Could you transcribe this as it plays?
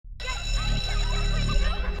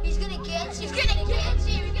you. He's gonna get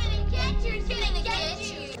you. He's gonna get you. He's gonna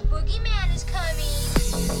get you. The boogeyman is coming.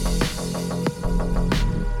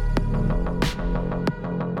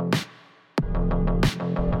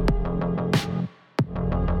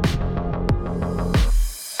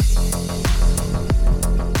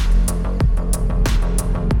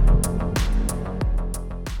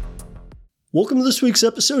 Welcome to this week's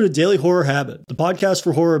episode of Daily Horror Habit, the podcast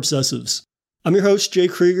for horror obsessives. I'm your host, Jay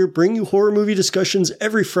Krieger, bringing you horror movie discussions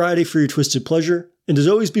every Friday for your twisted pleasure. And as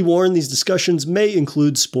always, be warned, these discussions may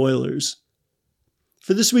include spoilers.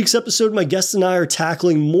 For this week's episode, my guests and I are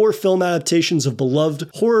tackling more film adaptations of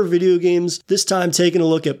beloved horror video games, this time taking a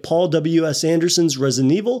look at Paul W.S. Anderson's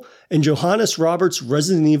Resident Evil and Johannes Roberts'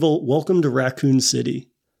 Resident Evil Welcome to Raccoon City.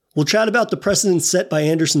 We'll chat about the precedent set by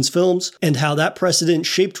Anderson's films and how that precedent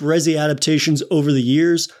shaped Resi adaptations over the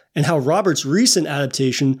years, and how Roberts' recent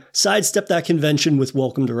adaptation sidestepped that convention with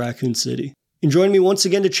Welcome to Raccoon City. And joining me once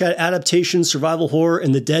again to chat adaptation, survival horror,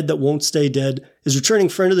 and the dead that won't stay dead is returning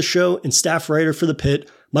friend of the show and staff writer for The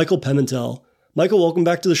Pit, Michael Pementel. Michael, welcome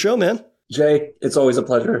back to the show, man. Jay, it's always a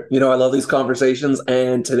pleasure. You know, I love these conversations,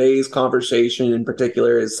 and today's conversation in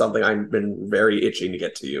particular is something I've been very itching to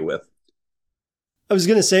get to you with. I was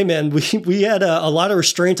going to say, man, we had a lot of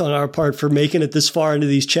restraint on our part for making it this far into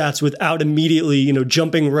these chats without immediately,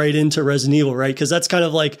 jumping right into Resident Evil, right? Because that's kind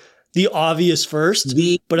of like the obvious first.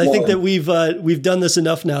 But I think that we've done this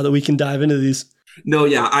enough now that we can dive into these. No,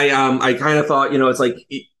 yeah, I kind of thought, it's like,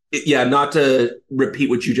 yeah, not to repeat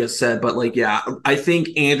what you just said, but like, yeah, I think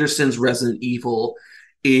Anderson's Resident Evil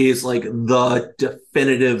is like the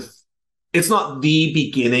definitive. It's not the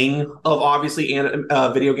beginning of obviously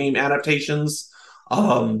video game adaptations.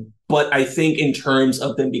 But I think in terms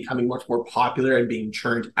of them becoming much more popular and being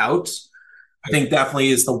churned out, I think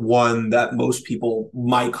definitely is the one that most people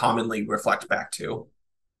might commonly reflect back to.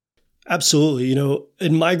 Absolutely.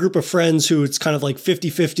 In my group of friends who it's kind of like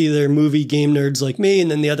 50-50, they're movie game nerds like me, and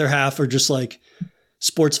then the other half are just like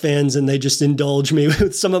sports fans and they just indulge me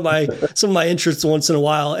with some of my interests once in a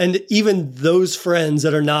while. And even those friends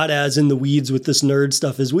that are not as in the weeds with this nerd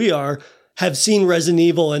stuff as we are have seen Resident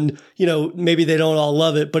Evil and, maybe they don't all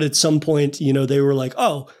love it, but at some point, they were like,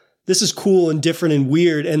 oh, this is cool and different and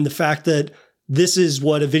weird. And the fact that this is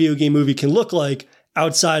what a video game movie can look like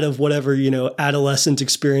outside of whatever, adolescent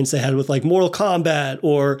experience they had with like Mortal Kombat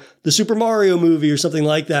or the Super Mario movie or something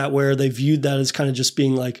like that, where they viewed that as kind of just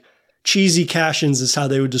being like cheesy cash-ins is how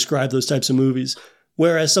they would describe those types of movies.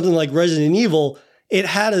 Whereas something like Resident Evil, it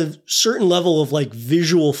had a certain level of like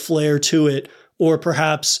visual flair to it, or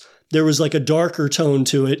perhaps there was like a darker tone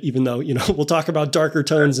to it, even though, we'll talk about darker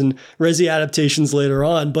tones and Resi adaptations later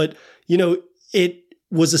on. But, it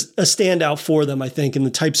was a standout for them, I think, in the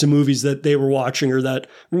types of movies that they were watching, or that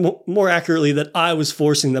more accurately, that I was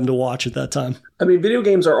forcing them to watch at that time. I mean, video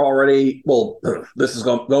games are already, this is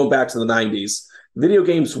going back to the 90s. Video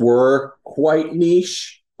games were quite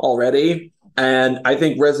niche already. And I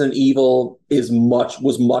think Resident Evil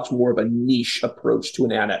was much more of a niche approach to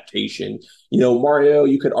an adaptation. Mario,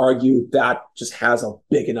 you could argue that just has a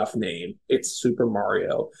big enough name. It's Super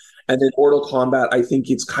Mario. And then Mortal Kombat, I think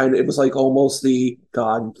it was like almost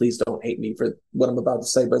God, please don't hate me for what I'm about to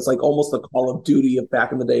say, but it's like almost the Call of Duty of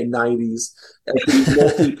back in the day, 90s,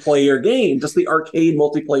 multiplayer game, just the arcade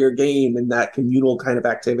multiplayer game and that communal kind of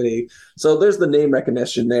activity. So there's the name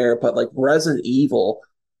recognition there, but like Resident Evil,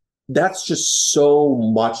 that's just so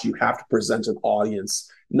much you have to present an audience,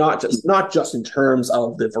 not just in terms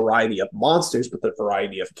of the variety of monsters, but the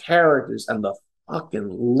variety of characters and the fucking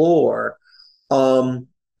lore.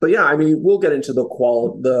 But yeah, I mean, we'll get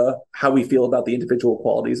into how we feel about the individual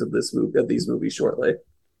qualities of these movies shortly.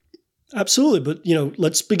 Absolutely. But,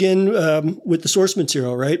 let's begin with the source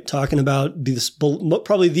material, right? Talking about this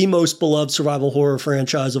probably the most beloved survival horror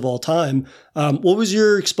franchise of all time. What was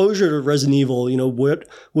your exposure to Resident Evil? What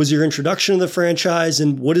was your introduction to the franchise,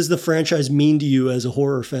 and what does the franchise mean to you as a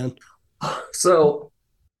horror fan? So,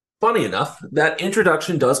 funny enough, that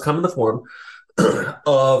introduction does come in the form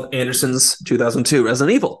of Anderson's 2002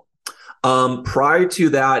 Resident Evil. Prior to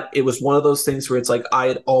that, it was one of those things where it's like I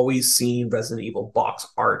had always seen Resident Evil box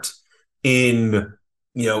art in,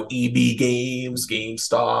 EB Games,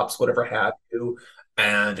 GameStops, whatever have you.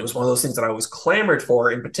 And it was one of those things that I always clamored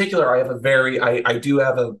for. In particular, I do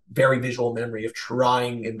have a very visual memory of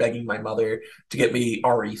trying and begging my mother to get me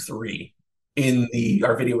RE3 in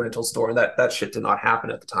our video rental store. That shit did not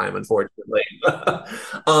happen at the time, unfortunately. But,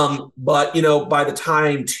 by the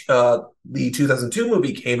time the 2002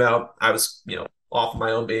 movie came out, I was, off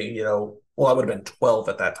my own being, I would have been 12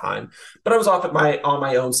 at that time, but I was on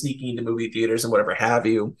my own, sneaking into movie theaters and whatever have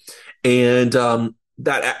you. And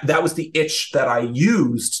that was the itch that I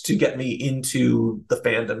used to get me into the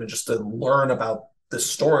fandom and just to learn about the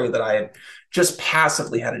story that I had just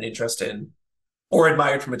passively had an interest in, or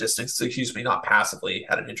admired from a distance, excuse me, not passively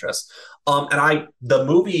had an interest. The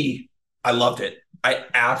movie, I loved it. I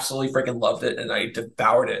absolutely freaking loved it, and I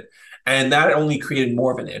devoured it. And that only created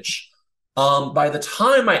more of an itch. By the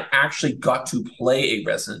time I actually got to play a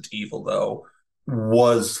Resident Evil, though,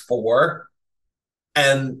 was 4.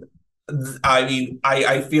 And I mean,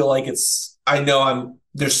 I feel like I know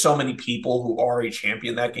there's so many people who already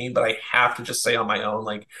champion that game, but I have to just say on my own,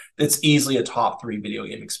 like, it's easily a top 3 video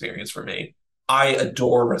game experience for me. I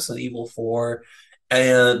adore Resident Evil 4.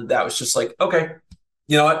 And that was just like, okay,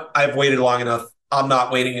 you know what? I've waited long enough. I'm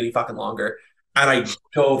not waiting any fucking longer. And I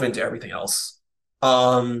dove into everything else.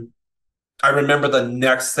 I remember the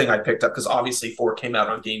next thing I picked up, because obviously 4 came out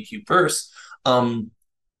on GameCube first.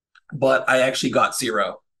 But I actually got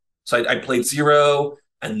 0. So I played 0,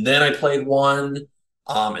 and then I played 1,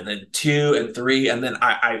 and then 2 and 3, and then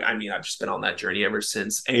I mean, I've just been on that journey ever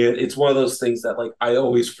since. And it's one of those things that, like, I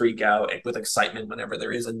always freak out with excitement whenever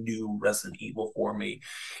there is a new Resident Evil for me.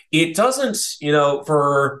 It doesn't,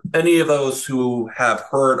 for any of those who have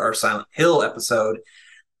heard our Silent Hill episode,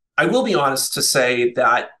 I will be honest to say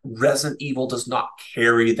that Resident Evil does not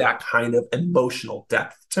carry that kind of emotional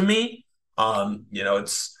depth to me.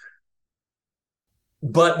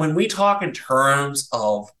 But when we talk in terms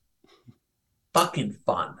of fucking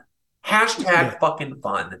fun, hashtag fucking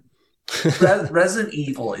fun, Resident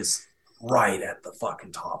Evil is right at the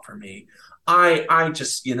fucking top for me. I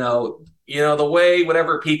just, the way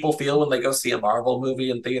whatever people feel when they go see a Marvel movie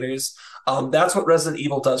in theaters, that's what Resident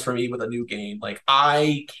Evil does for me with a new game. Like,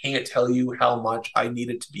 I can't tell you how much I need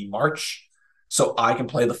it to be March so I can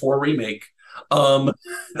play the 4 remake.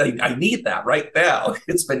 I need that right now.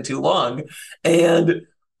 It's been too long. And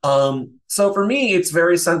so for me, it's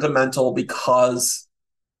very sentimental because,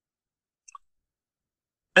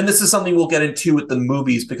 and this is something we'll get into with the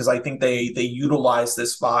movies, because I think they utilize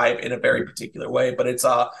this vibe in a very particular way, but it's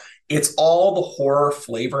all the horror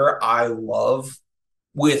flavor I love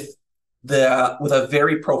with a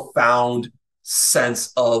very profound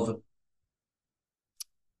sense of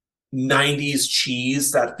 90s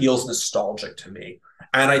cheese that feels nostalgic to me.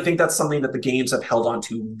 And I think that's something that the games have held on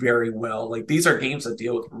to very well. Like, these are games that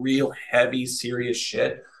deal with real heavy, serious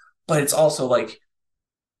shit, but it's also like,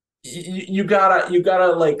 you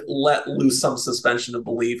gotta like let loose some suspension of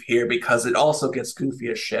belief here, because it also gets goofy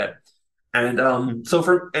as shit. And so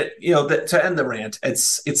for to end the rant,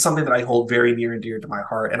 it's something that I hold very near and dear to my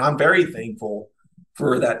heart, and I'm very thankful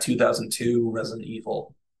for that 2002 Resident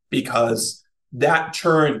Evil, because that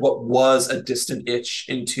turned what was a distant itch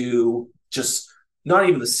into just not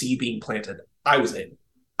even the seed being planted. I was in,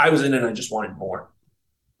 and I just wanted more.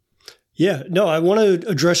 Yeah, no, I want to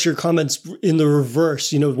address your comments in the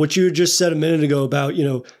reverse. What you just said a minute ago about,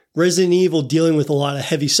 Resident Evil dealing with a lot of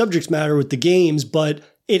heavy subject matter with the games, but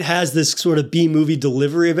it has this sort of B-movie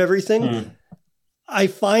delivery of everything. I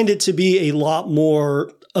find it to be a lot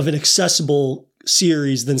more of an accessible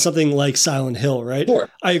series than something like Silent Hill, right? Sure.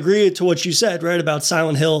 I agree to what you said, right, about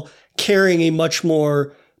Silent Hill carrying a much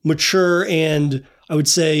more mature, and I would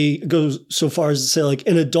say goes so far as to say like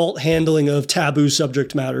an adult handling of taboo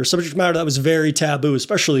subject matter that was very taboo,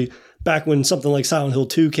 especially back when something like Silent Hill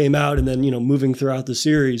 2 came out, and then, moving throughout the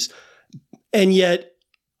series. And yet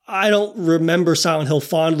I don't remember Silent Hill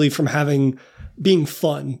fondly from being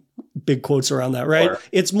fun, big quotes around that, right? Sure.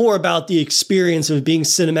 It's more about the experience of being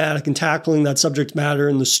cinematic and tackling that subject matter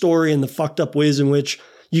and the story and the fucked up ways in which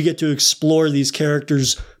you get to explore these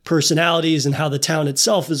characters' personalities and how the town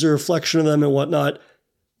itself is a reflection of them and whatnot.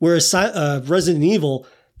 Whereas Resident Evil,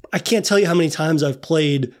 I can't tell you how many times I've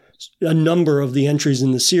played a number of the entries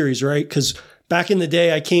in the series, right? Because back in the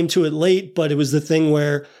day, I came to it late, but it was the thing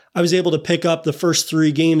where I was able to pick up the first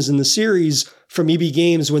 3 games in the series from EB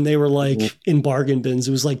Games when they were like in bargain bins.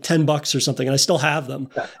 It was like $10 or something, and I still have them.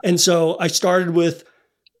 And so I started with,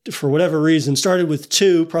 for whatever reason,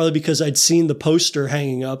 2, probably because I'd seen the poster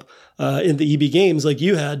hanging up in the EB Games like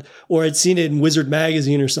you had, or I'd seen it in Wizard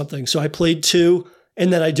Magazine or something. So I played 2,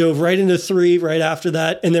 and then I dove right into 3 right after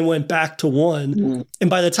that, and then went back to 1. And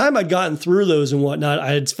by the time I'd gotten through those and whatnot,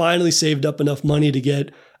 I had finally saved up enough money to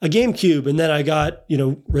get a GameCube. And then I got,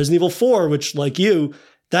 Resident Evil 4, which, like you,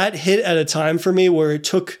 that hit at a time for me where it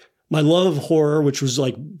took my love of horror, which was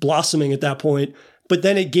like blossoming at that point, but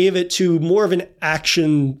then it gave it to more of an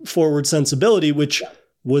action forward sensibility, which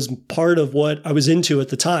was part of what I was into at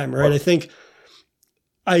the time, right? I think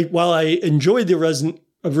while I enjoyed the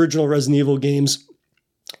original Resident Evil games,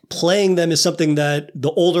 playing them is something that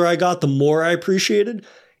the older I got, the more I appreciated.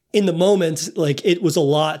 in the moment, like it was a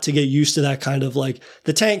lot to get used to that kind of like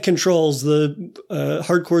the tank controls, the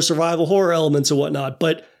hardcore survival horror elements and whatnot.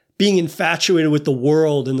 But being infatuated with the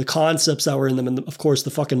world and the concepts that were in them, and of course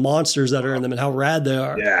the fucking monsters that are in them and how rad they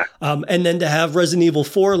are. Yeah. And then to have Resident Evil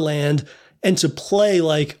 4 land and to play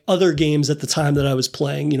like other games at the time that I was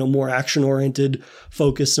playing, more action oriented,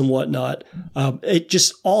 focused and whatnot. It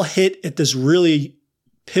just all hit at this really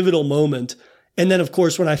pivotal moment. And then, of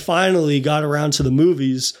course, when I finally got around to the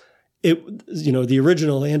movies, the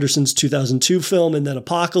original Anderson's 2002 film and then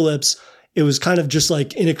Apocalypse, it was kind of just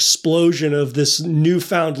like an explosion of this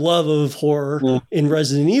newfound love of horror in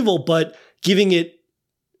Resident Evil, but giving it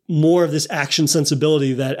more of this action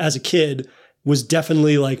sensibility that as a kid was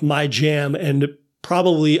definitely like my jam and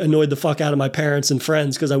probably annoyed the fuck out of my parents and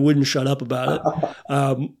friends because I wouldn't shut up about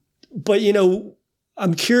it. But,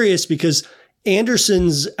 I'm curious because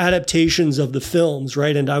Anderson's adaptations of the films,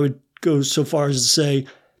 right? And I would go so far as to say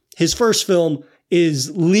his first film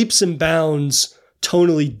is leaps and bounds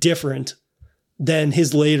tonally different than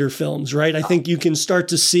his later films, right? I think you can start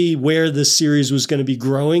to see where this series was going to be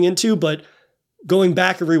growing into, but going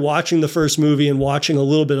back and rewatching the first movie and watching a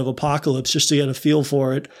little bit of Apocalypse just to get a feel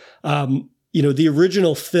for it, the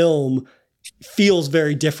original film feels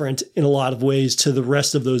very different in a lot of ways to the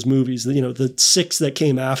rest of those movies, the 6 that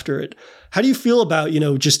came after it. How do you feel about,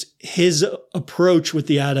 just his approach with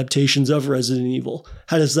the adaptations of Resident Evil?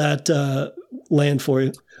 How does that land for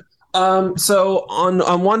you? So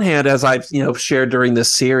on one hand, as I've, shared during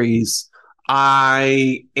this series,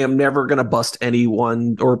 I am never going to bust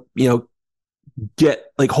anyone or,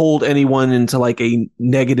 hold anyone into like a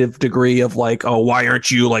negative degree of like, oh, why aren't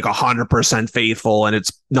you like 100% faithful? And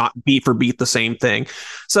it's not beat for beat the same thing.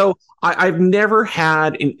 So I've never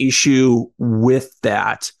had an issue with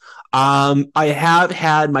that. I have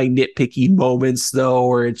had my nitpicky moments though,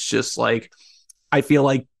 where it's just like, I feel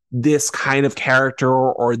like this kind of character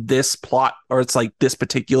or this plot, or it's like this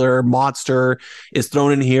particular monster is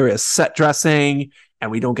thrown in here as set dressing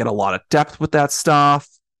and we don't get a lot of depth with that stuff.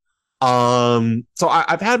 So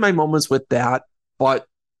I've had my moments with that, but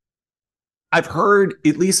I've heard,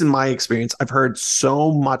 at least in my experience, I've heard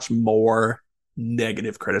so much more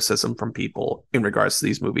negative criticism from people in regards to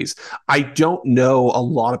these movies. I don't know a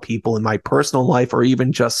lot of people in my personal life or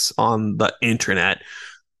even just on the internet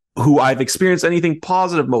who I've experienced anything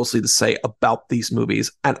positive mostly to say about these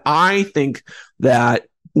movies. And I think that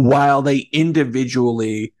while they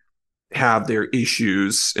individually have their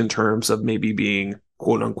issues in terms of maybe being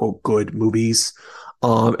quote unquote good movies,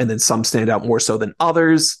 and then some stand out more so than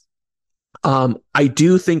others, I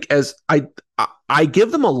do think I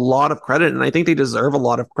give them a lot of credit, and I think they deserve a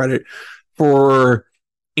lot of credit for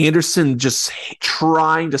Anderson just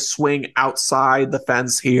trying to swing outside the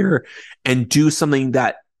fence here and do something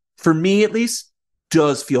that, for me at least,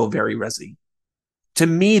 does feel very Resi. To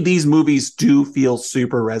me, these movies do feel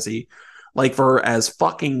super Resi. Like, for as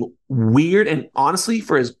fucking weird and honestly,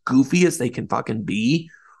 for as goofy as they can fucking be,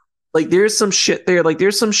 like, there's some shit there. Like,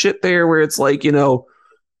 there's some shit there where it's like,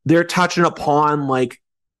 they're touching upon like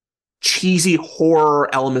cheesy horror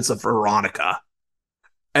elements of Veronica.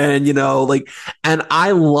 And, and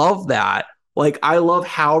I love that. Like, I love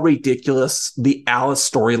how ridiculous the Alice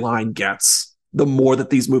storyline gets the more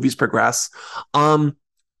that these movies progress.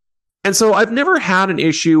 And so I've never had an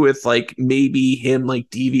issue with like maybe him like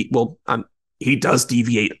deviate. Well, he does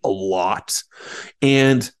deviate a lot.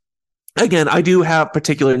 And again, I do have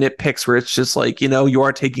particular nitpicks where it's just like, you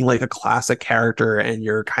are taking like a classic character and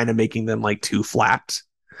you're kind of making them like too flat.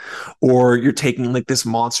 Or you're taking like this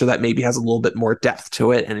monster that maybe has a little bit more depth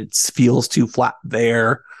to it and it feels too flat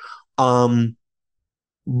there.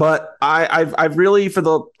 But I've really,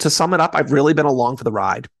 to sum it up, I've really been along for the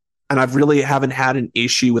ride. And I've really haven't had an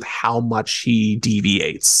issue with how much he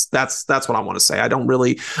deviates. That's what I want to say.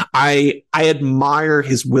 I admire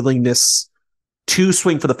his willingness to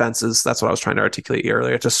swing for the fences. That's what I was trying to articulate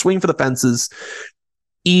earlier. To swing for the fences,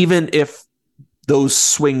 even if those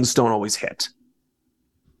swings don't always hit.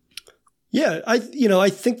 Yeah, I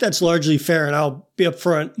think that's largely fair. And I'll be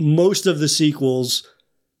upfront. Most of the sequels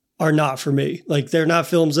are not for me. Like, they're not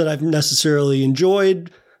films that I've necessarily enjoyed.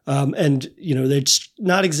 And it's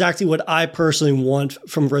not exactly what I personally want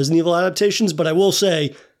from Resident Evil adaptations, but I will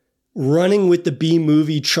say, running with the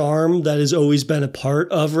B-movie charm that has always been a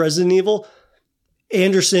part of Resident Evil,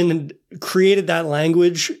 Anderson created that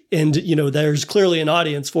language, and there's clearly an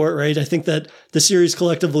audience for it, right? I think that the series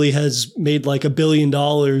collectively has made like $1 billion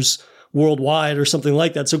worldwide or something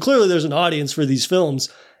like that. So clearly there's an audience for these films.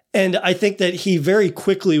 And I think that he very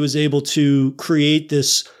quickly was able to create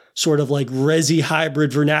this sort of like Resi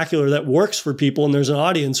hybrid vernacular that works for people, and there's an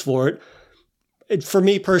audience for it. for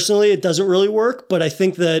me personally, it doesn't really work, but I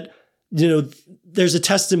think that, there's a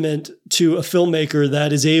testament to a filmmaker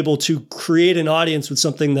that is able to create an audience with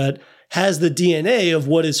something that has the DNA of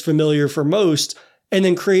what is familiar for most, and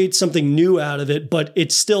then create something new out of it, but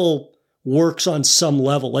it still works on some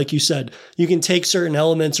level. Like you said, you can take certain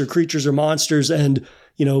elements or creatures or monsters and,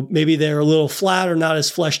 maybe they're a little flat or not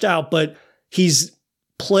as fleshed out, but he's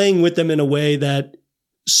playing with them in a way that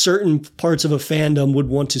certain parts of a fandom would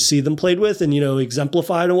want to see them played with and,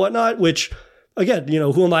 exemplified and whatnot, which again,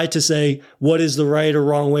 who am I to say what is the right or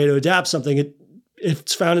wrong way to adapt something?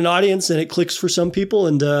 It's found an audience and it clicks for some people.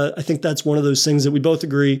 And I think that's one of those things that we both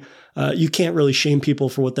agree. You can't really shame people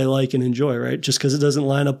for what they like and enjoy, right? Just because it doesn't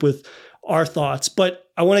line up with our thoughts. But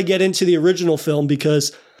I want to get into the original film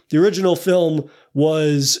because the original film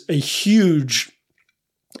was a huge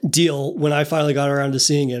deal when I finally got around to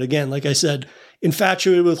seeing it. Again, like I said,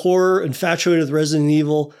 infatuated with horror, infatuated with Resident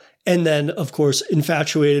Evil, and then, of course,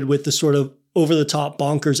 infatuated with the sort of over-the-top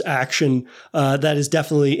bonkers action that is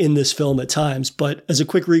definitely in this film at times. But as a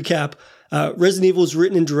quick recap, Resident Evil was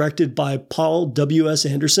written and directed by Paul W.S.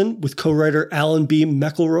 Anderson with co-writer Alan B.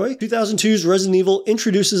 McElroy. 2002's Resident Evil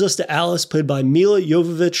introduces us to Alice, played by Mila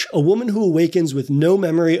Jovovich, a woman who awakens with no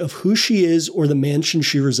memory of who she is or the mansion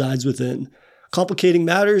she resides within. Complicating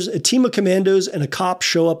matters, a team of commandos and a cop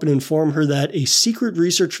show up and inform her that a secret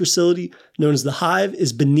research facility known as the Hive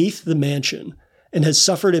is beneath the mansion and has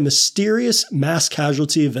suffered a mysterious mass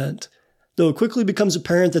casualty event. Though it quickly becomes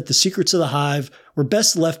apparent that the secrets of the Hive were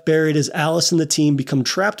best left buried as Alice and the team become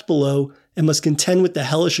trapped below and must contend with the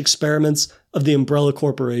hellish experiments of the Umbrella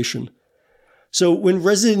Corporation. So when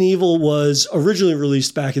Resident Evil was originally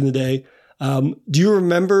released back in the day, do you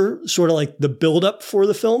remember sort of like the buildup for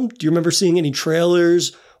the film? Do you remember seeing any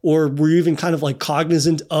trailers, or were you even kind of like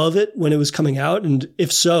cognizant of it when it was coming out? And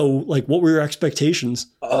if so, like what were your expectations?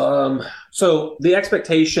 So the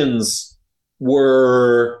expectations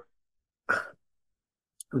were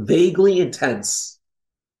vaguely intense.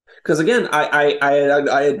 Because again,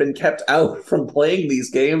 I had been kept out from playing these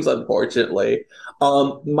games, unfortunately.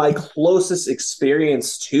 My closest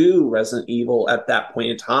experience to Resident Evil at that point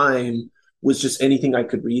in time was just anything I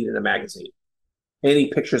could read in a magazine, any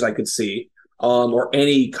pictures I could see, or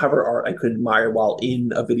any cover art I could admire while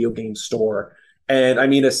in a video game store. And I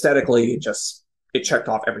mean, aesthetically, it checked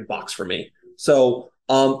off every box for me. So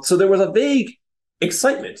there was a vague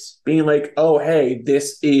excitement being like, oh, hey,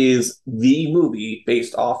 this is the movie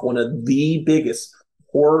based off one of the biggest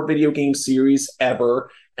horror video game series ever.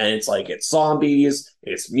 And it's like, it's zombies,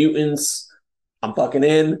 it's mutants. I'm fucking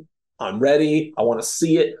in. I'm ready. I want to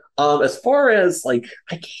see it. As far as like,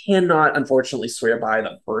 I cannot unfortunately swear by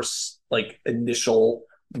the first like initial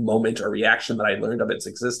moment or reaction that I learned of its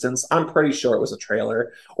existence. I'm pretty sure it was a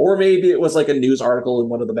trailer, or maybe it was like a news article in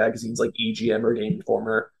one of the magazines like EGM or Game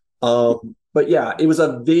Informer. But yeah, it was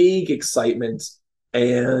a vague excitement,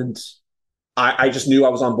 and I just knew I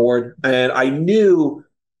was on board, and I knew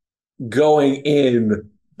going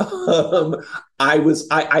in, I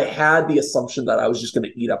had the assumption that I was just going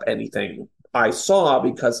to eat up anything I saw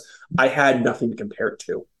because I had nothing to compare it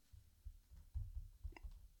to.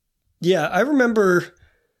 Yeah, I remember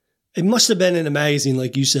it must have been in a magazine,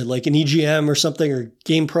 like you said, like an EGM or something, or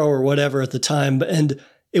GamePro or whatever at the time. And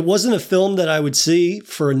it wasn't a film that I would see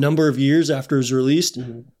for a number of years after it was released.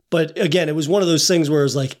 Mm-hmm. But again, it was one of those things where it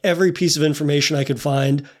was like every piece of information I could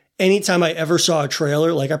find. Anytime I ever saw a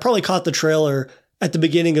trailer, like I probably caught the trailer at the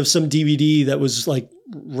beginning of some DVD that was like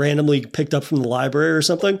randomly picked up from the library or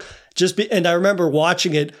something. And I remember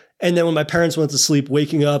watching it. And then when my parents went to sleep,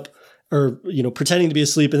 waking up or, pretending to be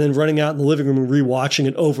asleep and then running out in the living room and rewatching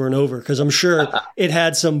it over and over. Cause I'm sure it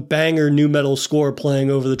had some banger new metal score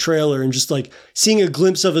playing over the trailer, and just like seeing a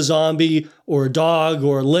glimpse of a zombie or a dog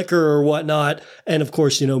or liquor or whatnot. And of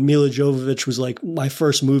course, Mila Jovovich was like my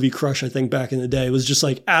first movie crush, I think back in the day. It was just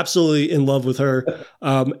like absolutely in love with her.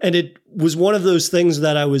 And it was one of those things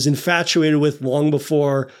that I was infatuated with long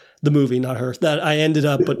before the movie, not her, that I ended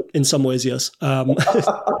up, but in some ways, yes.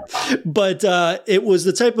 But it was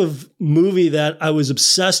the type of movie that I was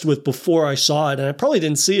obsessed with before I saw it. And I probably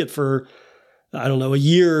didn't see it for, I don't know, a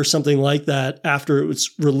year or something like that after it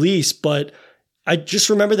was released. But I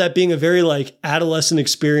just remember that being a very like adolescent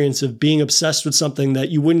experience of being obsessed with something that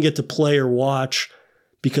you wouldn't get to play or watch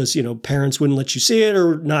because, parents wouldn't let you see it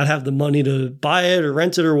or not have the money to buy it or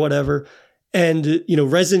rent it or whatever. And,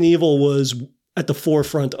 Resident Evil was at the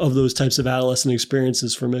forefront of those types of adolescent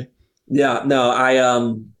experiences for me. Yeah, no,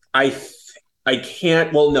 I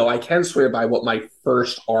can't, well, no, I can swear by what my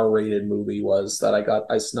first R-rated movie was that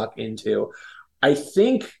I snuck into. I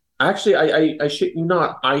think Actually, I shit you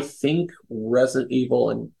not. I think Resident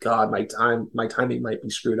Evil, and God, my timing might be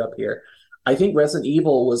screwed up here. I think Resident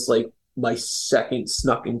Evil was like my second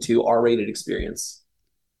snuck into R-rated experience.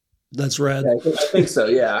 That's Yeah, rad. I think so.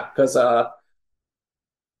 Yeah, because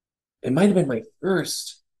it might have been my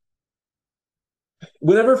first.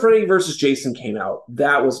 Whenever Freddy versus Jason came out,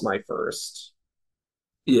 that was my first.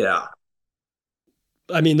 Yeah.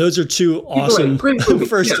 I mean, those are two Either way, awesome great movie.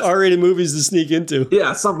 first Yes. R-rated movies to sneak into.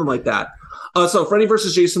 Yeah, something like that. So Freddy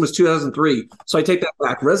versus Jason was 2003. So I take that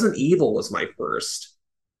back. Resident Evil was my first,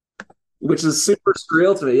 which is super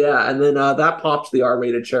surreal to me. Yeah, and then that popped the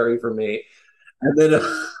R-rated cherry for me, and then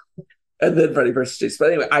and then Freddy versus Jason.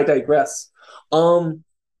 But anyway, I digress.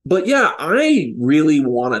 But yeah, I really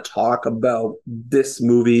want to talk about this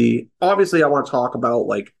movie. Obviously, I want to talk about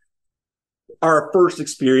like our first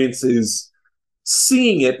experiences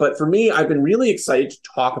seeing it. But for me, I've been really excited to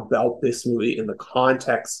talk about this movie in the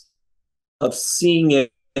context of seeing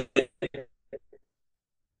it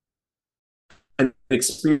and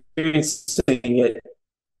experiencing it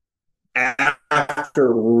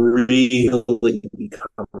after really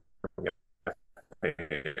becoming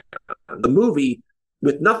the movie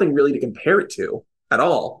with nothing really to compare it to at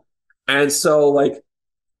all. And so, like,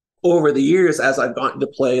 over the years, as I've gotten to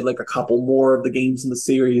play like a couple more of the games in the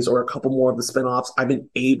series or a couple more of the spin-offs, I've been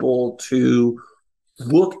able to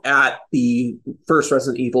look at the first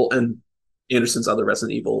Resident Evil and Anderson's other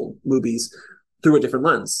Resident Evil movies through a different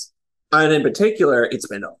lens. And in particular, it's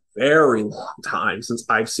been a very long time since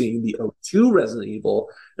I've seen the O2 Resident Evil.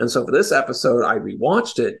 And so for this episode, I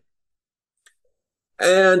rewatched it.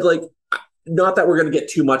 And like, not that we're going to get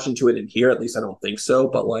too much into it in here, at least I don't think so,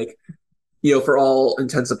 but like, you know, for all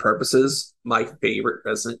intents and purposes, my favorite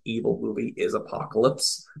Resident Evil movie is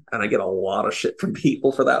Apocalypse. And I get a lot of shit from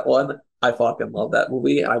people for that one. I fucking love that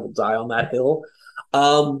movie. I will die on that hill.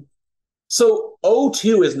 So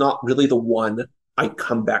O2 is not really the one I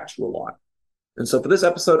come back to a lot. And so for this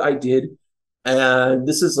episode, I did. And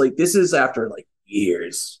this is after like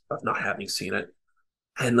years of not having seen it.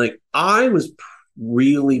 And like, I was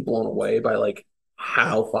really blown away by like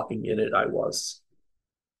how fucking in it I was.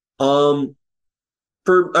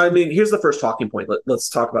 Here's the first talking point. Let's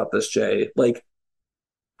talk about this, Jay. Like,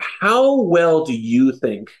 how well do you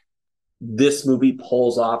think this movie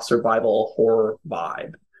pulls off survival horror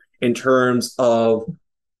vibe in terms of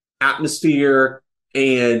atmosphere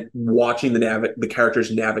and watching the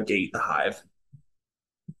characters navigate the hive?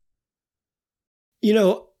 You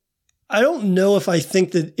know, I don't know if I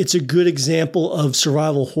think that it's a good example of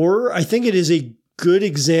survival horror. I think it is a good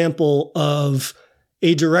example of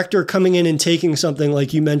a director coming in and taking something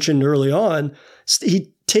like you mentioned early on,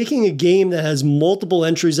 taking a game that has multiple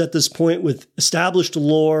entries at this point with established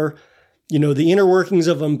lore, you know, the inner workings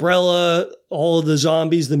of Umbrella, all of the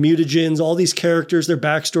zombies, the mutagens, all these characters, their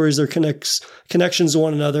backstories, their connections to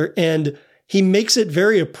one another. And he makes it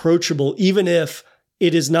very approachable, even if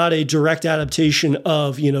it is not a direct adaptation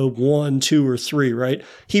of, you know, 1, 2, or 3, right?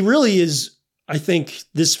 He really is, I think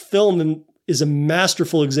this film is a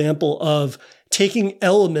masterful example of taking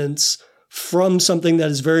elements from something that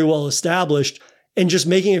is very well established and just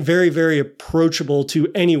making it very, very approachable to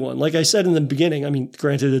anyone. Like I said in the beginning, I mean,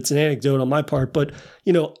 granted, it's an anecdote on my part, but,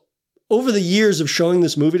 you know, over the years of showing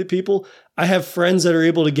this movie to people, I have friends that are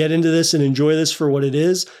able to get into this and enjoy this for what it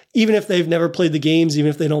is, even if they've never played the games, even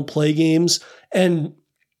if they don't play games. And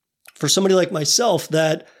for somebody like myself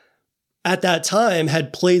that at that time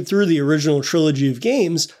had played through the original trilogy of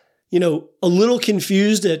games, you know, a little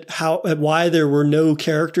confused at why there were no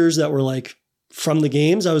characters that were like from the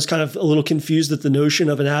games. I was kind of a little confused at the notion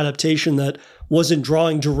of an adaptation that wasn't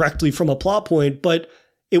drawing directly from a plot point, but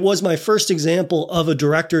it was my first example of a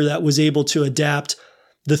director that was able to adapt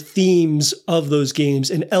the themes of those games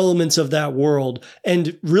and elements of that world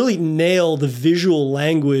and really nail the visual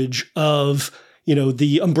language of, you know,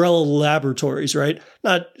 the Umbrella Laboratories, right?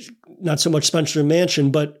 Not so much Spencer Mansion,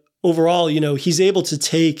 but overall, you know, he's able to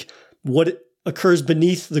take what occurs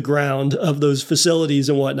beneath the ground of those facilities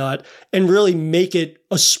and whatnot and really make it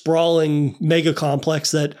a sprawling mega complex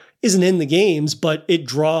that isn't in the games, but it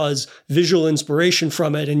draws visual inspiration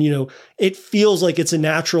from it. And, you know, it feels like it's a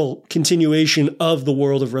natural continuation of the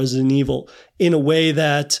world of Resident Evil in a way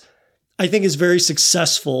that I think is very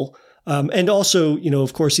successful. And also, you know,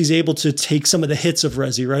 of course, he's able to take some of the hits of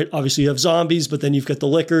Resi, right? Obviously, you have zombies, but then you've got the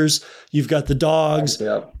lickers, you've got the dogs.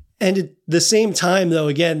 Yeah. And at the same time, though,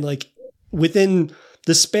 again, like within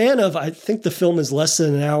the span of, I think the film is less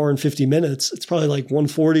than an hour and 50 minutes. It's probably like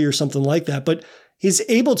 140 or something like that. But he's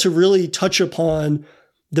able to really touch upon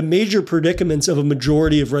the major predicaments of a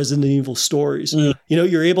majority of Resident Evil stories. You know,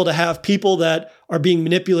 you're able to have people that are being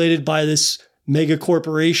manipulated by this mega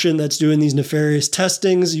corporation that's doing these nefarious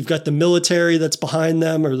testings. You've got the military that's behind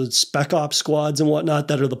them, or the spec ops squads and whatnot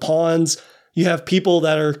that are the pawns. You have people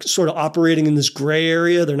that are sort of operating in this gray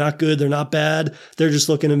area. They're not good. They're not bad. They're just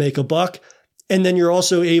looking to make a buck. And then you're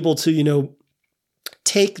also able to, you know,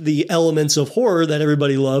 take the elements of horror that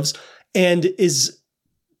everybody loves and is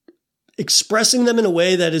expressing them in a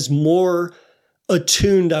way that is more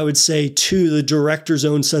attuned, I would say, to the director's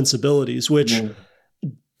own sensibilities, which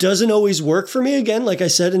doesn't always work for me, again, like I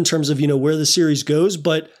said, in terms of, you know, where the series goes,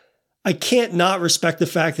 but I can't not respect the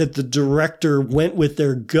fact that the director went with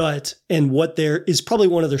their gut and what there is probably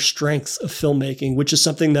one of their strengths of filmmaking, which is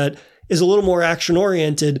something that is a little more action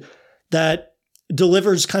oriented, that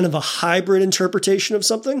delivers kind of a hybrid interpretation of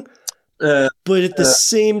something. But at the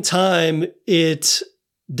same time, it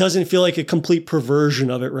doesn't feel like a complete perversion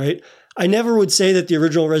of it, right? I never would say that the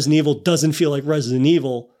original Resident Evil doesn't feel like Resident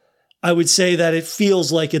Evil. I would say that it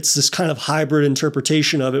feels like it's this kind of hybrid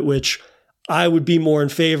interpretation of it, which I would be more in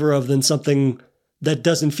favor of than something that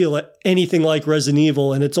doesn't feel anything like Resident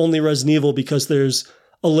Evil. And it's only Resident Evil because there's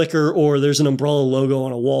a liquor or there's an Umbrella logo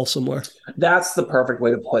on a wall somewhere. That's the perfect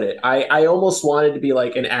way to put it. I almost wanted to be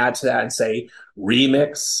like an add to that and say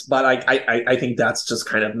remix, but I think that's just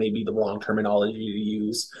kind of maybe the wrong terminology to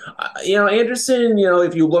use. You know, Anderson, you know,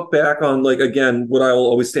 if you look back on, like, again, what I will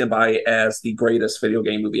always stand by as the greatest video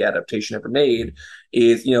game movie adaptation ever made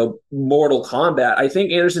is, you know, Mortal Kombat. I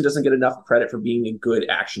think Anderson doesn't get enough credit for being a good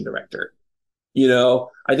action director. You know,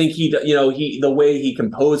 I think the way he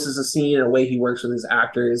composes a scene and the way he works with his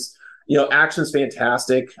actors, you know, action's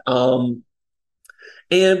fantastic. And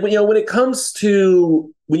you know, when it comes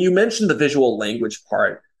to, when you mentioned the visual language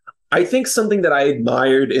part, I think something that I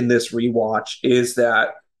admired in this rewatch is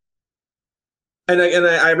that, and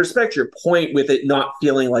I respect your point with it not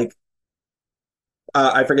feeling like,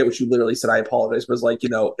 I forget what you literally said, I apologize, was like, you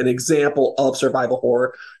know, an example of survival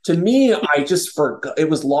horror. To me, I just forgot, it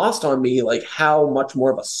was lost on me, like, how much more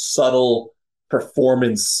of a subtle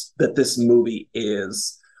performance that this movie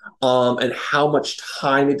is, and how much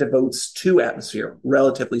time it devotes to atmosphere,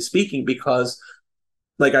 relatively speaking, because,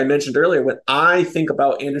 like I mentioned earlier, when I think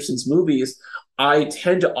about Anderson's movies, I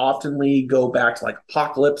tend to oftenly go back to like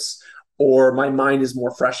Apocalypse, or my mind is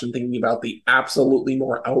more fresh in thinking about the absolutely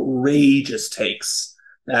more outrageous takes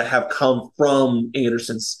that have come from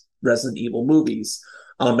Anderson's Resident Evil movies.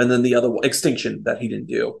 And then the other one, Extinction, that he didn't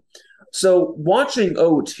do. So watching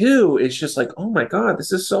O2 is just like, oh my God,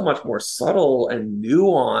 this is so much more subtle and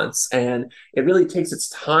nuanced. And it really takes its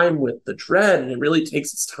time with the dread, and it really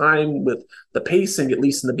takes its time with the pacing, at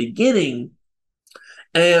least in the beginning.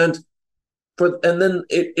 And then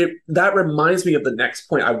that reminds me of the next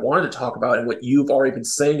point I wanted to talk about, and what you've already been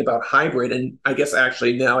saying about hybrid. And I guess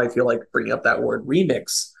actually now I feel like bringing up that word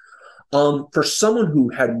remix. For someone who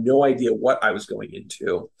had no idea what I was going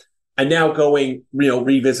into, and now going, you know,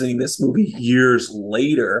 revisiting this movie years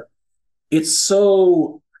later, it's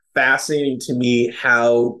so fascinating to me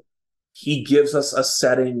how he gives us a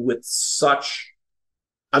setting with such,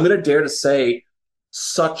 I'm going to dare to say,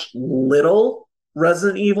 such little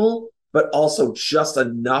Resident Evil, but also just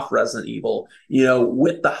enough Resident Evil, you know,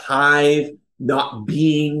 with the Hive not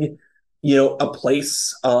being, you know, a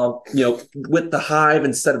place, you know, with the Hive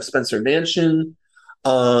instead of Spencer Mansion,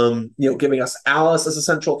 you know, giving us Alice as a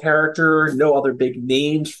central character, no other big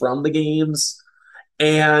names from the games.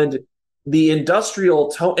 And the industrial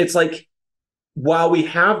tone, it's like, while we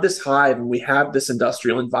have this Hive and we have this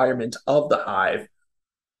industrial environment of the Hive,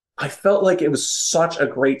 I felt like it was such a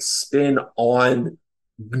great spin on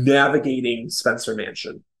navigating Spencer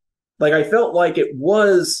Mansion. Like, I felt like it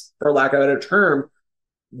was, for lack of a better term,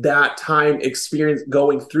 that time experience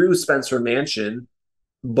going through Spencer Mansion,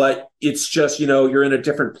 but it's just, you know, you're in a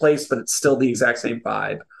different place, but it's still the exact same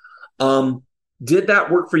vibe. Did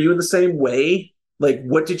that work for you in the same way? Like,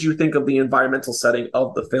 what did you think of the environmental setting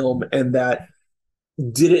of the film, and that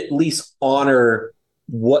did it at least honor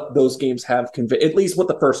what those games have conveyed, at least what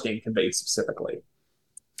the first game conveyed specifically?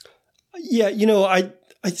 Yeah, you know, I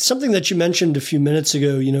something that you mentioned a few minutes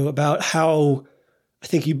ago, you know, about how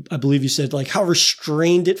I believe you said like how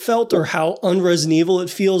restrained it felt, or how un-Resident Evil it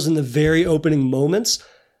feels in the very opening moments.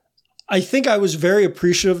 I think I was very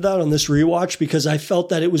appreciative of that on this rewatch, because I felt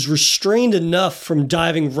that it was restrained enough from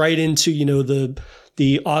diving right into, you know,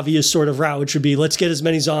 the obvious sort of route, which would be, let's get as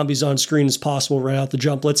many zombies on screen as possible right out the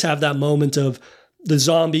jump. Let's have that moment of the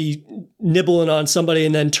zombie nibbling on somebody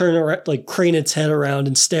and then turn around, like crane its head around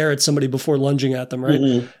and stare at somebody before lunging at them, right?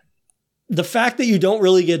 Mm-hmm. The fact that you don't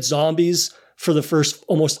really get zombies for the first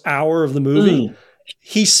almost hour of the movie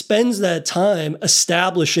he spends that time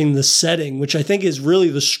establishing the setting, which I think is really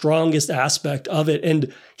the strongest aspect of it.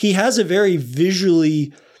 And he has a very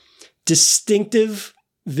visually distinctive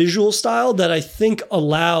visual style that I think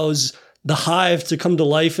allows the hive to come to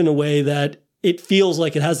life in a way that it feels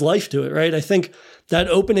like it has life to it, right? I think that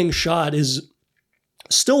opening shot is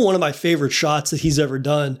still one of my favorite shots that he's ever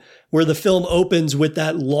done, where the film opens with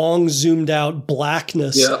that long zoomed out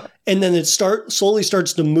blackness. Yeah. And then it slowly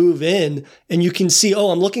starts to move in, and you can see,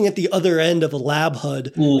 oh, I'm looking at the other end of a lab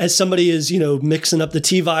HUD as somebody is, mixing up the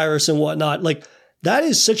T virus and whatnot. Like, that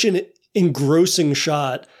is such an engrossing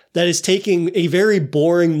shot that is taking a very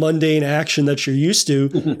boring, mundane action that you're used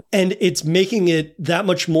to, and it's making it that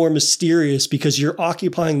much more mysterious because you're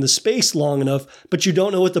occupying the space long enough, but you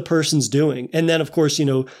don't know what the person's doing. And then, of course,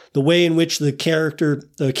 the way in which the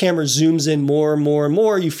camera zooms in more and more and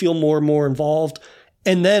more, you feel more and more involved.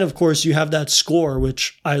 And then, of course, you have that score,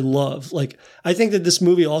 which I love. Like, I think that this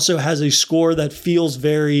movie also has a score that feels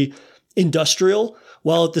very industrial,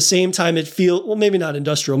 while at the same time it feels, well, maybe not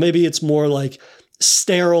industrial, maybe it's more like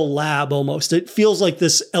sterile lab almost. It feels like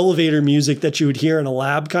this elevator music that you would hear in a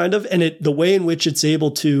lab kind of, and the way in which it's able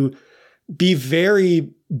to be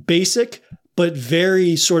very basic, but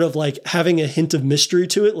very sort of like having a hint of mystery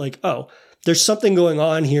to it. Like, oh, there's something going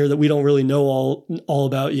on here that we don't really know all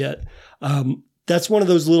about yet. That's one of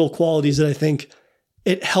those little qualities that I think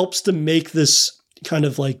it helps to make this kind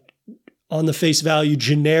of like on the face value,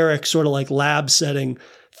 generic sort of like lab setting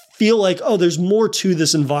feel like, oh, there's more to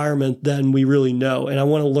this environment than we really know. And I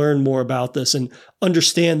want to learn more about this and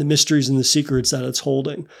understand the mysteries and the secrets that it's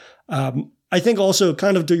holding. I think also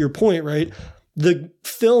kind of to your point, right? The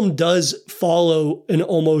film does follow an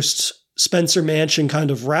almost Spencer Mansion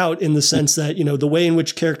kind of route in the sense that, the way in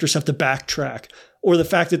which characters have to backtrack, or the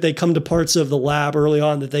fact that they come to parts of the lab early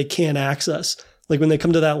on that they can't access. Like when they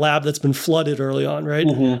come to that lab that's been flooded early on, right?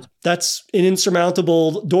 Mm-hmm. That's an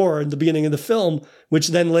insurmountable door in the beginning of the film, which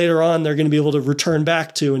then later on they're going to be able to return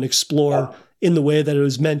back to and explore in the way that it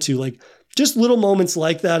was meant to. Like just little moments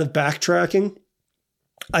like that of backtracking,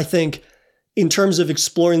 I think in terms of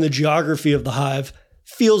exploring the geography of the hive,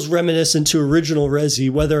 feels reminiscent to original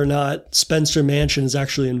Resi, whether or not Spencer Mansion is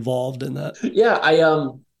actually involved in that. Yeah,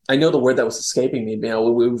 I know the word that was escaping me.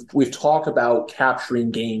 We've talked about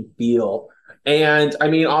capturing game feel. And I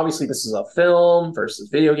mean, obviously this is a film versus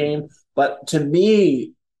video game, but to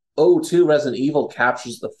me, O2 Resident Evil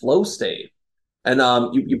captures the flow state. And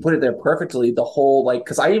you put it there perfectly, the whole, like,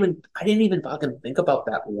 because I didn't even fucking think about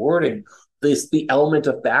that wording. The element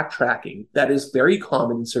of backtracking that is very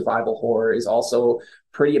common in survival horror is also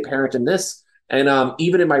pretty apparent in this. And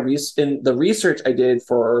even in the research I did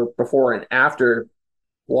for before and after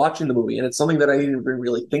watching the movie, and it's something that I didn't even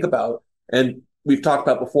really think about. And we've talked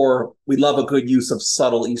about before, we love a good use of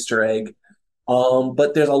subtle Easter egg.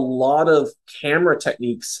 But there's a lot of camera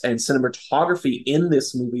techniques and cinematography in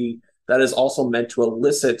this movie that is also meant to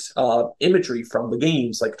elicit imagery from the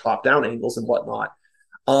games, like top-down angles and whatnot.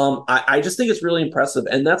 I just think it's really impressive.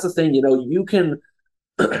 And that's the thing, you can,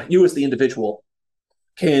 you as the individual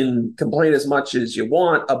can complain as much as you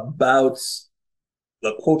want about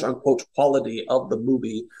the quote-unquote quality of the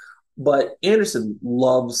movie. But Anderson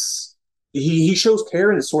he shows care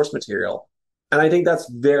in his source material. And I think that's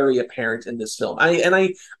very apparent in this film.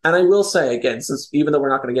 I will say, again, since even though we're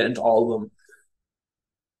not going to get into all of them,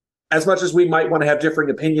 as much as we might want to have differing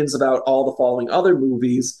opinions about all the following other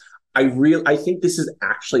movies, I think this is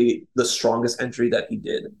actually the strongest entry that he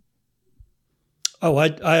did. Oh, I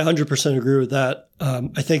 100% agree with that.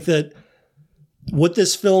 I think that what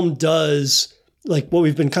this film does, like what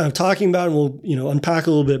we've been kind of talking about, and we'll unpack a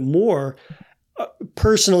little bit more.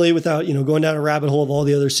 Personally, without going down a rabbit hole of all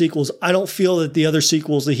the other sequels, I don't feel that the other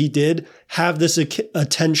sequels that he did have this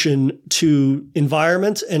attention to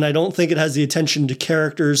environment, and I don't think it has the attention to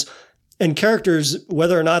characters. And characters,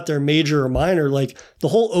 whether or not they're major or minor, like the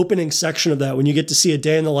whole opening section of that, when you get to see a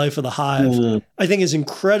day in the life of the hive, I think is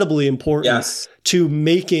incredibly important to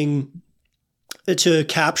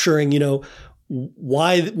capturing,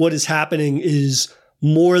 why what is happening is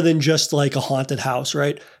more than just like a haunted house,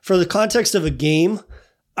 right? For the context of a game,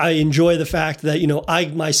 I enjoy the fact that, I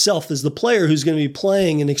myself as the player who's going to be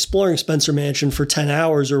playing and exploring Spencer Mansion for 10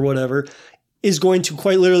 hours or whatever, is going to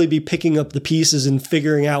quite literally be picking up the pieces and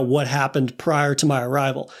figuring out what happened prior to my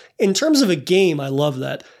arrival. In terms of a game, I love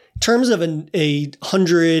that. In terms of a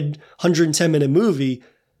 110 minute movie,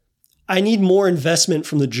 I need more investment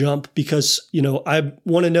from the jump because, I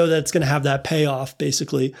want to know that it's going to have that payoff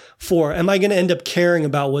basically am I going to end up caring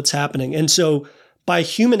about what's happening? And so by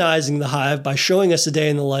humanizing the hive, by showing us a day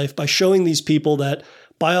in the life, by showing these people that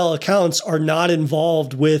by all accounts are not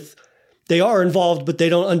involved with, they are involved, but they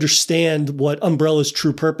don't understand what Umbrella's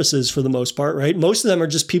true purpose is for the most part, right? Most of them are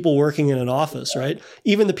just people working in an office, right?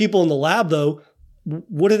 Even the people in the lab, though,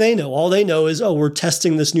 what do they know? All they know is, oh, we're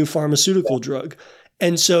testing this new pharmaceutical drug.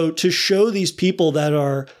 And so to show these people that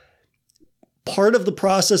are part of the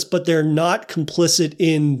process, but they're not complicit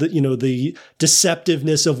in the, the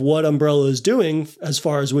deceptiveness of what Umbrella is doing, as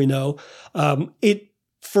far as we know, it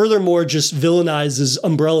furthermore just villainizes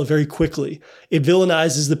Umbrella very quickly. It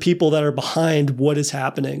villainizes the people that are behind what is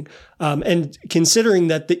happening. And considering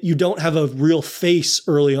that you don't have a real face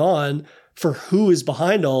early on for who is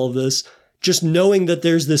behind all of this, just knowing that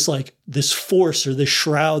there's this force or this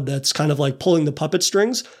shroud that's kind of like pulling the puppet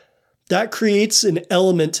strings, that creates an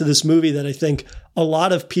element to this movie that I think a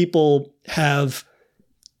lot of people have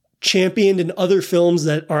championed in other films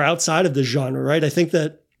that are outside of this genre, right? I think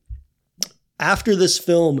that after this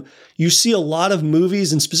film, you see a lot of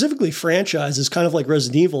movies and specifically franchises, kind of like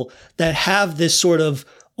Resident Evil, that have this sort of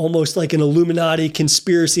almost like an Illuminati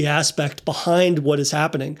conspiracy aspect behind what is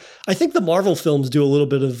happening. I think the Marvel films do a little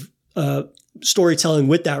bit of storytelling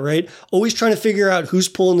with that, right? Always trying to figure out who's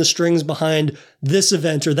pulling the strings behind this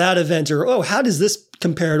event or that event, or, oh, how does this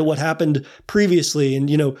compare to what happened previously?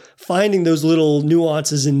 And, finding those little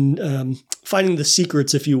nuances and finding the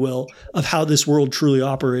secrets, if you will, of how this world truly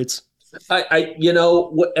operates.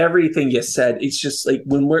 What everything you said, it's just like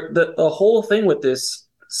when we're the whole thing with this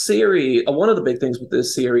series, one of the big things with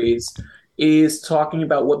this series is talking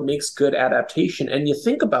about what makes good adaptation. And you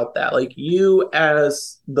think about that, like you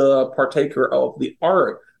as the partaker of the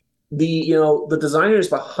art, the designers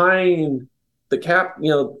behind the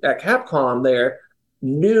at Capcom there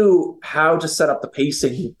knew how to set up the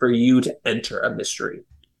pacing for you to enter a mystery.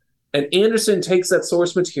 And Anderson takes that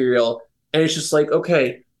source material and it's just like,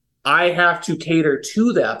 okay, I have to cater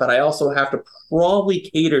to that, but I also have to probably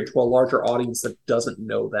cater to a larger audience that doesn't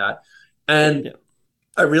know that. And yeah.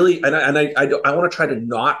 I want to try to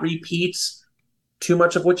not repeat too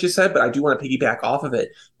much of what you said, but I do want to piggyback off of it.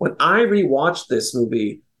 When I rewatched this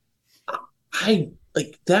movie, I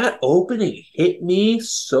like that opening hit me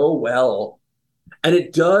so well, and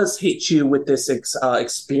it does hit you with this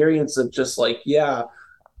experience of just like, yeah.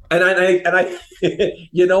 And I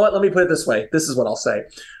you know what? Let me put it this way. This is what I'll say.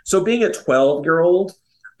 So being a 12-year-old,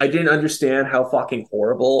 I didn't understand how fucking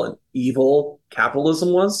horrible and evil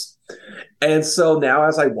capitalism was. And so now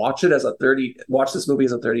as I watch this movie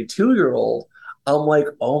as a 32-year-old, I'm like,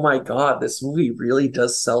 oh my God, this movie really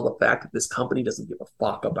does sell the fact that this company doesn't give a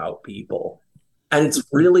fuck about people. And it's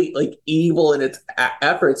really like evil in its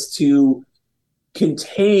efforts to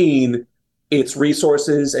contain its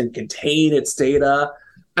resources and contain its data.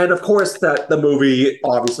 And of course that the movie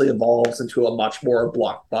obviously evolves into a much more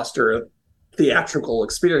blockbuster theatrical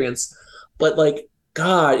experience. But like,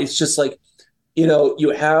 God, it's just like, you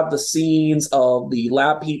have the scenes of the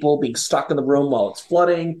lab people being stuck in the room while it's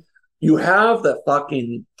flooding. You have the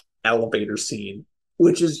fucking elevator scene,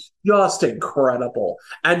 which is just incredible.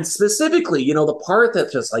 And specifically, the part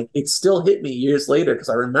that just like, it still hit me years later, because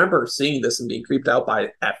I remember seeing this and being creeped out by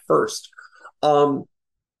it at first.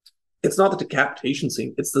 It's not the decapitation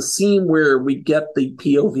scene. It's the scene where we get the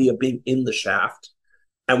POV of being in the shaft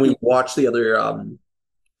and we watch the other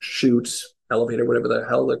chute, elevator, whatever the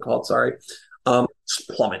hell they're called, sorry,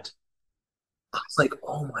 plummet. I was like,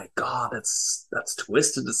 oh my God, that's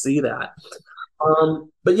twisted to see that.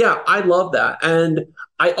 But yeah, I love that. And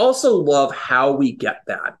I also love how we get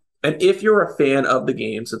that. And if you're a fan of the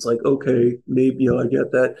games, it's like, okay, maybe I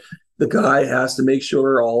get that the guy has to make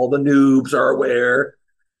sure all the noobs are aware.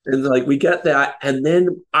 And like, we get that. And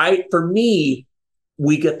then for me,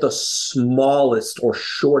 we get the smallest or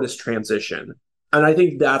shortest transition. And I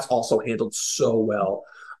think that's also handled so well.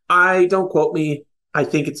 Don't quote me. I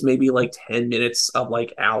think it's maybe like 10 minutes of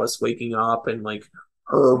like Alice waking up and like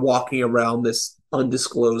her walking around this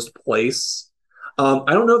undisclosed place. I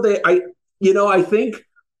don't know. I think,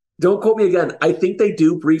 don't quote me again. I think they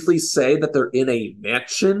do briefly say that they're in a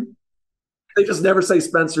mansion. They just never say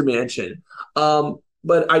Spencer Mansion.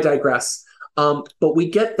 But I digress. But we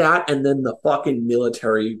get that, and then the fucking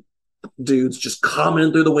military dudes just come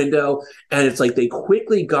in through the window, and it's like they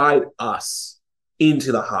quickly guide us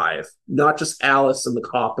into the hive. Not just Alice and the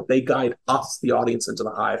cop, but they guide us, the audience, into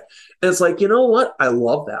the hive. And it's like, you know what? I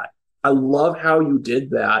love that. I love how you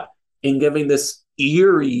did that in giving this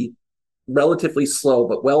eerie, relatively slow,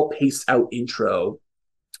 but well-paced out intro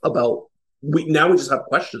about, now we just have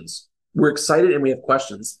questions. We're excited and we have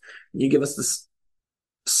questions. You give us this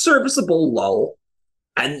serviceable lull,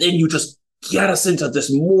 and then you just get us into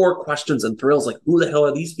this more questions and thrills, like, who the hell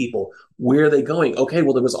are these people? Where are they going? Okay,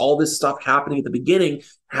 well, there was all this stuff happening at the beginning.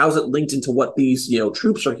 How's it linked into what these,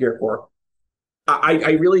 troops are here for?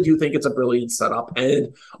 I really do think it's a brilliant setup.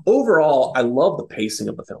 And overall, I love the pacing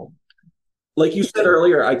of the film. Like you said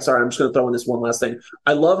earlier, I'm just going to throw in this one last thing.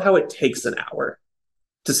 I love how it takes an hour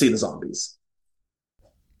to see the zombies.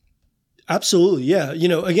 Absolutely. Yeah.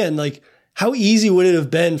 Again, like how easy would it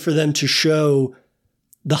have been for them to show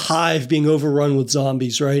the hive being overrun with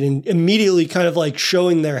zombies, right? And immediately kind of like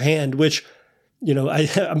showing their hand, which,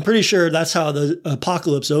 I'm pretty sure that's how the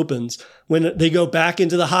apocalypse opens, when they go back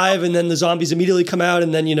into the hive and then the zombies immediately come out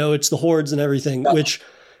and then, it's the hordes and everything, which,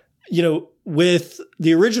 with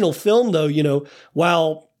the original film though,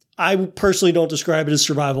 while I personally don't describe it as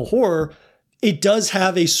survival horror, it does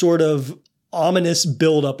have a sort of ominous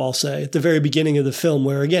buildup, I'll say, at the very beginning of the film,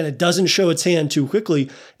 where again, it doesn't show its hand too quickly.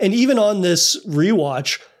 And even on this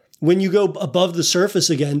rewatch, when you go above the surface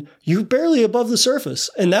again, you're barely above the surface.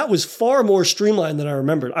 And that was far more streamlined than I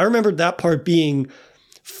remembered. I remembered that part being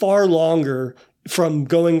far longer, from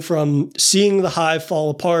going from seeing the hive fall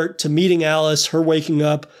apart to meeting Alice, her waking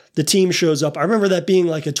up, the team shows up. I remember that being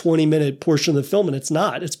like a 20-minute portion of the film, and it's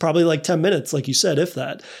not. It's probably like 10 minutes, like you said, if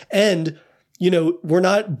that. And we're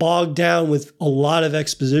not bogged down with a lot of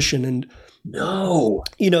exposition. And no,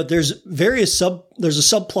 there's there's a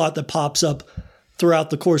subplot that pops up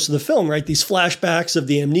throughout the course of the film, right? These flashbacks of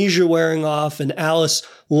the amnesia wearing off and Alice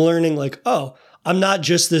learning like, oh, I'm not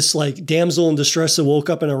just this like damsel in distress that woke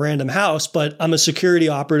up in a random house, but I'm a security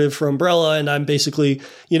operative for Umbrella. And I'm basically,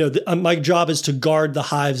 my job is to guard the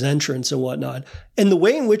hive's entrance and whatnot. And the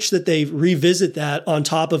way in which that they revisit that on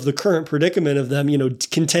top of the current predicament of them,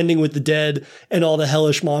 contending with the dead and all the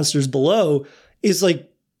hellish monsters below is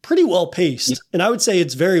like pretty well paced. And I would say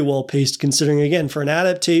it's very well paced, considering, again, for an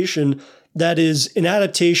adaptation that is an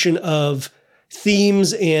adaptation of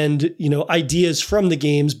themes and, ideas from the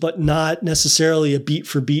games, but not necessarily a beat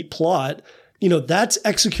for beat plot, that's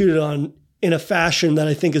executed on in a fashion that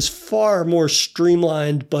I think is far more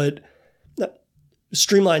streamlined, but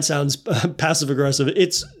streamlined sounds passive aggressive.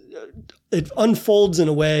 It unfolds in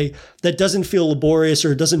a way that doesn't feel laborious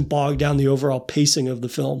or doesn't bog down the overall pacing of the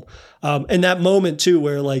film. And that moment too,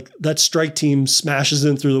 where like that strike team smashes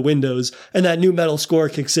in through the windows and that new metal score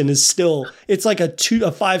kicks in is still, it's like a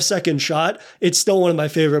 5-second shot. It's still one of my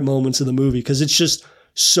favorite moments of the movie because it's just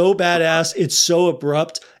so badass. It's so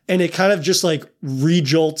abrupt. And it kind of just like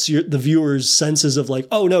re-jolts the viewer's senses of like,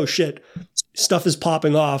 oh no, shit, stuff is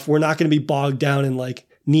popping off. We're not going to be bogged down in like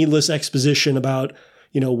needless exposition about,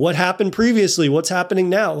 what happened previously, what's happening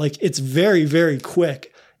now. Like it's very, very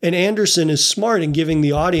quick. And Anderson is smart in giving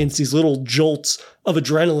the audience these little jolts of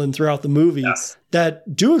adrenaline throughout the movie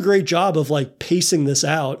that do a great job of like pacing this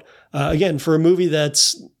out. Again, for a movie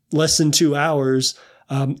that's less than 2 hours,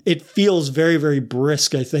 it feels very, very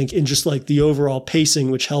brisk, I think, in just like the overall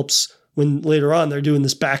pacing, which helps when later on they're doing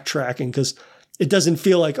this backtracking, because it doesn't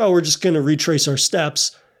feel like, oh, we're just going to retrace our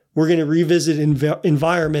steps. We're going to revisit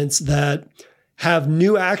environments that have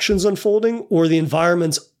new actions unfolding, or the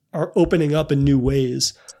environments are opening up in new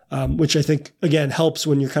ways, which I think, again, helps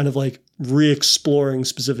when you're kind of like re-exploring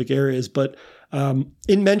specific areas. But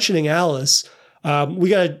in mentioning Alice, we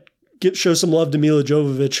got to show some love to Mila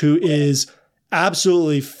Jovovich, who is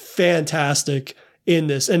absolutely fantastic in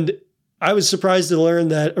this. And I was surprised to learn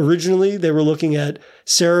that originally they were looking at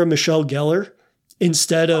Sarah Michelle Gellar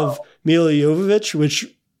instead of Mila Jovovich, which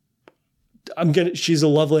she's a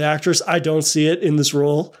lovely actress. I don't see it in this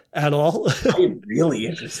role at all. I'm really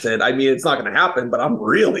interested. I mean, it's not going to happen, but I'm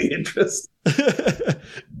really interested.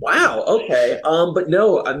 Wow. Okay. But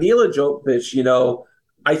no, Mila Jovovich,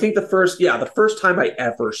 I think the first time I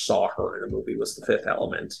ever saw her in a movie was The Fifth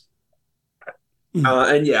Element.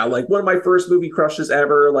 And yeah, like one of my first movie crushes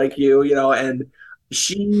ever, like and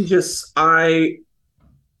she just,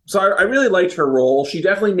 So I really liked her role. She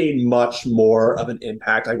definitely made much more of an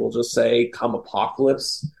impact, I will just say, come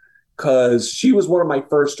Apocalypse, because she was one of my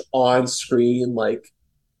first on-screen, like,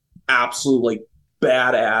 absolute, like,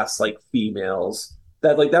 badass, like, females.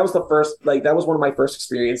 That was one of my first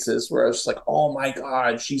experiences where I was just like, oh my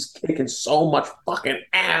God, she's kicking so much fucking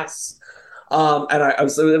ass. And it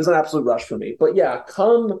was an absolute rush for me. But yeah,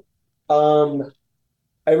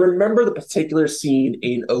 I remember the particular scene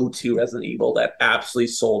in O2 Resident Evil that absolutely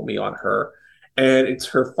sold me on her, and it's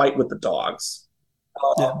her fight with the dogs.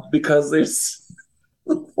 Because there's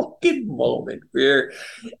a fucking moment where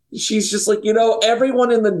she's just like,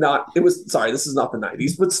 everyone in this is not the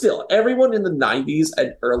 90s, but still, everyone in the 90s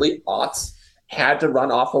and early aughts had to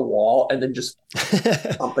run off a wall and then just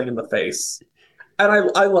something in the face.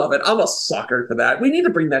 And I love it. I'm a sucker for that. We need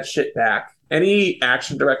to bring that shit back. Any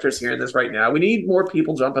action directors hearing this right now, we need more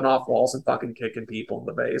people jumping off walls and fucking kicking people in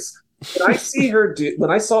the face. When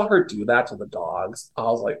I saw her do that to the dogs, I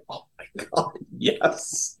was like, oh my God,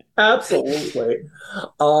 Yes, absolutely.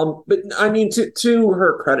 But I mean, to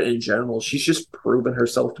her credit in general, she's just proven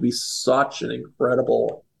herself to be such an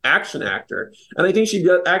incredible action actor, and I think she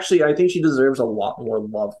does. Actually, I think she deserves a lot more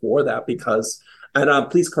love for that because. And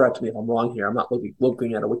please correct me if I'm wrong here. I'm not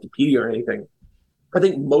looking at a Wikipedia or anything. I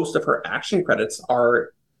think most of her action credits are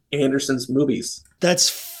Anderson's movies. That's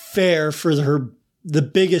fair for the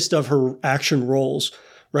biggest of her action roles,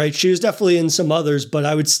 right? She was definitely in some others, but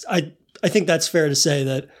I think that's fair to say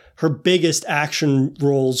that her biggest action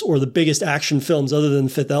roles or the biggest action films other than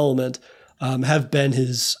Fifth Element have been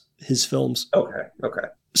his films. Okay.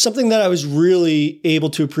 Something that I was really able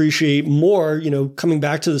to appreciate more, you know, coming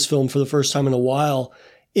back to this film for the first time in a while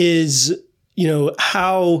is, you know,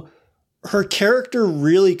 how her character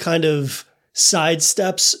really kind of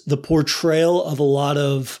sidesteps the portrayal of a lot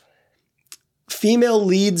of female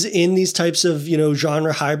leads in these types of, you know,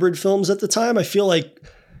 genre hybrid films at the time. I feel like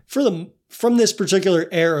from this particular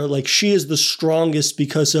era, like she is the strongest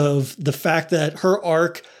because of the fact that her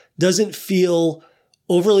arc doesn't feel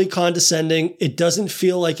overly condescending. It doesn't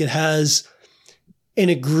feel like it has an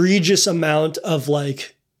egregious amount of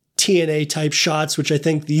like TNA type shots, which I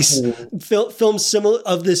think these films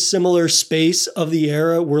of this similar space of the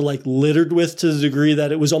era were like littered with to the degree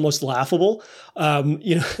that it was almost laughable.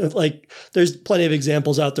 You know, like there's plenty of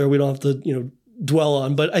examples out there we don't have to, you know, dwell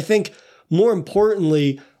on, but I think more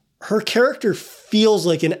importantly, her character feels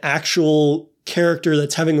like an actual character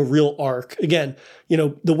that's having a real arc. Again, you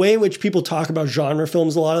know, the way in which people talk about genre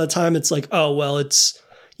films a lot of the time, it's like, oh, well, it's,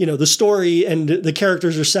 you know, the story and the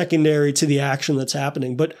characters are secondary to the action that's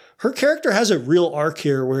happening. But her character has a real arc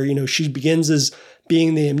here where, you know, she begins as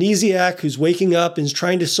being the amnesiac who's waking up and is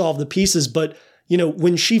trying to solve the pieces. But, you know,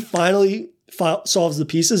 when she finally solves the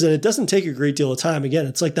pieces, and it doesn't take a great deal of time, again,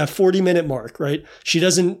 it's like that 40-minute mark, right? She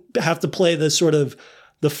doesn't have to play the sort of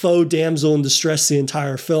the faux damsel in distress the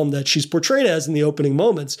entire film that she's portrayed as in the opening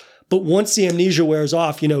moments. But once the amnesia wears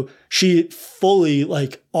off, you know, she fully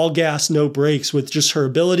like all gas, no brakes with just her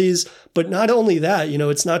abilities. But not only that, you know,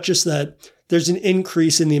 it's not just that there's an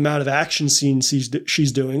increase in the amount of action scenes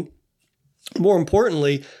she's doing. More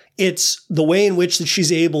importantly, it's the way in which that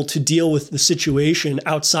she's able to deal with the situation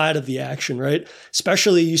outside of the action, right?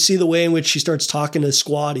 Especially you see the way in which she starts talking to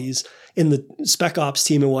squaddies in the spec ops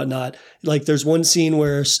team and whatnot. Like there's one scene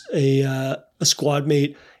where a squad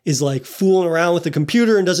mate is like fooling around with the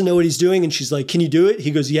computer and doesn't know what he's doing. And she's like, can you do it?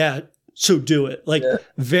 He goes, yeah, so do it. Like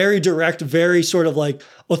very direct, very sort of like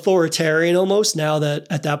authoritarian almost now that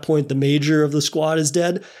at that point, the major of the squad is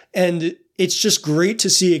dead. And it's just great to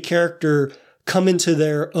see a character come into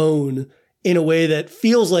their own in a way that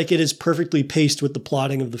feels like it is perfectly paced with the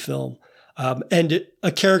plotting of the film. And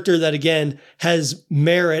a character that, again, has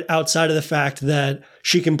merit outside of the fact that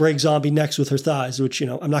she can break zombie necks with her thighs, which, you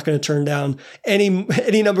know, I'm not going to turn down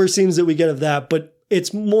any number of scenes that we get of that. But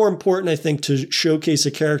it's more important, I think, to showcase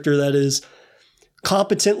a character that is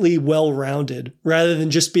competently well-rounded rather than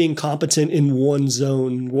just being competent in one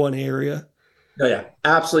zone, one area. Oh, yeah,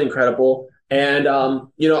 absolutely incredible. And,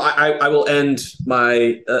 you know, I will end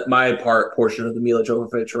my portion of the Mila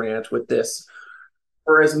Jovovich rant with this.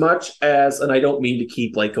 For as much as, and I don't mean to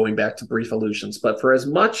keep like going back to brief allusions, but for as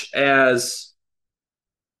much as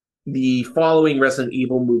the following Resident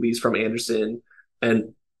Evil movies from Anderson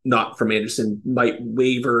and not from Anderson might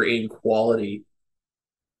waver in quality,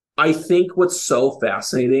 I think what's so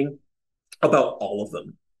fascinating about all of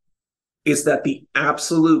them is that the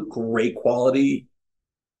absolute great quality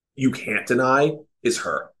you can't deny is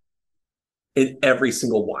her in every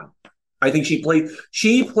single one. I think she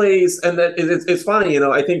plays, and that it's funny, you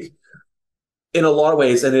know, I think in a lot of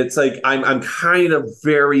ways, and it's like, I'm kind of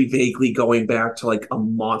very vaguely going back to like a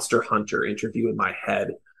Monster Hunter interview in my head.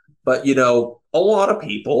 But, you know, a lot of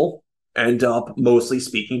people end up mostly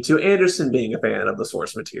speaking to Anderson being a fan of the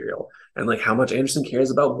source material and like how much Anderson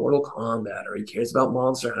cares about Mortal Kombat, or he cares about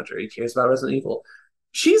Monster Hunter, he cares about Resident Evil.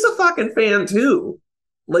 She's a fucking fan too.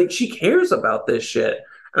 Like she cares about this shit.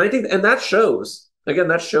 And I think, and that shows. Again,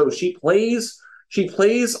 that shows she plays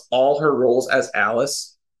all her roles as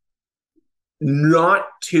Alice, not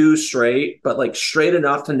too straight, but like straight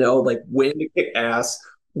enough to know like when to kick ass,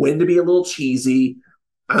 when to be a little cheesy,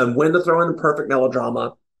 when to throw in the perfect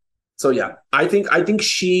melodrama. So yeah, I think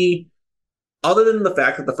she, other than the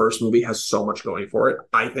fact that the first movie has so much going for it,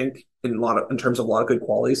 I think in terms of a lot of good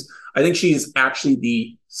qualities, I think she's actually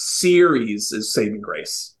the series' saving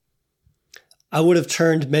grace. I would have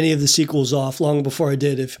turned many of the sequels off long before I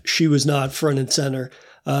did if she was not front and center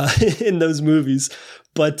in those movies.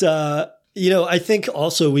 But, you know, I think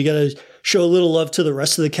also we got to show a little love to the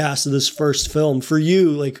rest of the cast of this first film. For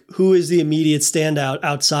you, like, who is the immediate standout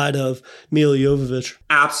outside of Mila Jovovich?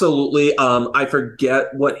 Absolutely. I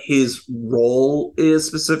forget what his role is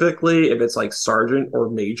specifically, if it's like sergeant or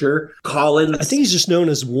major. Colin. I think he's just known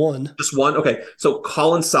as one. Just one? Okay. So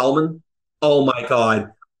Colin Salmon. Oh my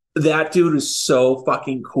God. That dude is so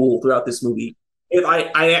fucking cool throughout this movie. If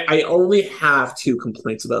I only have two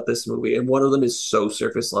complaints about this movie, and one of them is so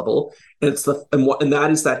surface level, and that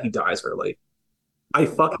is that he dies early.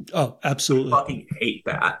 Absolutely. I fucking hate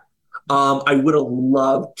that. I would have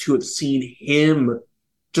loved to have seen him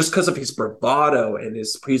just because of his bravado and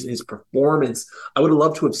his performance. I would have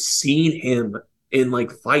loved to have seen him in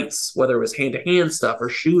like fights, whether it was hand to hand stuff or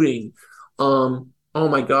shooting. Oh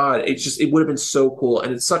my God, it would have been so cool,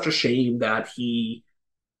 and it's such a shame that he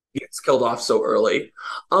gets killed off so early.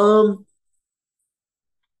 I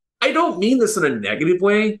don't mean this in a negative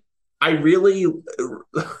way. I really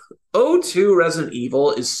O2 Resident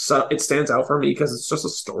Evil it stands out for me because it's just a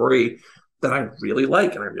story that I really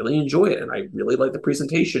like and I really enjoy it and I really like the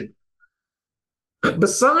presentation.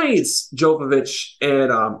 Besides Jovovich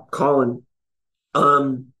and Colin,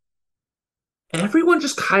 everyone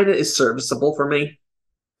just kind of is serviceable for me.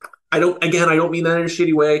 I don't mean that in a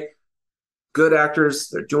shitty way. Good actors,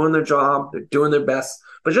 they're doing their job, they're doing their best,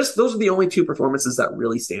 but just those are the only two performances that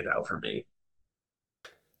really stand out for me.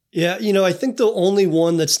 Yeah, I think the only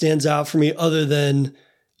one that stands out for me other than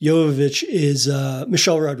Jovovich is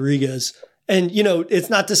Michelle Rodriguez. And, it's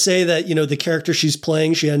not to say that, the character she's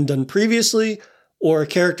playing she hadn't done previously, or a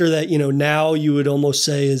character that, now you would almost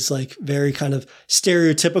say is like very kind of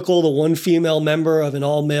stereotypical, the one female member of an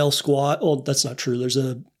all-male squad. Well, that's not true. There's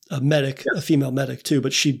a medic, a female medic too,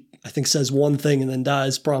 but she, I think, says one thing and then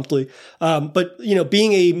dies promptly. But,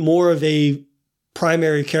 being more of a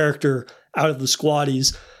primary character out of the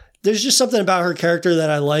squaddies, there's just something about her character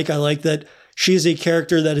that I like. I like that she is a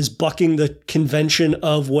character that is bucking the convention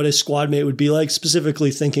of what a squad mate would be like,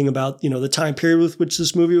 specifically thinking about, the time period with which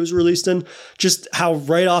this movie was released in. Just how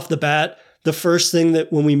right off the bat, the first thing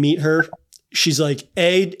that when we meet her, she's like,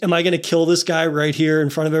 am I going to kill this guy right here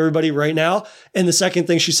in front of everybody right now? And the second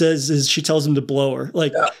thing she says is she tells him to blow her.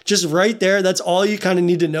 Like, just right there, that's all you kind of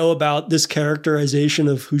need to know about this characterization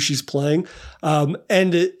of who she's playing. And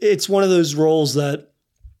it's one of those roles that,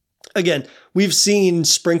 again, we've seen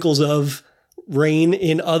sprinkles of Rain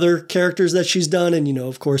in other characters that she's done. And,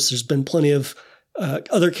 of course, there's been plenty of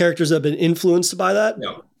other characters that have been influenced by that.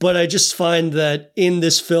 Yeah. But I just find that in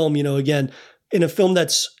this film, again, in a film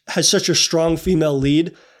has such a strong female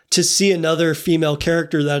lead, to see another female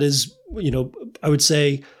character that is, I would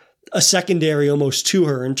say a secondary almost to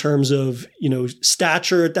her in terms of,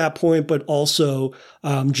 stature at that point, but also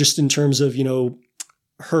just in terms of,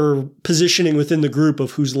 her positioning within the group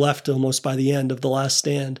of who's left almost by the end of The Last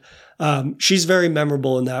Stand. She's very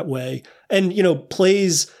memorable in that way and,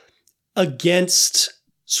 plays against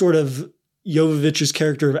sort of Jovovich's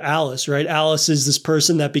character of Alice, right? Alice is this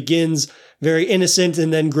person that begins very innocent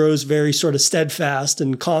and then grows very sort of steadfast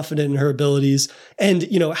and confident in her abilities and,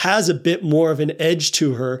 has a bit more of an edge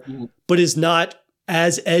to her, but is not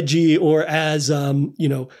as edgy or as,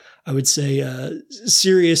 I would say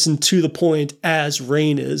serious and to the point as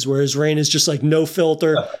Rain is, whereas Rain is just like no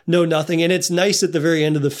filter, no nothing. And it's nice at the very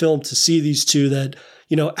end of the film to see these two that,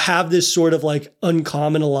 have this sort of like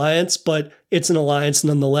uncommon alliance, but it's an alliance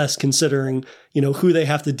nonetheless, considering, who they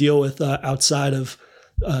have to deal with outside of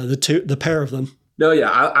the pair of them. No,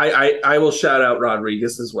 yeah, I will shout out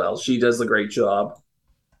Rodriguez as well. She does a great job.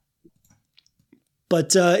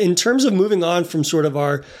 But in terms of moving on from sort of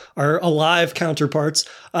our alive counterparts,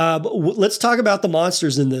 let's talk about the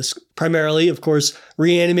monsters in this. Primarily, of course,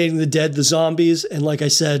 reanimating the dead, the zombies. And like I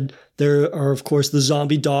said, there are, of course, the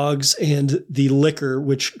zombie dogs and the liquor,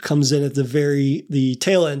 which comes in at the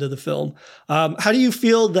tail end of the film. How do you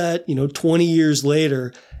feel that, 20 years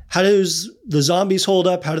later, how does the zombies hold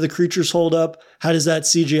up? How do the creatures hold up? How does that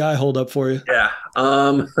CGI hold up for you? Yeah.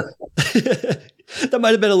 That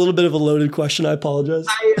might have been a little bit of a loaded question. I apologize.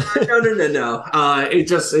 No.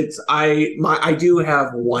 I do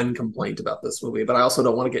have one complaint about this movie, but I also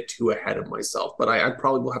don't want to get too ahead of myself. But I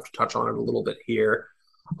probably will have to touch on it a little bit here.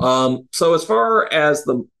 So as far as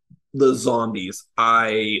the zombies,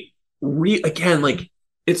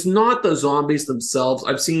 it's not the zombies themselves.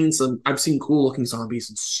 I've seen cool looking zombies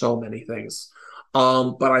in so many things.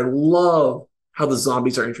 But I love how the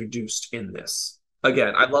zombies are introduced in this.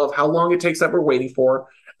 Again, I love how long it takes that we're waiting for.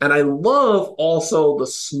 And I love also the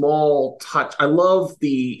small touch. I love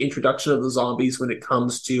the introduction of the zombies when it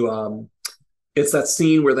comes to it's that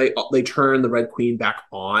scene where they turn the Red Queen back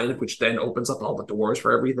on, which then opens up all the doors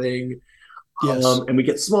for everything. Yes. And we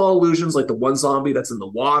get small illusions like the one zombie that's in the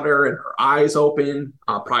water and her eyes open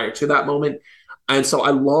prior to that moment. And so I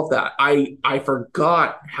love that. I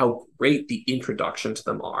forgot how great the introduction to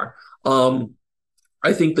them are.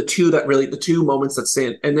 I think the two moments that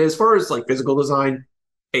stand, and as far as like physical design,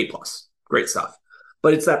 A plus, great stuff.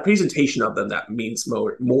 But it's that presentation of them that means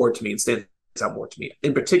more to me and stands out more to me.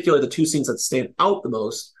 In particular, the two scenes that stand out the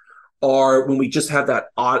most are when we just have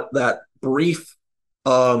that brief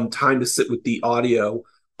time to sit with the audio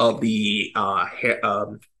of the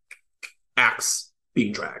axe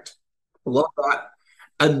being dragged. I love that.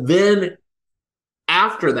 And then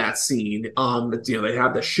after that scene, they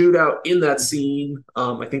have the shootout in that scene.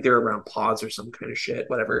 I think they're around pods or some kind of shit,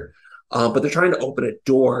 whatever. But they're trying to open a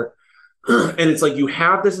door. And it's like you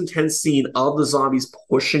have this intense scene of the zombies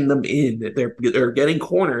pushing them in. They're getting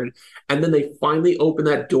cornered, and then they finally open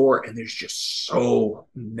that door, and there's just so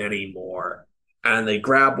many more. And they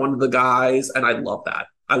grab one of the guys, and I love that.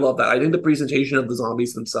 I love that. I think the presentation of the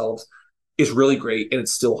zombies themselves is really great, and it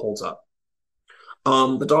still holds up.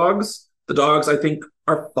 The dogs, I think,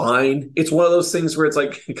 are fine. It's one of those things where it's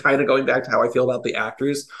like kind of going back to how I feel about the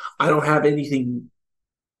actors. I don't have anything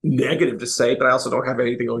negative to say, but I also don't have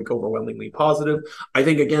anything like overwhelmingly positive. I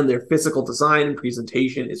think again, their physical design and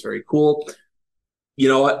presentation is very cool. You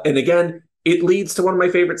know what? And again, it leads to one of my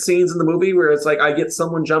favorite scenes in the movie where it's like I get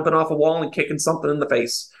someone jumping off a wall and kicking something in the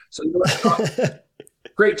face. So you know,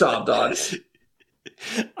 great job, dog.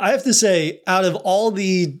 I have to say, out of all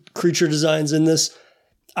the creature designs in this,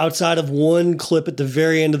 outside of one clip at the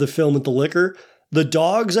very end of the film with the liquor, the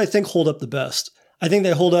dogs I think hold up the best. I think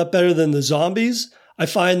they hold up better than the zombies. I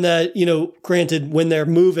find that, granted, when they're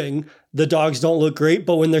moving, the dogs don't look great,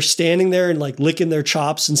 but when they're standing there and like licking their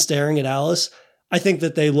chops and staring at Alice, I think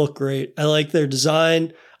that they look great. I like their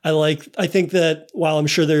design. I think that while I'm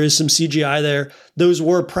sure there is some CGI there, those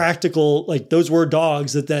were practical, like those were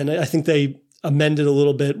dogs that then I think they amended a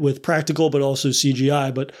little bit with practical, but also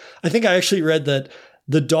CGI. But I think I actually read that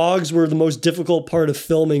the dogs were the most difficult part of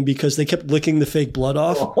filming because they kept licking the fake blood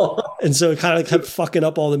off. And so it kind of kept fucking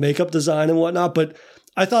up all the makeup design and whatnot. But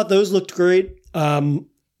I thought those looked great.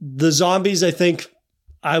 The zombies, I think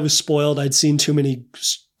I was spoiled. I'd seen too many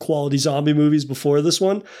quality zombie movies before this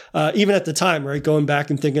one. Even at the time, right? Going back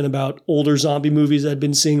and thinking about older zombie movies I'd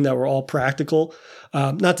been seeing that were all practical.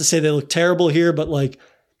 Not to say they look terrible here, but like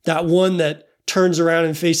that one that turns around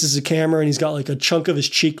and faces the camera and he's got like a chunk of his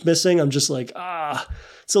cheek missing. I'm just like,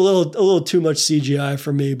 it's a little too much CGI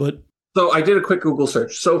for me. But so I did a quick Google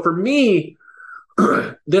search. So for me,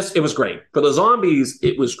 it was great. For the zombies,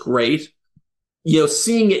 it was great.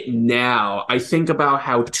 Seeing it now, I think about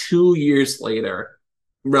how 2 years later,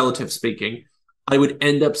 relative speaking, I would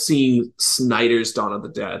end up seeing Snyder's Dawn of the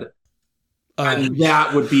Dead. And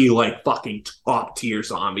that would be like fucking top tier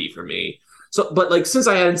zombie for me. So, but like, since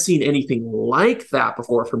I hadn't seen anything like that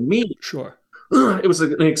before, for me, sure, it was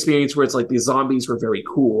an experience where it's like the zombies were very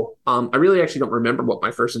cool. I really actually don't remember what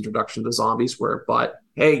my first introduction to zombies were, but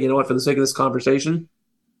hey, you know what? For the sake of this conversation,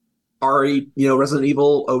 Resident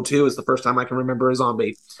Evil 02 is the first time I can remember a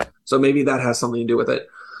zombie. So maybe that has something to do with it.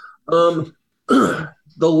 The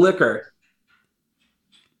liquor.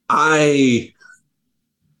 I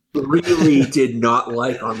really did not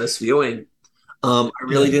like on this viewing. I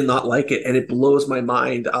really did not like it, and it blows my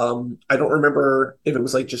mind. I don't remember if it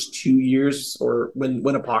was like just 2 years or when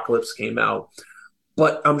Apocalypse came out,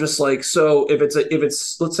 but I'm just like, so if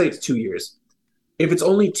it's let's say it's 2 years, if it's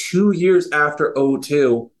only 2 years after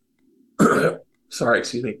O2, sorry,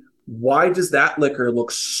 excuse me, why does that liquor look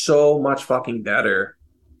so much fucking better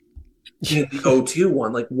than the O2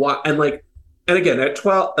 one? Like what? And again at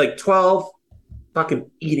 12, fucking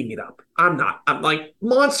eating it up. I'm like,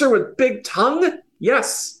 monster with big tongue?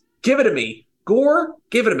 Yes. Give it to me. Gore?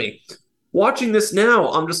 Give it to me. Watching this now,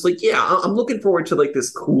 I'm just like, yeah, I'm looking forward to like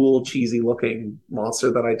this cool, cheesy looking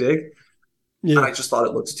monster that I dig. Yeah. And I just thought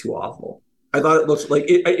it looked too awful. I thought it looked like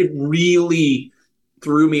it really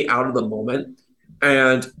threw me out of the moment.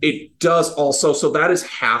 And it does also, so that is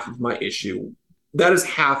half of my issue. That is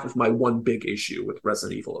half of my one big issue with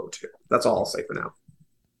Resident Evil 02. That's all I'll say for now.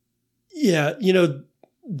 Yeah,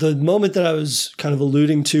 the moment that I was kind of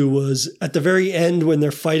alluding to was at the very end when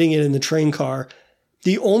they're fighting it in the train car.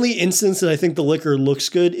 The only instance that I think the liquor looks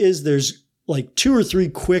good is there's like 2 or 3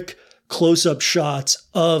 quick close-up shots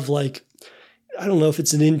of like, I don't know if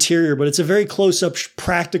it's an interior, but it's a very close-up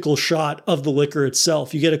practical shot of the liquor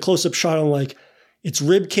itself. You get a close-up shot on like its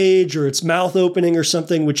rib cage or its mouth opening or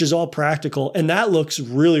something, which is all practical. And that looks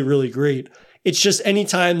really, really great. It's just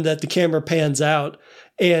anytime that the camera pans out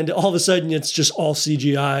and all of a sudden it's just all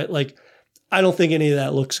CGI. Like I don't think any of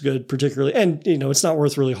that looks good particularly. And, it's not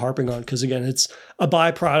worth really harping on because, again, it's a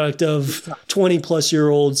byproduct of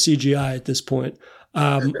 20-plus-year-old CGI at this point.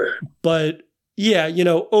 But, yeah,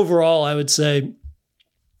 overall, I would say,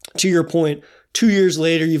 to your point, 2 years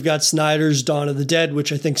later, you've got Snyder's Dawn of the Dead,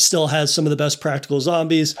 which I think still has some of the best practical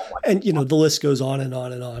zombies. And, the list goes on and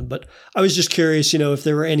on and on. But I was just curious, if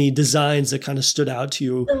there were any designs that kind of stood out to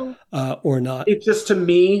you or not. It just, to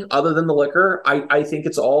me, other than the liquor, I think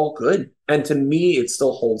it's all good. And to me, it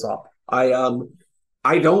still holds up.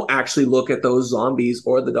 I don't actually look at those zombies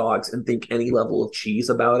or the dogs and think any level of cheese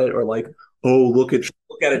about it or like, oh, look at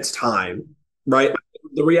its time, right?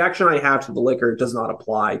 The reaction I have to the liquor does not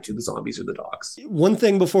apply to the zombies or the dogs. One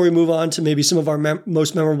thing before we move on to maybe some of our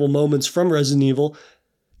most memorable moments from Resident Evil,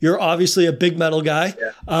 you're obviously a big metal guy.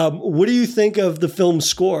 Yeah. What do you think of the film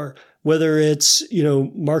score? Whether it's,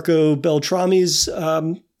 Marco Beltrami's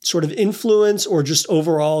sort of influence or just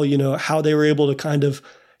overall, how they were able to kind of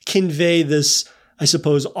convey this, I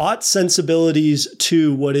suppose, aught sensibilities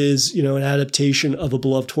to what is, an adaptation of a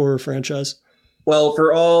beloved horror franchise? Well,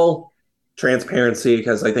 for all transparency,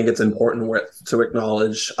 because I think it's important to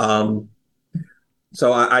acknowledge.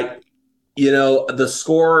 So I the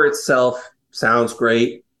score itself sounds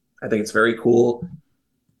great. I think it's very cool.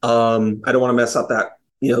 I don't want to mess up that,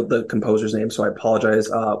 the composer's name, so I apologize.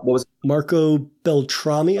 What was it? Marco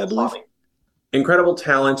Beltrami, I believe. Incredible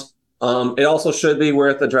talent. It also should be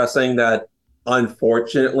worth addressing that,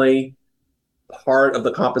 unfortunately, part of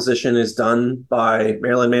the composition is done by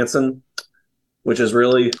Marilyn Manson, which is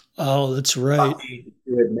really that's right.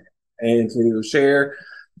 To admit and to share.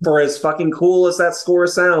 For as fucking cool as that score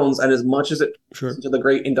sounds, and as much as it into the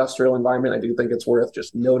great industrial environment, I do think it's worth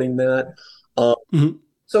just noting that.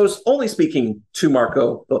 So it's only speaking to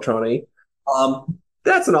Marco Beltrami.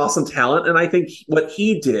 That's an awesome talent, and I think what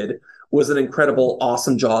he did was an incredible,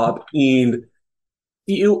 awesome job in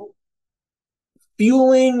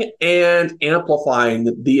fueling and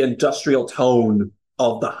amplifying the industrial tone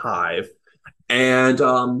of the Hive. And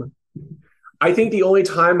I think the only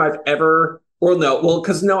time I've ever,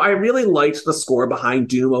 I really liked the score behind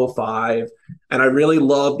Doom 05, and I really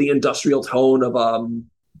loved the industrial tone of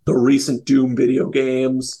the recent Doom video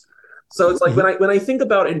games. So it's like when I think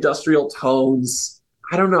about industrial tones,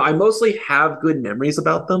 I don't know, I mostly have good memories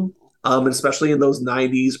about them, especially in those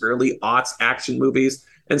 90s, early aughts action movies.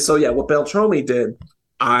 And so, yeah, what Beltrami did,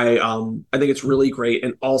 I think it's really great.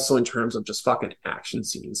 And also in terms of just fucking action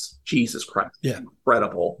scenes, Jesus Christ,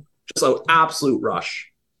 incredible. Just an absolute rush.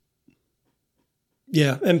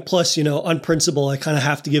 Yeah. And plus, on principle, I kind of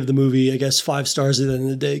have to give the movie, I guess, 5 stars at the end of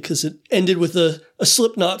the day, because it ended with a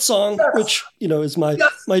Slipknot song, which, is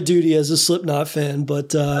my duty as a Slipknot fan.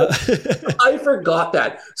 But I forgot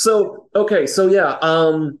that. So, okay. So, yeah,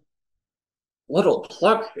 little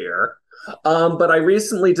plug here. But I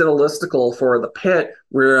recently did a listicle for The Pit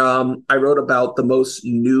where I wrote about the most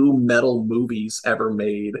new metal movies ever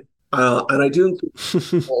made. And I do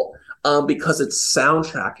include because its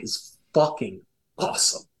soundtrack is fucking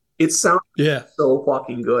awesome. It sounds so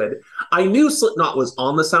fucking good. I knew Slipknot was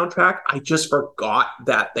on the soundtrack. I just forgot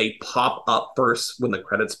that they pop up first when the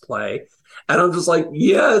credits play. And I'm just like,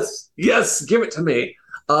 yes, give it to me.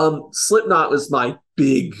 Slipknot was my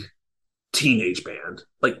big teenage band.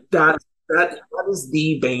 Like that is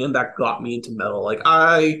the band that got me into metal. Like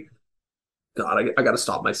I gotta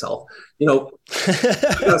stop myself. I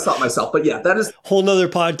gotta stop myself. But yeah, that is whole nother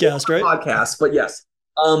podcast, right? Podcast, but yes.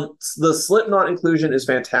 The Slipknot inclusion is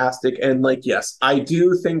fantastic. And yes, I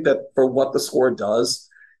do think that for what the score does,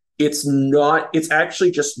 it's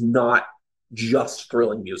actually just not just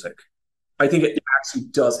thrilling music. I think it actually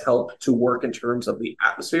does help to work in terms of the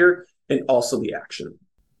atmosphere and also the action.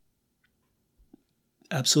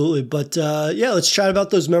 Absolutely. But let's chat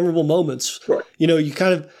about those memorable moments. Sure.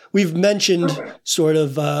 We've mentioned sort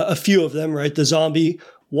of a few of them, right? The zombie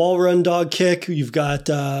wall run dog kick. You've got,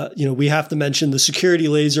 we have to mention the security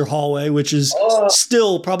laser hallway, which is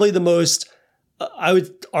still probably the most, I would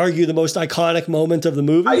argue, the most iconic moment of the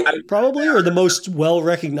movie, probably, or the most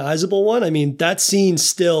well-recognizable one. I mean, that scene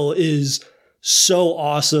still is so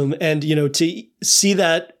awesome. And, to see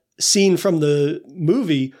that scene from the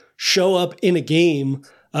movie show up in a game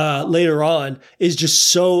later on is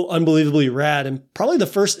just so unbelievably rad, and probably the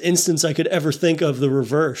first instance I could ever think of the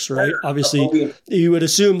reverse, right? Obviously, you would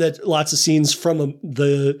assume that lots of scenes from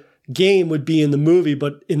the game would be in the movie,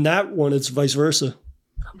 but in that one, it's vice versa.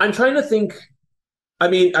 I'm trying to think. I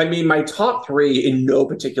mean, my top 3 in no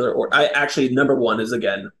particular order. Number 1 is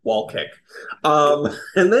again wall kick,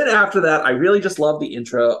 and then after that, I really just love the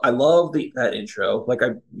intro. I love that intro, like I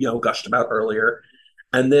gushed about earlier.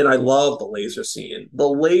 And then I love the laser scene. The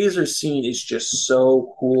laser scene is just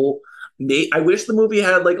so cool. I wish the movie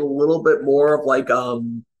had like a little bit more of like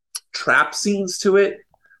trap scenes to it.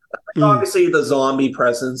 Mm. Obviously, the zombie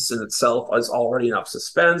presence in itself is already enough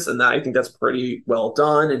suspense, and I think that's pretty well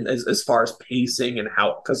done. And as far as pacing and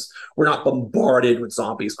how, because we're not bombarded with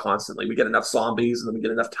zombies constantly, we get enough zombies, and then we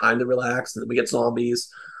get enough time to relax, and then we get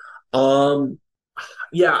zombies. Um,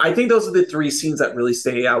 yeah, I think those are the three scenes that really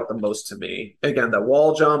stay out the most to me. Again, the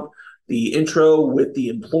wall jump, the intro with the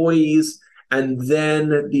employees, and then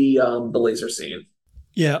the laser scene.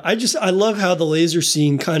 Yeah, I love how the laser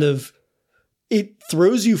scene kind of, it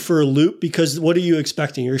throws you for a loop, because what are you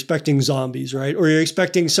expecting? You're expecting zombies, right? Or you're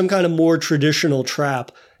expecting some kind of more traditional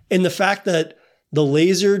trap. And the fact that the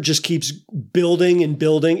laser just keeps building and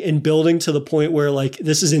building and building to the point where like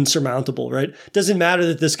this is insurmountable, right? It doesn't matter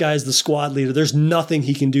that this guy's the squad leader. There's nothing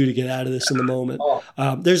he can do to get out of this in the moment.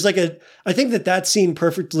 There's like I think that scene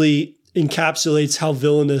perfectly encapsulates how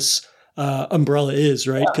villainous Umbrella is,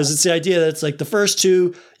 right? Because it's the idea that it's like the first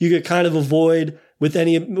two you could kind of avoid with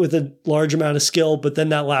a large amount of skill, but then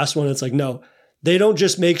that last one, it's like, no, they don't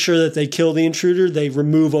just make sure that they kill the intruder, they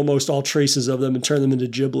remove almost all traces of them and turn them into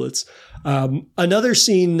giblets. Another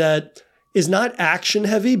scene that is not action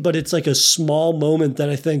heavy, but it's like a small moment that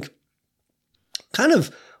I think kind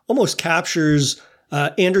of almost captures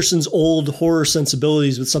Anderson's old horror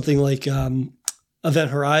sensibilities with something like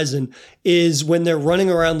Event Horizon, is when they're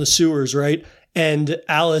running around the sewers, right? And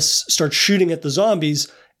Alice starts shooting at the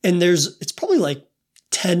zombies, and it's probably like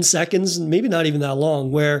 10 seconds, maybe not even that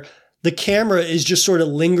long, where the camera is just sort of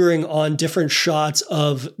lingering on different shots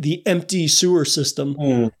of the empty sewer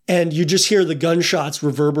system. And you just hear the gunshots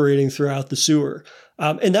reverberating throughout the sewer.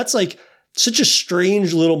 And that's like such a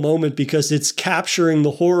strange little moment, because it's capturing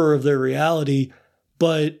the horror of their reality,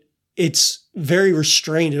 but it's very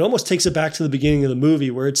restrained. It almost takes it back to the beginning of the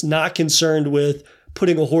movie, where it's not concerned with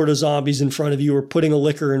putting a horde of zombies in front of you or putting a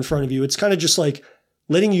liquor in front of you. It's kind of just like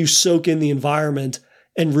letting you soak in the environment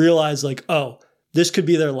and realize like, oh, this could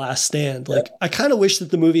be their last stand. Like, I kind of wish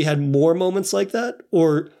that the movie had more moments like that,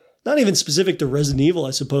 or not even specific to Resident Evil,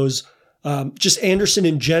 I suppose. Just Anderson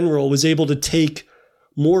in general was able to take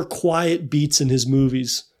more quiet beats in his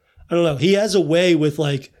movies. I don't know. He has a way with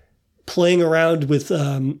like playing around with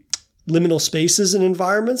liminal spaces and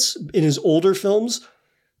environments in his older films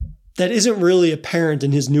that isn't really apparent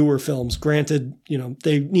in his newer films. Granted,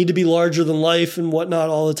 they need to be larger than life and whatnot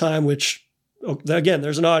all the time, which, again,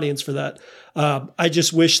 there's an audience for that. I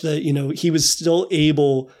just wish that, he was still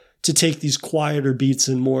able to take these quieter beats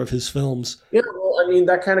in more of his films. Yeah, well, I mean,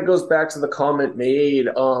 that kind of goes back to the comment made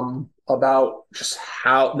about just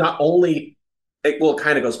how it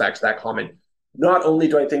kind of goes back to that comment. Not only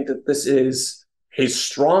do I think that this is his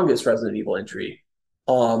strongest Resident Evil entry,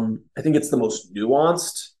 I think it's the most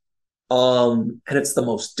nuanced, and it's the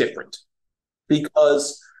most different.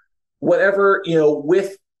 Because whatever,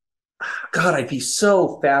 with God, I'd be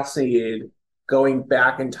so fascinated going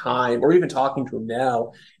back in time, or even talking to him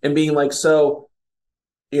now and being like, so,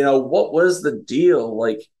 what was the deal?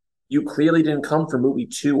 Like, you clearly didn't come for movie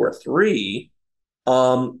 2 or 3.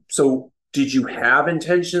 So did you have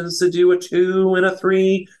intentions to do a 2 and a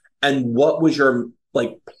 3? And what was your,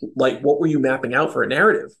 like, what were you mapping out for a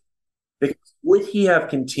narrative? Because would he have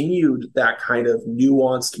continued that kind of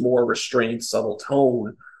nuanced, more restrained, subtle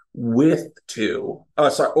tone with 2?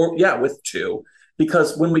 With 2.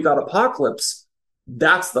 Because when we got Apocalypse,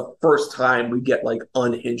 that's the first time we get like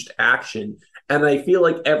unhinged action. And I feel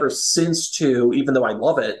like ever since 2, even though I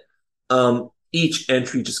love it, each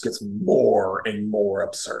entry just gets more and more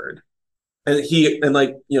absurd. And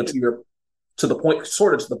to the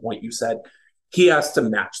point you said, he has to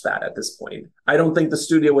match that at this point. I don't think the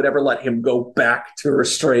studio would ever let him go back to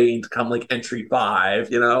restrained come like entry 5,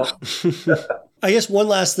 I guess one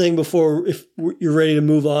last thing before, if you're ready to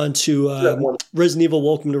move on to Resident Evil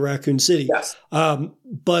Welcome to Raccoon City. Yes.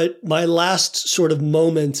 But my last sort of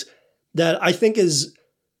moment that I think is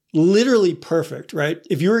literally perfect, right?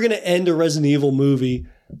 If you were going to end a Resident Evil movie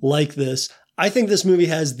like this, I think this movie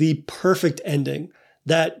has the perfect ending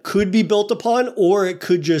that could be built upon, or it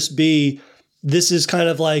could just be, this is kind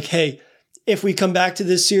of like, hey, if we come back to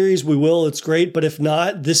this series, we will. It's great. But if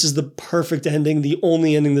not, this is the perfect ending, the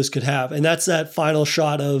only ending this could have. And that's that final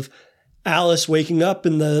shot of Alice waking up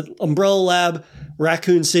in the Umbrella Lab.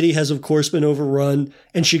 Raccoon City has, of course, been overrun.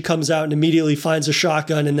 And she comes out and immediately finds a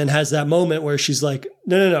shotgun and then has that moment where she's like,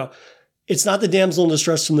 no. It's not the damsel in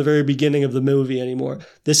distress from the very beginning of the movie anymore.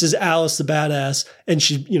 This is Alice the badass. And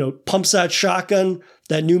she, pumps that shotgun,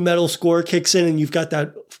 that new metal score kicks in, and you've got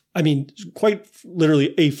that I mean, quite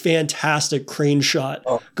literally a fantastic crane shot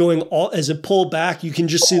going all as it pulled back. You can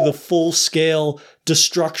just see the full scale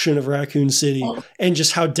destruction of Raccoon City and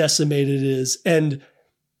just how decimated it is. And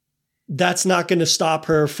that's not going to stop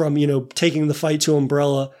her from, taking the fight to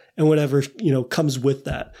Umbrella and whatever, comes with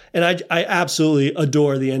that. And I absolutely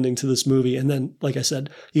adore the ending to this movie. And then, like I said,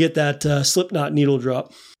 you get that Slipknot needle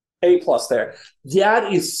drop. A+ there.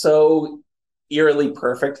 That is so eerily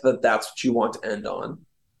perfect that that's what you want to end on.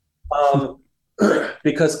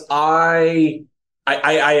 Because I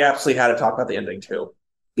absolutely had to talk about the ending too,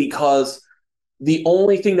 because the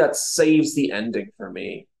only thing that saves the ending for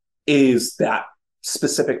me is that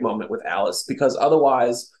specific moment with Alice, because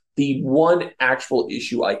otherwise the one actual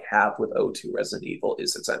issue I have with O2 Resident Evil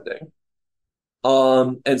is its ending.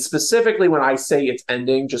 And specifically when I say its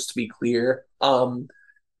ending, just to be clear,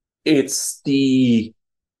 it's the,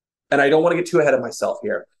 and I don't want to get too ahead of myself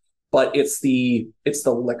here, but it's the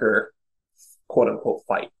liquor, quote unquote,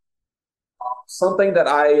 fight. Something that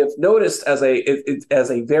I have noticed as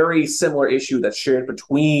a very similar issue that's shared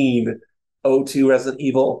between O2 Resident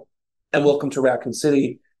Evil and Welcome to Raccoon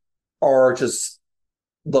City are just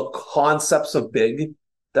the concepts of big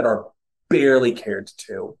that are barely catered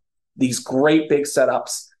to. These great big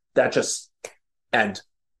setups that just end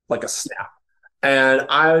like a snap. And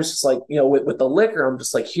I was just like, with the liquor, I'm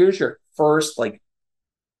just like, here's your first like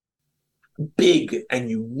big and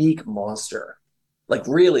unique monster, like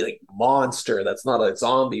really like monster that's not a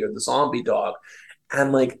zombie or the zombie dog,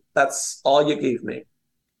 and like that's all you gave me.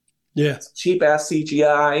 Yeah, cheap ass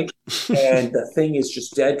CGI, and the thing is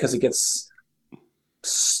just dead because it gets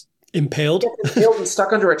impaled and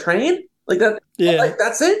stuck under a train like that. Yeah, like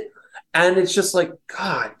that's it, and it's just like,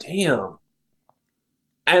 god damn.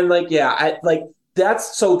 And like, yeah,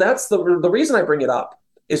 that's the reason I bring it up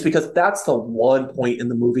is because that's the one point in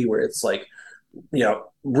the movie where it's like,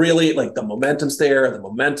 really like the momentum's there, and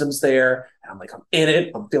I'm like, I'm in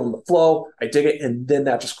it, I'm feeling the flow, I dig it, and then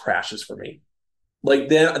that just crashes for me. Like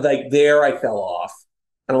then, like there, I fell off,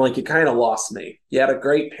 and I'm like, you kind of lost me. You had a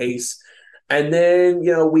great pace, and then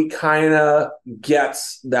we kind of get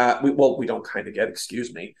that. We don't kind of get.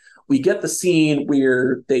 Excuse me. We get the scene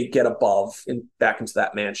where they get above and back into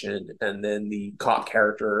that mansion, and then the cop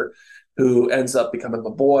character who ends up becoming a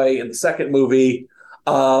boy in the second movie.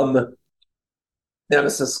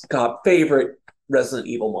 Nemesis cop, favorite Resident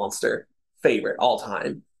Evil monster, favorite all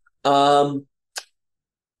time. And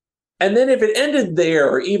then if it ended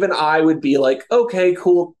there, even I would be like, okay,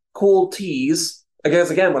 cool tease. I guess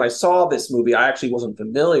again, when I saw this movie, I actually wasn't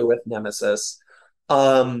familiar with Nemesis.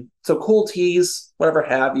 So cool tease, whatever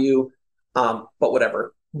have you. But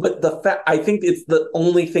whatever. But the fact, I think it's the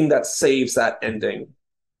only thing that saves that ending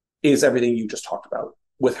is everything you just talked about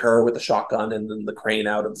with her with the shotgun and then the crane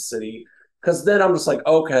out of the city. Because then I'm just like,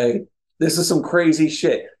 okay, this is some crazy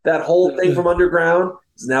shit. That whole thing from underground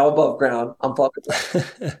is now above ground. I'm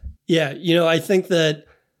fucking. Yeah, I think that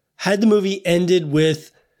had the movie ended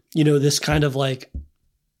with, this kind of like,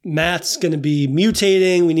 Matt's going to be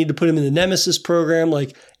mutating, we need to put him in the Nemesis program.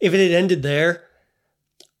 Like, if it had ended there,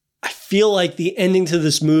 I feel like the ending to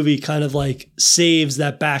this movie kind of like saves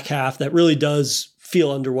that back half that really does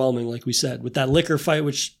feel underwhelming, like we said, with that liquor fight,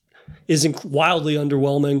 which isn't wildly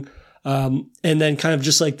underwhelming. And then kind of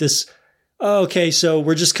just like this, okay, so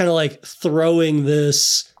we're just kind of like throwing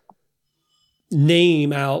this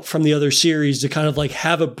name out from the other series to kind of like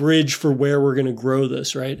have a bridge for where we're going to grow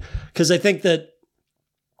this, right? Because I think that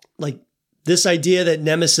like this idea that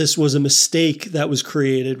Nemesis was a mistake that was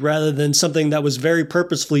created rather than something that was very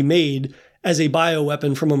purposefully made as a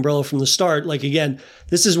bioweapon from Umbrella from the start. Like, again,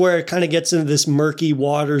 this is where it kind of gets into this murky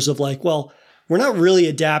waters of like, well, we're not really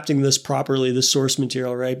adapting this properly, the source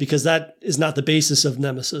material, right? Because that is not the basis of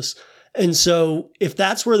Nemesis. And so if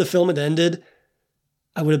that's where the film had ended,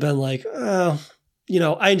 I would have been like, oh,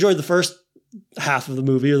 I enjoyed the first half of the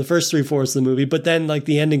movie or the first 3/4 of the movie, but then like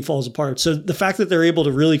the ending falls apart. So the fact that they're able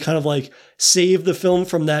to really kind of like save the film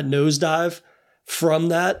from that nosedive from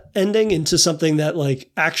that ending into something that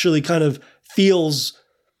like actually kind of feels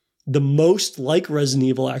the most like Resident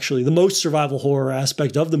Evil, actually, the most survival horror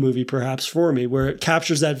aspect of the movie, perhaps for me, where it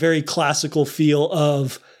captures that very classical feel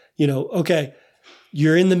of, okay,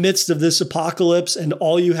 you're in the midst of this apocalypse and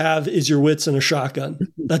all you have is your wits and a shotgun.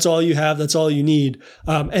 That's all you have. That's all you need.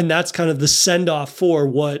 And that's kind of the send off for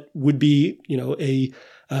what would be, a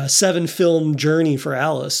 7-film journey for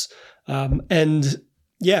Alice. And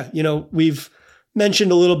yeah, we've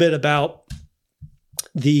mentioned a little bit about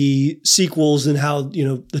the sequels and how,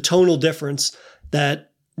 the tonal difference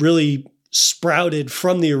that really sprouted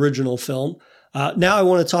from the original film. Now I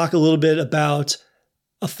want to talk a little bit about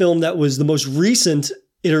a film that was the most recent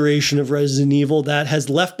iteration of Resident Evil that has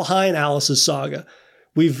left behind Alice's saga.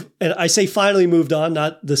 And I say finally moved on,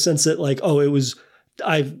 not the sense that like, oh, I was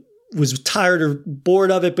tired or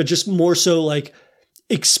bored of it, but just more so like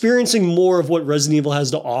experiencing more of what Resident Evil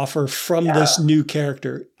has to offer from this new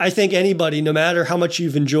character. I think anybody, no matter how much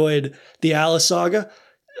you've enjoyed the Alice saga,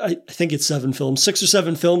 I think it's 6 or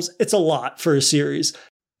 7 films. It's a lot for a series.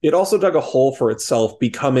 It also dug a hole for itself,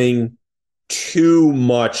 becoming too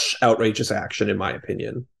much outrageous action, in my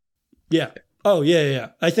opinion. Yeah. Oh, yeah.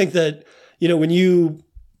 I think that, when you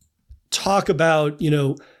talk about,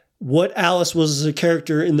 what Alice was as a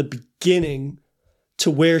character in the beginning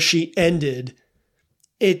to where she ended,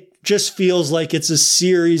 it just feels like it's a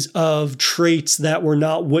series of traits that were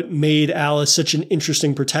not what made Alice such an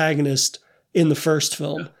interesting protagonist in the first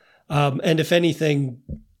film. And if anything,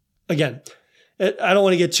 again, I don't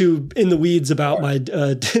want to get too in the weeds about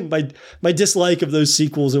my dislike of those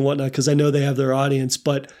sequels and whatnot, because I know they have their audience,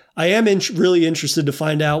 but I am really interested to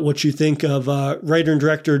find out what you think of writer and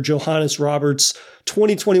director Johannes Roberts'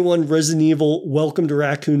 2021 Resident Evil Welcome to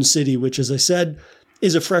Raccoon City, which, as I said,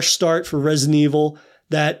 is a fresh start for Resident Evil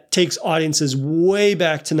that takes audiences way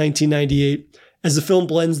back to 1998 as the film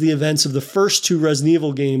blends the events of the first 2 Resident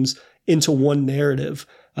Evil games into one narrative.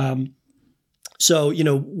 So,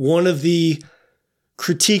 one of the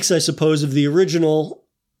critiques, I suppose, of the original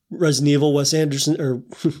Resident Evil,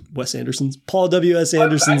 Paul W.S.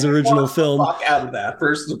 Anderson's original film. Fuck out of that,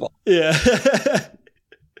 first of all. Yeah.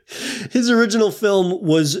 His original film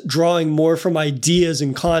was drawing more from ideas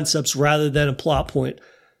and concepts rather than a plot point.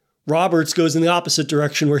 Roberts goes in the opposite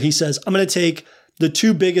direction, where he says, I'm going to take the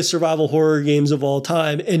 2 biggest survival horror games of all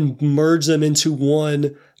time and merge them into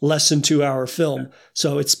one less than 2-hour film.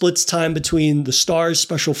 So it splits time between the STARS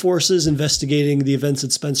Special Forces investigating the events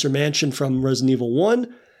at Spencer Mansion from Resident Evil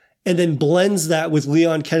 1, and then blends that with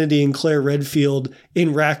Leon Kennedy and Claire Redfield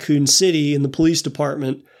in Raccoon City in the police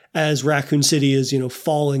department as Raccoon City is,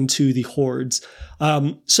 falling to the hordes.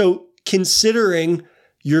 So considering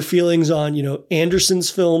your feelings on,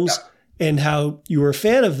 Anderson's films and how you were a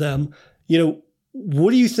fan of them,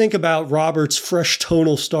 what do you think about Robert's fresh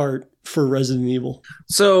tonal start for Resident Evil?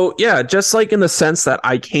 So, yeah, just like in the sense that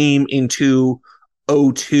I came into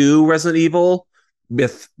 2002 Resident Evil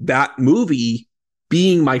with that movie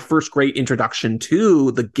being my first great introduction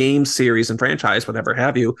to the game series and franchise, whatever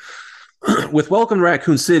have you, with Welcome to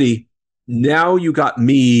Raccoon City, now you got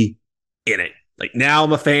me in it. Like, now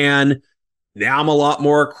I'm a fan. Now I'm a lot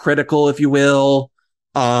more critical, if you will.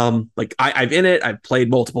 Like I've in it. I've played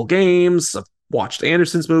multiple games. I've watched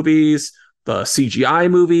Anderson's movies, the CGI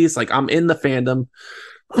movies. Like, I'm in the fandom.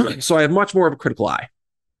 So I have much more of a critical eye.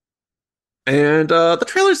 And the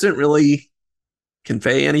trailers didn't really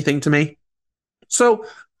convey anything to me. So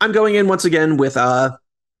I'm going in once again with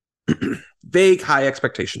vague high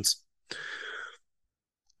expectations.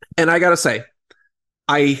 And I gotta say,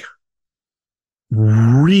 I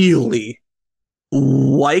really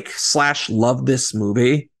love this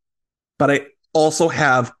movie, but I also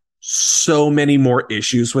have so many more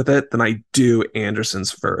issues with it than I do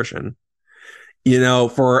Anderson's version.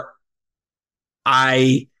 This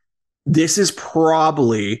is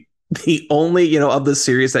probably the only, of the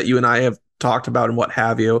series that you and I have talked about and what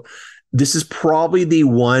have you. This is probably the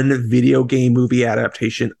one video game movie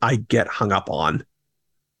adaptation I get hung up on.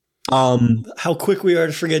 How quick we are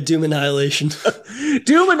to forget Doom Annihilation.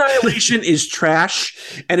 Doom Annihilation is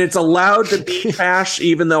trash, and it's allowed to be trash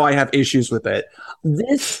even though I have issues with it.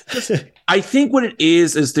 I think what it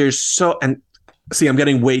is there's and see, I'm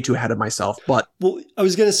getting way too ahead of myself, but well, I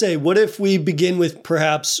was going to say, what if we begin with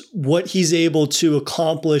perhaps what he's able to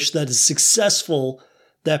accomplish that is successful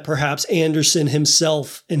that perhaps Anderson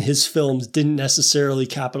himself in his films didn't necessarily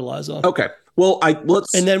capitalize on? Okay. Well,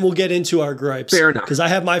 and then we'll get into our gripes. Fair enough. Because I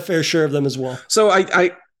have my fair share of them as well. So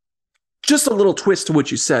I just a little twist to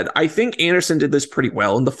what you said. I think Anderson did this pretty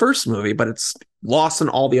well in the first movie, but it's lost in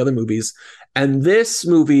all the other movies. And this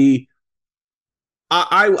movie,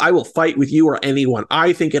 I will fight with you or anyone.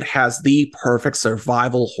 I think it has the perfect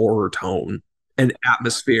survival horror tone and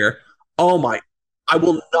atmosphere. Oh my, I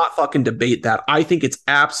will not fucking debate that. I think it's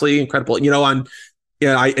absolutely incredible.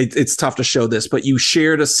 It's tough to show this, but you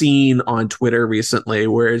shared a scene on Twitter recently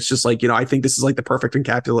where it's just like, I think this is like the perfect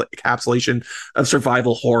encapsulation of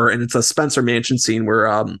survival horror. And it's a Spencer Mansion scene where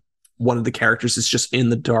one of the characters is just in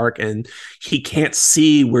the dark and he can't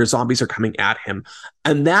see where zombies are coming at him.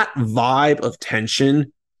 And that vibe of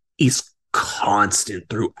tension is constant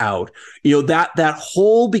throughout. That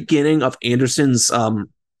whole beginning of Anderson's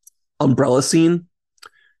umbrella scene,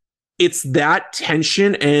 it's that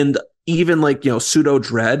tension and even pseudo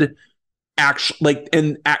dread,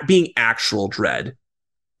 being actual dread.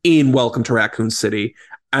 in Welcome to Raccoon City.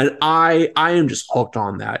 And I am just hooked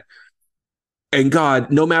on that. And God,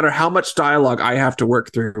 no matter how much dialogue I have to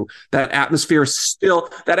work through, that atmosphere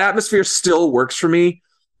still works for me.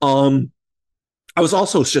 I was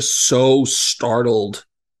also just so startled.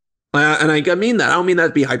 And I mean that. I don't mean that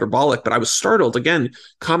to be hyperbolic, but I was startled again,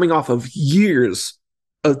 coming off of years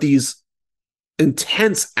of these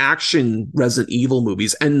intense action Resident Evil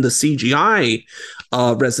movies and the CGI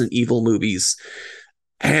Resident Evil movies,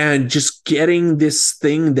 and just getting this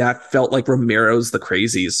thing that felt like Romero's The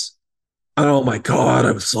Crazies. Oh my God,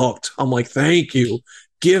 I was hooked. I'm like, thank you.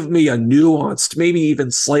 Give me a nuanced, maybe even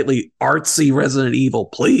slightly artsy Resident Evil,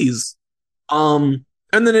 please. And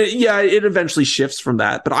then it eventually shifts from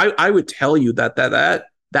that. But I would tell you that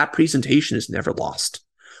presentation is never lost.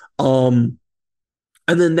 And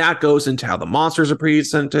then that goes into how the monsters are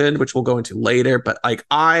presented, which we'll go into later. But like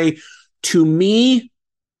to me,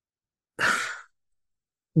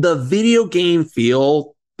 the video game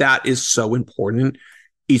feel that is so important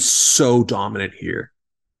is so dominant here.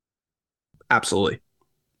 Absolutely.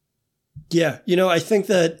 Yeah. I think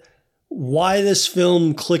that why this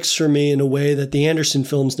film clicks for me in a way that the Anderson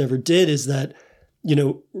films never did is that,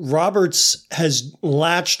 Roberts has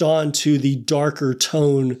latched on to the darker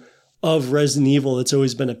tone of Resident Evil that's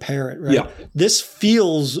always been apparent, right? Yeah. This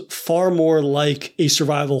feels far more like a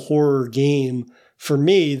survival horror game for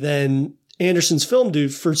me than Anderson's film do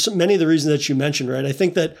for many of the reasons that you mentioned, right? I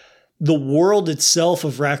think that the world itself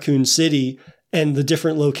of Raccoon City and the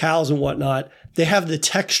different locales and whatnot, they have the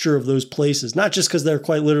texture of those places, not just because they're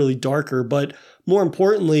quite literally darker, but more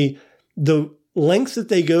importantly, the length that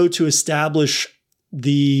they go to establish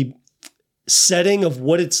the setting of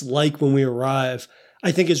what it's like when we arrive,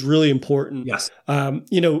 I think is really important. Yes.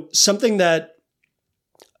 Something that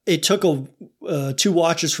it took two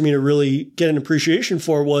watches for me to really get an appreciation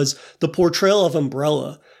for was the portrayal of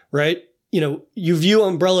Umbrella, right? You view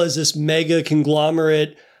Umbrella as this mega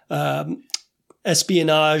conglomerate,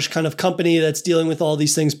 espionage kind of company that's dealing with all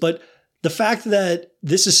these things. But the fact that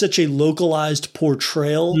this is such a localized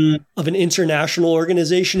portrayal of an international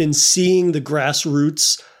organization and seeing the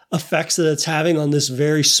grassroots effects that it's having on this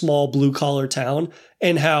very small blue collar town,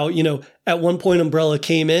 and how, at one point Umbrella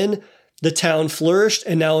came in, the town flourished,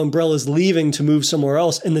 and now Umbrella's leaving to move somewhere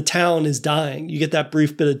else and the town is dying. You get that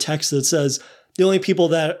brief bit of text that says the only people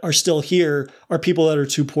that are still here are people that are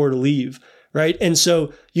too poor to leave. Right. And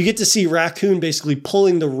so you get to see Raccoon basically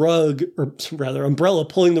pulling the rug, or rather Umbrella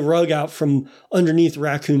pulling the rug out from underneath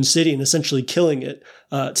Raccoon City and essentially killing it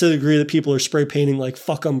to the degree that people are spray painting like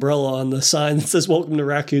 "fuck Umbrella" on the sign that says "Welcome to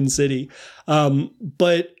Raccoon City."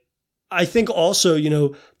 But I think also,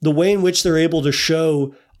 the way in which they're able to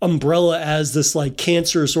show Umbrella as this like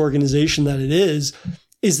cancerous organization that it is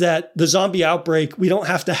that the zombie outbreak, we don't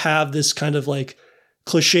have to have this kind of like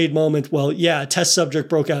cliched moment. Well, yeah, a test subject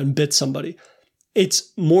broke out and bit somebody.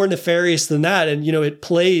 It's more nefarious than that. And, it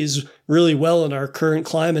plays really well in our current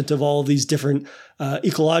climate of all of these different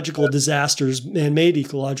ecological disasters, man-made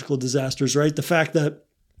ecological disasters, right? The fact that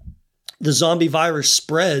the zombie virus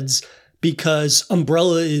spreads because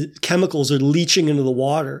Umbrella chemicals are leaching into the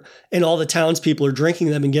water and all the townspeople are drinking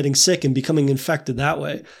them and getting sick and becoming infected that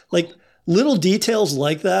way. Like little details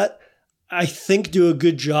like that, I think do a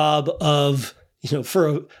good job of,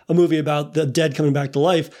 for a movie about the dead coming back to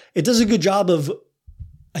life, it does a good job of,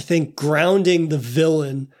 I think, grounding the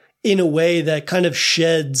villain in a way that kind of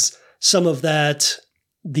sheds some of that,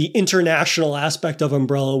 the international aspect of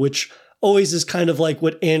Umbrella, which always is kind of like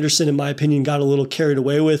what Anderson, in my opinion, got a little carried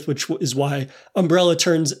away with, which is why Umbrella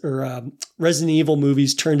Resident Evil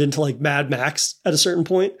movies turned into like Mad Max at a certain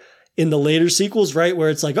point in the later sequels, right? Where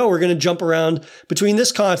it's like, oh, we're going to jump around between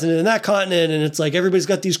this continent and that continent. And it's like, everybody's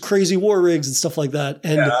got these crazy war rigs and stuff like that.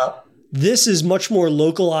 And this is much more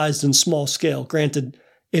localized and small scale. Granted,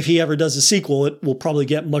 if he ever does a sequel, it will probably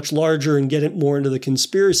get much larger and get it more into the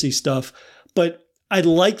conspiracy stuff. But I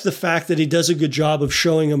like the fact that he does a good job of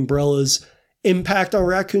showing Umbrella's impact on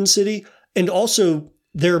Raccoon City and also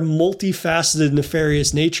their multifaceted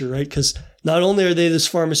nefarious nature, right? Because not only are they this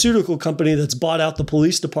pharmaceutical company that's bought out the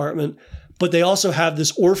police department, but they also have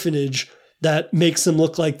this orphanage that makes them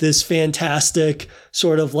look like this fantastic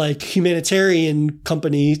sort of like humanitarian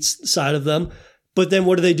company side of them. But then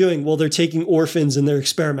what are they doing? Well, they're taking orphans and they're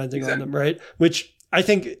experimenting on them, right? Which I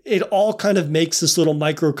think it all kind of makes this little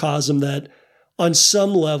microcosm that on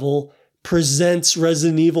some level presents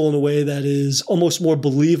Resident Evil in a way that is almost more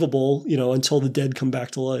believable, until the dead come back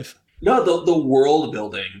to life. No, the world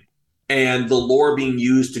building and the lore being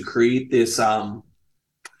used to create this.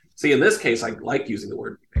 See, in this case, I like using the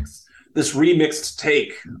word remix. This remixed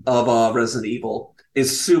take of Resident Evil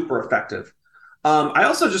is super effective. I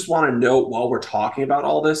also just want to note while we're talking about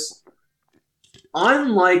all this,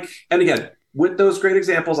 unlike, and again, with those great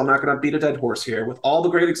examples, I'm not going to beat a dead horse here. With all the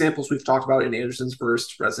great examples we've talked about in Anderson's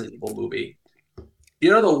first Resident Evil movie,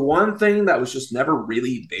 the one thing that was just never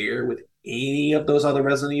really there with any of those other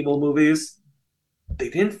Resident Evil movies, they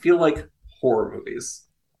didn't feel like horror movies.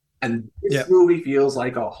 And this movie feels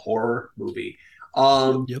like a horror movie.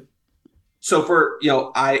 Yep. So for,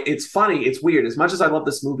 it's funny, it's weird. As much as I love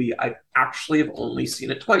this movie, I actually have only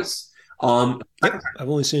seen it twice. I've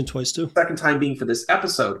only seen it twice too. Second time being for this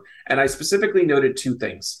episode. And I specifically noted two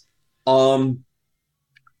things.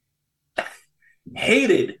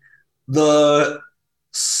 Hated the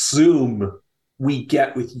Zoom we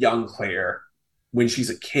get with young Claire when she's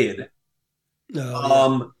a kid.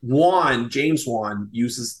 James Wan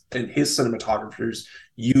uses, and his cinematographers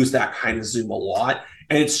use that kind of zoom a lot,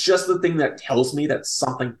 and it's just the thing that tells me that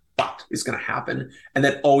something fucked is going to happen, and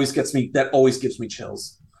that always gives me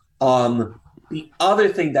chills. The other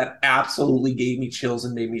thing that absolutely gave me chills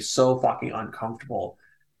and made me so fucking uncomfortable,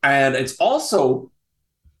 and it's also,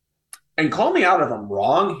 and call me out if I'm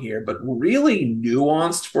wrong here, but really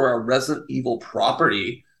nuanced for a Resident Evil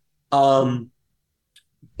property.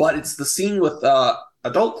 But it's the scene with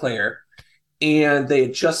adult Claire, and they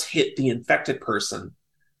had just hit the infected person.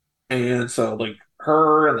 And so, like,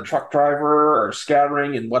 her and the truck driver are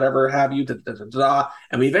scattering and whatever have you,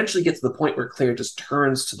 and we eventually get to the point where Claire just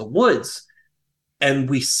turns to the woods, and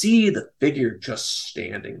we see the figure just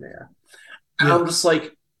standing there. And I'm just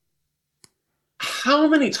like, how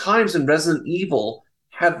many times in Resident Evil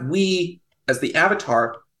have we, as the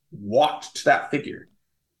Avatar, walked to that figure?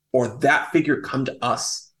 Or that figure come to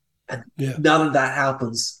us? And none of that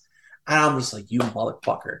happens. And I'm just like, you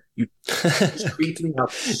motherfucker. You just creeped me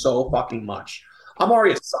out so fucking much. I'm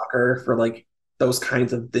already a sucker for like those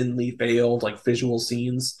kinds of thinly veiled like visual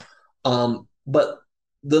scenes. But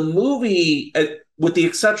the movie, with the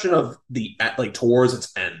exception of the like towards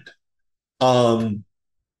its end,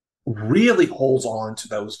 really holds on to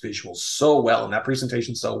those visuals so well and that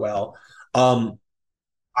presentation so well.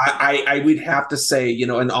 I would have to say,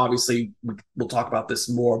 and obviously we'll talk about this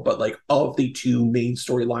more, but like of the two main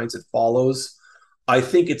storylines it follows, I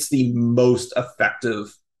think it's the most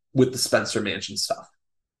effective with the Spencer Mansion stuff.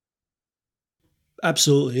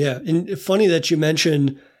 Absolutely, yeah. And funny that you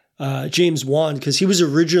mentioned James Wan, because he was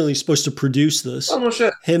originally supposed to produce this. Oh, no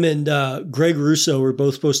shit. Him and Greg Russo were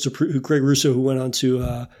both supposed to, Greg Russo, who went on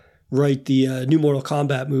to write the new Mortal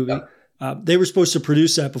Kombat movie. Yep. They were supposed to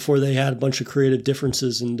produce that before they had a bunch of creative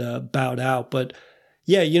differences and bowed out. But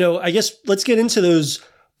yeah, I guess let's get into those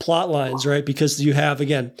plot lines, right? Because you have,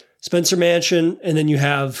 again, Spencer Mansion, and then you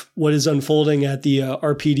have what is unfolding at the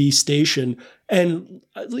RPD station. And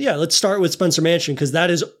let's start with Spencer Mansion, because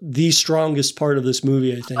that is the strongest part of this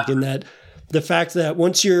movie, I think, in that the fact that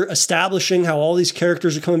once you're establishing how all these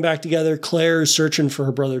characters are coming back together, Claire is searching for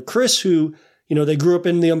her brother Chris, who, they grew up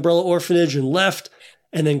in the Umbrella orphanage and left.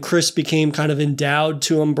 And then Chris became kind of endowed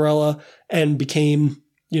to Umbrella and became,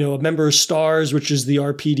 a member of STARS, which is the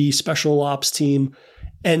RPD special ops team.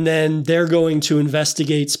 And then they're going to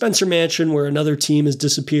investigate Spencer Mansion, where another team has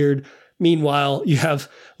disappeared. Meanwhile, you have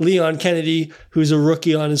Leon Kennedy, who's a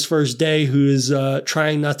rookie on his first day, who is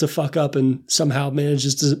trying not to fuck up and somehow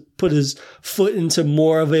manages to put his foot into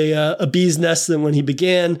more of a bee's nest than when he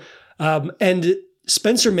began. And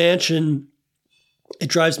Spencer Mansion, it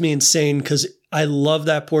drives me insane because I love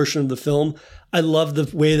that portion of the film. I love the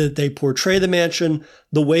way that they portray the mansion,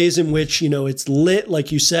 the ways in which, it's lit. Like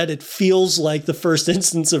you said, it feels like the first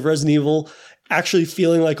instance of Resident Evil actually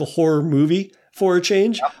feeling like a horror movie for a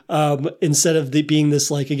change, instead of being this,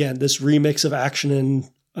 like, again, this remix of action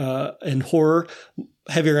and horror,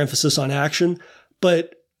 heavier emphasis on action.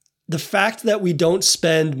 But the fact that we don't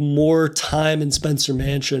spend more time in Spencer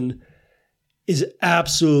Mansion is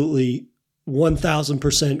absolutely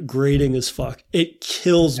 1000% grating as fuck. It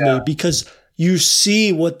kills me because you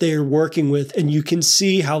see what they're working with and you can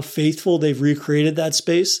see how faithful they've recreated that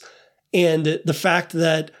space. And the fact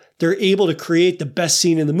that they're able to create the best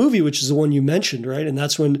scene in the movie, which is the one you mentioned, right? And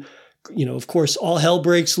that's when, of course, all hell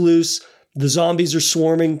breaks loose. The zombies are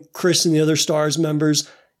swarming Chris and the other STARS members.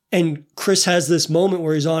 And Chris has this moment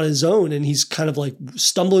where he's on his own and he's kind of like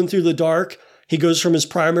stumbling through the dark. He goes from his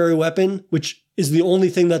primary weapon, which is the only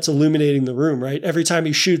thing that's illuminating the room, right? Every time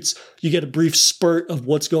he shoots, you get a brief spurt of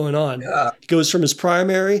what's going on. Yeah. He goes from his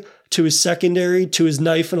primary to his secondary to his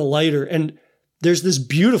knife and a lighter. And there's this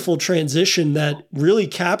beautiful transition that really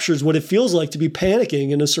captures what it feels like to be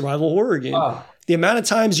panicking in a survival horror game. Oh. The amount of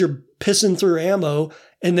times you're pissing through ammo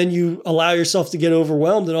and then you allow yourself to get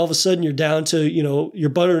overwhelmed and all of a sudden you're down to, your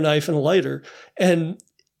butter knife and a lighter. And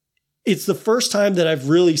it's the first time that I've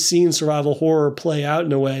really seen survival horror play out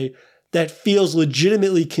in a way that feels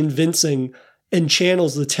legitimately convincing and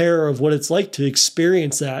channels the terror of what it's like to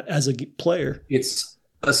experience that as a player. It's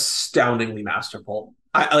astoundingly masterful.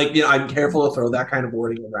 I like, you know, I'm careful to throw that kind of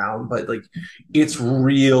wording around, but like, it's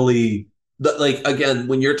really like, again,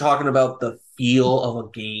 when you're talking about the feel of a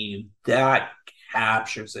game, that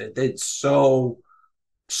captures it. It's so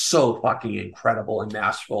fucking incredible and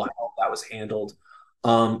masterful how that was handled.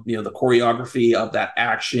 You know, the choreography of that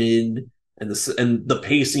action and the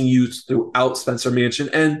pacing used throughout Spencer Mansion.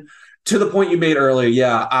 And to the point you made earlier,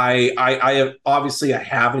 yeah, I have obviously I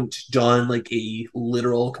haven't done like a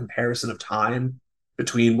literal comparison of time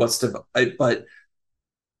between but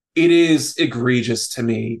it is egregious to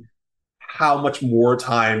me how much more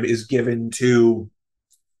time is given to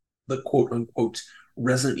the quote unquote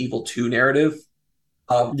Resident Evil 2 narrative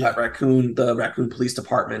of that the Raccoon Police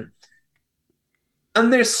Department.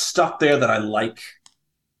 And there's stuff there that I like.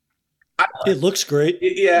 It looks great.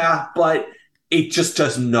 Yeah, but it just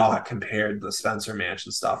does not compare to the Spencer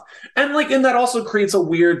Mansion stuff. And like, and that also creates a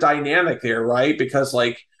weird dynamic there, right? Because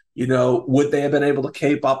like, you know, would they have been able to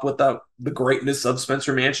keep up with the greatness of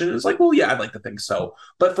Spencer Mansion? It's like, well, yeah, I'd like to think so.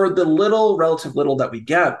 But for the relative little that we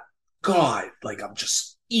get, God, like I'm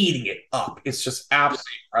just eating it up. It's just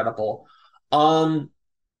absolutely incredible.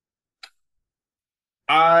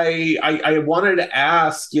 I wanted to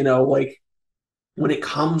ask, you know, like when it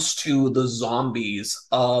comes to the zombies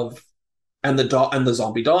and the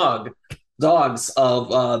zombie dogs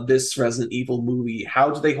of this Resident Evil movie, how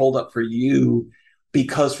do they hold up for you?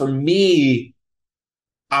 Because for me,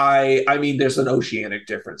 I mean, there's an oceanic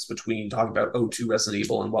difference between talking about O2 Resident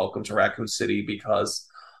Evil and Welcome to Raccoon City because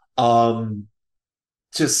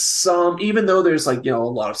just even though there's like, you know, a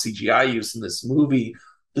lot of CGI use in this movie,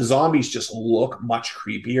 the zombies just look much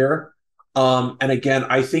creepier. And again,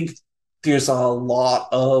 I think there's a lot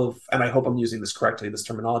of, and I hope I'm using this correctly, this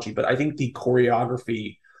terminology, but I think the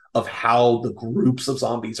choreography of how the groups of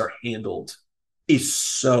zombies are handled is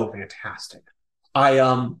so fantastic.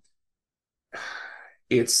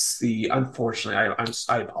 It's the unfortunately,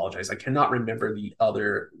 I apologize, I cannot remember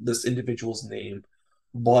this individual's name,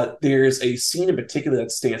 but there's a scene in particular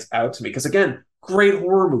that stands out to me because again, great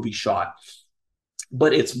horror movie shot,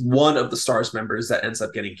 but it's one of the STARS members that ends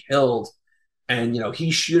up getting killed. And, you know,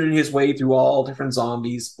 he's shooting his way through all different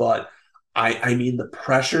zombies, but I mean, the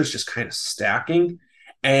pressure is just kind of stacking.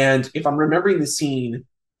 And if I'm remembering the scene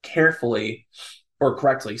carefully or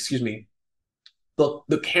correctly, excuse me,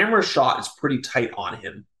 the camera shot is pretty tight on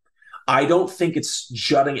him. I don't think it's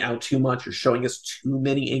jutting out too much or showing us too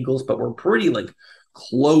many angles, but we're pretty like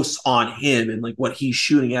close on him and like what he's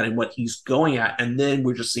shooting at and what he's going at. And then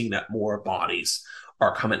we're just seeing that more bodies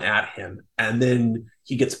are coming at him. And then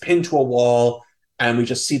he gets pinned to a wall and we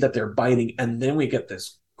just see that they're biting. And then we get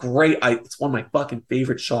this it's one of my fucking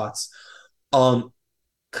favorite shots.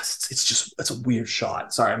 Because it's a weird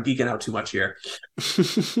shot. Sorry, I'm geeking out too much here.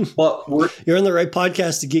 But you're on the right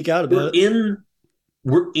podcast to geek out about it.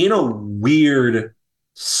 We're in a weird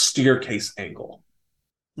staircase angle.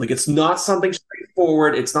 Like it's not something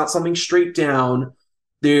straightforward. It's not something straight down.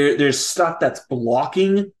 There's stuff that's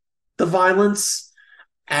blocking the violence.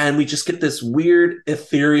 And we just get this weird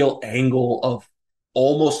ethereal angle of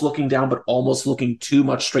almost looking down, but almost looking too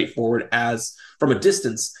much straightforward as from a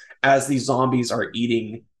distance as these zombies are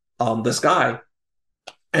eating this guy.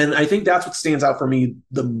 And I think that's what stands out for me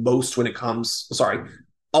the most when it comes,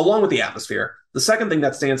 along with the atmosphere. The second thing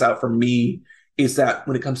that stands out for me is that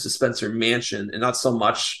when it comes to Spencer Mansion and not so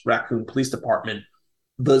much Raccoon Police Department,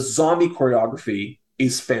 the zombie choreography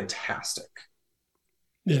is fantastic.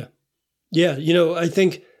 Yeah. Yeah. You know, I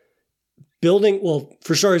think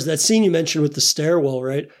for starters, that scene you mentioned with the stairwell,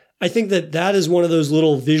 right? I think that is one of those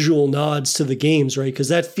little visual nods to the games, right? Because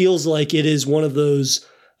that feels like it is one of those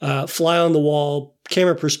fly on the wall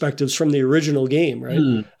camera perspectives from the original game,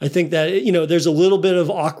 right? I think that, you know, there's a little bit of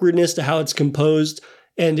awkwardness to how it's composed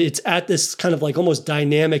and it's at this kind of like almost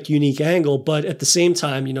dynamic, unique angle. But at the same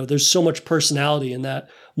time, you know, there's so much personality in that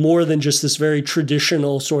more than just this very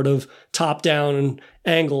traditional sort of top down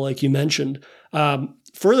angle, like you mentioned.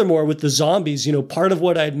 Furthermore, with the zombies, you know, part of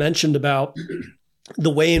what I had mentioned about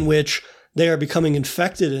the way in which they are becoming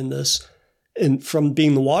infected in this and from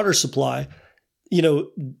being the water supply, you know,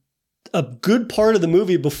 a good part of the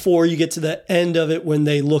movie before you get to the end of it, when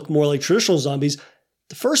they look more like traditional zombies,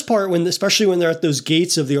 the first part, especially when they're at those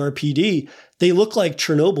gates of the RPD, they look like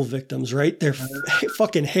Chernobyl victims, right? Their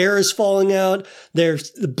fucking hair is falling out. They're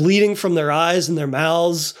bleeding from their eyes and their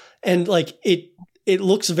mouths. And like, it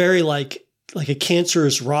looks very like a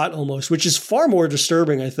cancerous rot almost, which is far more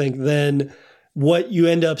disturbing, I think, than what you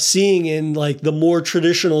end up seeing in like the more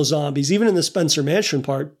traditional zombies, even in the Spencer Mansion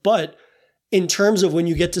part. But in terms of when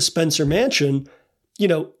you get to Spencer Mansion, you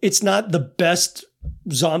know, it's not the best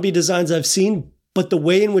zombie designs I've seen, but the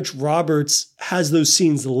way in which Roberts has those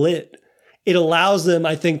scenes lit, it allows them,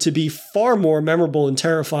 I think, to be far more memorable and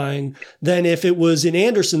terrifying than if it was in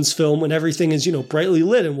Anderson's film when everything is, you know, brightly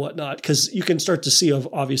lit and whatnot, because you can start to see,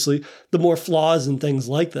 obviously, the more flaws and things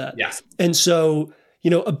like that. Yes. And so, you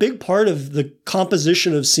know, a big part of the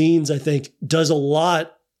composition of scenes, I think, does a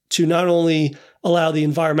lot to not only allow the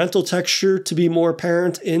environmental texture to be more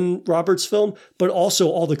apparent in Robert's film, but also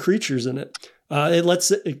all the creatures in it. It lets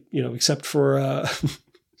it, you know, except for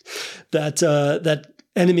that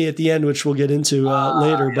enemy at the end, which we'll get into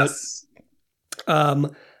later. Yes.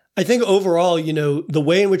 But I think overall, you know, the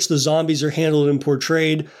way in which the zombies are handled and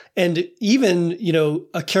portrayed, and even, you know,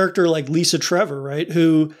 a character like Lisa Trevor, right,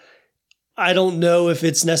 who I don't know if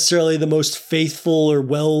it's necessarily the most faithful or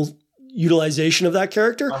well utilization of that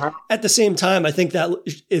character. At the same time, I think that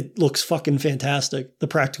it looks fucking fantastic. The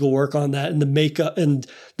practical work on that and the makeup and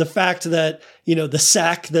the fact that, you know, the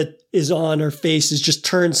sack that is on her face is just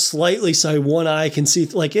turned slightly so one eye can see,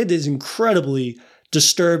 like, it is incredibly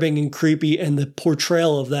disturbing and creepy. And the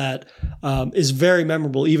portrayal of that is very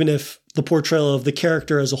memorable, even if the portrayal of the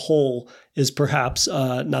character as a whole is perhaps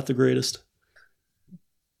not the greatest.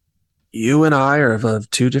 You and I are of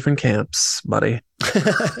two different camps, buddy.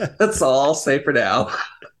 That's all I'll say for now.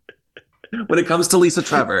 When it comes to Lisa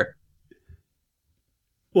Trevor.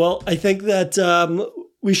 Well, I think that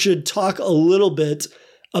we should talk a little bit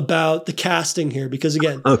about the casting here, because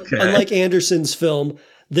again, unlike Anderson's film,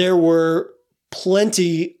 there were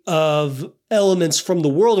plenty of elements from the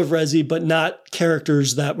world of Resi, but not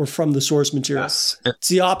characters that were from the source material. Yes. It's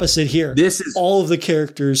the opposite here. All of the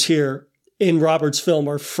characters here in Robert's film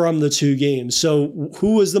are from the two games. So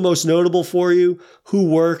who was the most notable for you? Who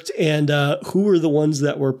worked? And who were the ones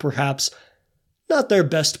that were perhaps not their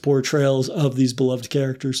best portrayals of these beloved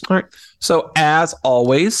characters? All right. So as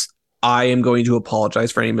always, I am going to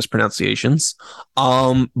apologize for any mispronunciations.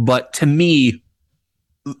 But to me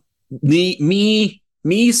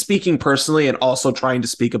speaking personally and also trying to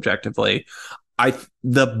speak objectively,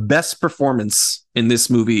 the best performance in this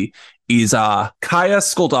movie is Kaya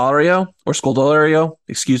Scodelario,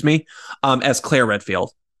 excuse me, as Claire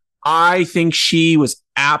Redfield. I think she was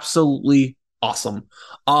absolutely awesome.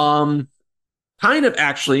 Kind of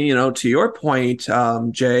actually, you know, to your point,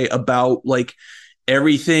 Jay, about like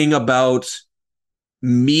everything about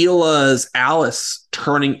Mila's Alice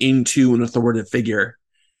turning into an authoritative figure.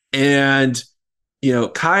 And, you know,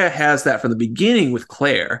 Kaya has that from the beginning with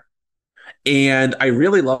Claire. And I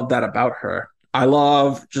really love that about her. I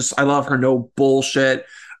love her no bullshit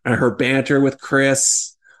and her banter with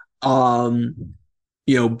Chris. You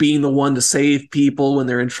know, being the one to save people when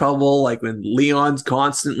they're in trouble, like when Leon's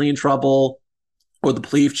constantly in trouble, or the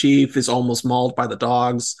police chief is almost mauled by the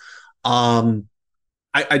dogs. I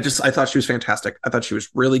thought she was fantastic. I thought she was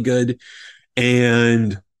really good.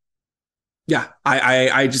 And yeah,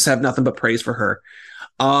 I just have nothing but praise for her.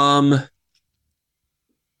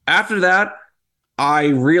 After that, I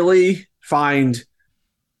really find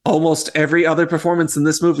almost every other performance in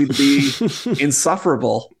this movie to be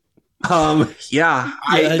insufferable.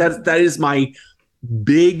 That is my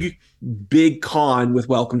big con with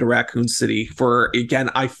Welcome to Raccoon City. For again,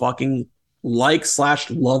 I fucking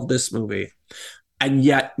love this movie, and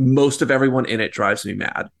yet most of everyone in it drives me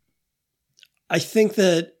mad. I think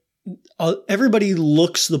that everybody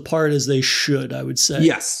looks the part as they should, I would say.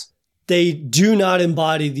 Yes. They do not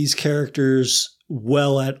embody these characters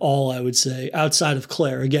well at all, I would say, outside of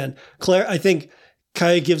Claire. Again, Claire, I think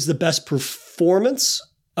Kaya gives the best performance.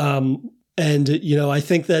 And, you know, I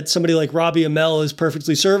think that somebody like Robbie Amell is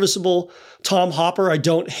perfectly serviceable. Tom Hopper, I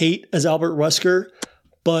don't hate as Albert Wesker,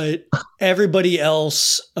 but everybody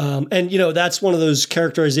else, and, you know, that's one of those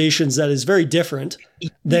characterizations that is very different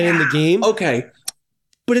than in the game. Okay.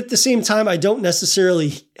 But at the same time, I don't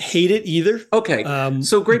necessarily hate it either. Okay.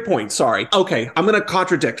 So great point. Sorry. Okay. I'm going to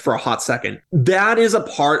contradict for a hot second. That is a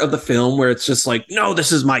part of the film where it's just like, no,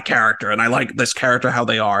 this is my character and I like this character, how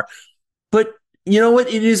they are. But you know what?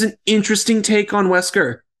 It is an interesting take on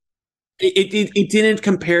Wesker. It didn't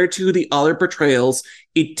compare to the other portrayals.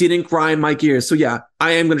 It didn't grind my gears. So yeah,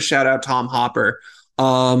 I am going to shout out Tom Hopper.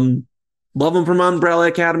 Love him from Umbrella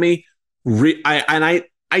Academy. I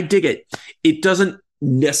dig it. It doesn't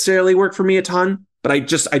necessarily work for me a ton, but I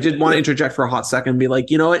did want to interject for a hot second and be like,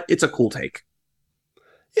 you know what? It's a cool take.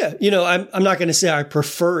 Yeah. You know, I'm not going to say I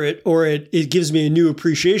prefer it or it gives me a new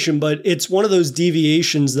appreciation, but it's one of those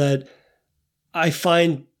deviations that I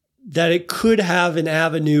find that it could have an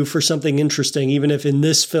avenue for something interesting, even if in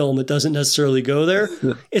this film it doesn't necessarily go there.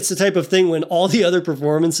 It's the type of thing when all the other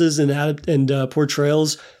performances and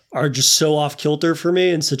portrayals are just so off kilter for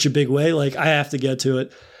me in such a big way. Like, I have to get to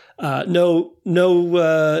it. No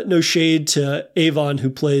shade to Avon, who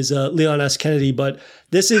plays Leon S. Kennedy, but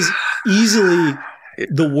this is easily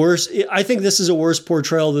the worst. I think this is a worse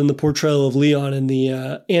portrayal than the portrayal of Leon in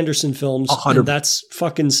the Anderson films. 100%. And that's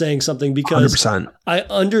fucking saying something, because 100%. I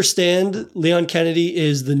understand Leon Kennedy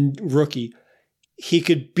is the rookie. He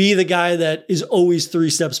could be the guy that is always 3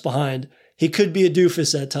 steps behind. He could be a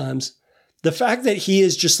doofus at times. The fact that he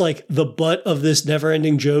is just like the butt of this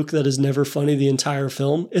never-ending joke that is never funny the entire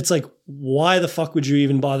film, it's like, why the fuck would you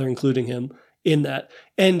even bother including him in that?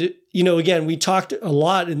 And, you know, again, we talked a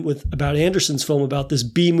lot about Anderson's film about this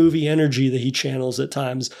B-movie energy that he channels at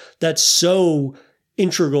times that's so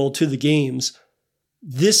integral to the games.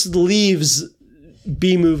 This leaves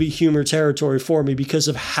B-movie humor territory for me because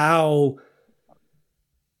of how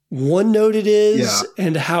one note it is,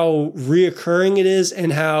 and how reoccurring it is,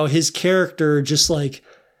 and how his character just like,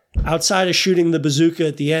 outside of shooting the bazooka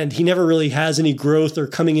at the end, he never really has any growth or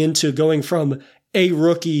coming into going from a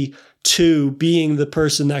rookie to being the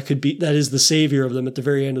person that is the savior of them at the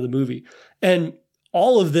very end of the movie. And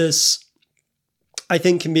all of this, I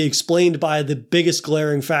think, can be explained by the biggest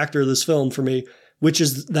glaring factor of this film for me, which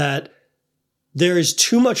is that there is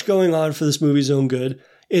too much going on for this movie's own good.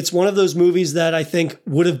 It's one of those movies that I think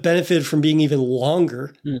would have benefited from being even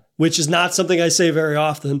longer, which is not something I say very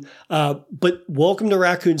often. But Welcome to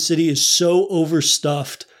Raccoon City is so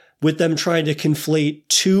overstuffed with them trying to conflate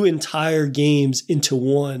 2 entire games into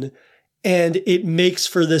one. And it makes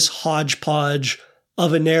for this hodgepodge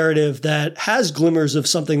of a narrative that has glimmers of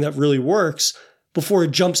something that really works before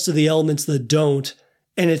it jumps to the elements that don't.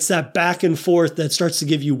 And it's that back and forth that starts to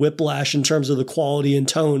give you whiplash in terms of the quality and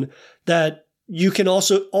tone that you can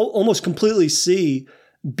also almost completely see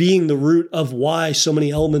being the root of why so many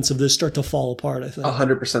elements of this start to fall apart, I think.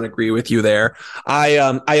 100% agree with you there.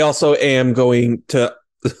 I also am going to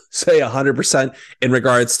say 100% in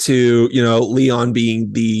regards to, you know, Leon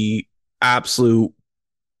being the absolute,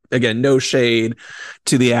 again, no shade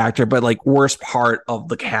to the actor, but like worst part of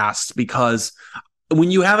the cast, because when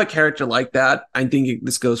you have a character like that, I think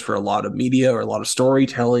this goes for a lot of media or a lot of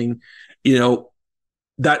storytelling, you know,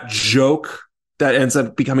 that joke that ends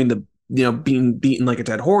up becoming being beaten like a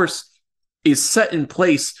dead horse is set in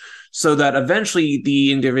place so that eventually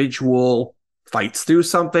the individual fights through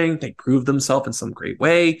something, they prove themselves in some great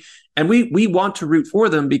way, and we want to root for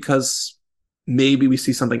them because maybe we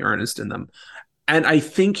see something earnest in them. And I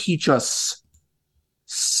think he just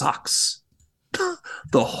sucks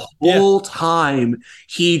the whole time.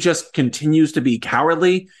 He just continues to be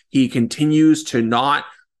cowardly. He continues to not,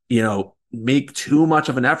 you know, make too much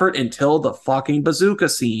of an effort until the fucking bazooka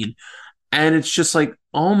scene. And it's just like,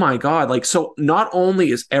 oh my God. Like, so not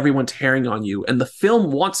only is everyone tearing on you, and the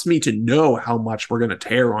film wants me to know how much we're going to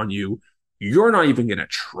tear on you, you're not even going to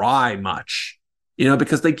try much, you know,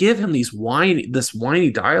 because they give him this whiny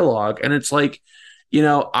dialogue. And it's like, you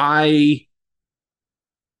know,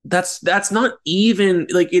 that's not even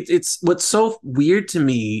like, it's what's so weird to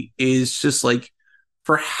me is just like,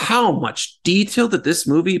 for how much detail that this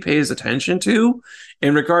movie pays attention to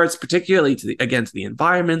in regards particularly to the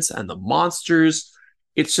environments and the monsters.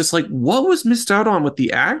 It's just like, what was missed out on with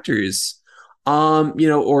the actors? You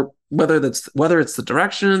know, or whether it's the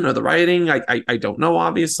direction or the writing, I don't know,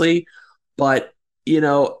 obviously. But, you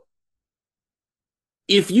know,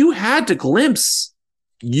 if you had to glimpse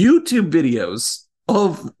YouTube videos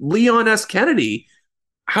of Leon S. Kennedy,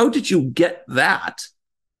 how did you get that?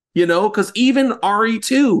 You know, because even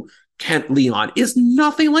RE2, Kent Leon, is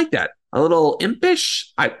nothing like that. A little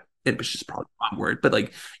impish. Impish is probably the wrong word, but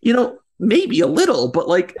like, you know, maybe a little, but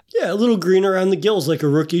like, yeah, a little green around the gills like a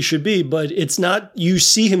rookie should be, but it's not. You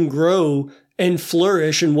see him grow and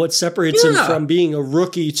flourish, and what separates him from being a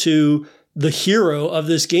rookie to the hero of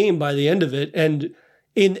this game by the end of it. And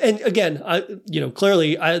again,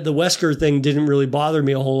 clearly the Wesker thing didn't really bother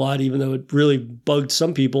me a whole lot, even though it really bugged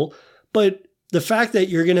some people. But the fact that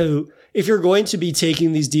if you're going to be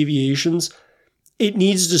taking these deviations, it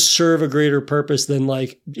needs to serve a greater purpose than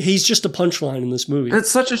like, he's just a punchline in this movie. It's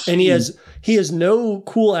such a shame. And he has no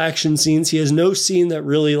cool action scenes. He has no scene that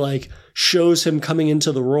really like shows him coming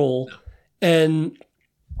into the role. And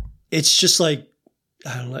it's just like,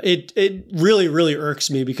 I don't know. It really, really irks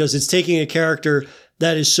me because it's taking a character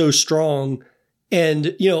that is so strong.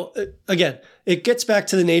 And, you know, again, it gets back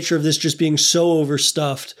to the nature of this just being so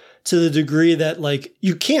overstuffed to the degree that like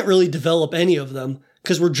you can't really develop any of them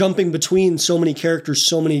because we're jumping between so many characters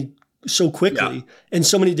so many so quickly and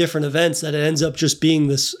so many different events that it ends up just being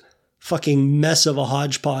this fucking mess of a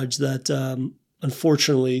hodgepodge that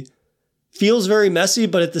unfortunately feels very messy.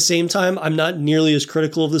 But at the same time, I'm not nearly as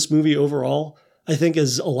critical of this movie overall, I think,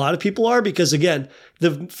 as a lot of people are, because again,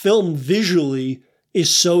 the film visually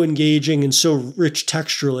is so engaging and so rich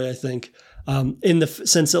texturally, I think, in the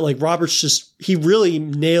sense that like Roberts he really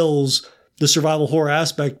nails the survival horror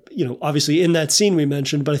aspect, obviously in that scene we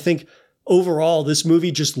mentioned, but I think overall this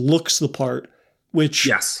movie just looks the part, which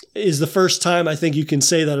is the first time I think you can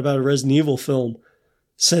say that about a Resident Evil film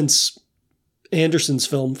since Anderson's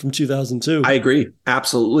film from 2002. I agree.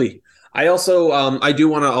 Absolutely. I also, I do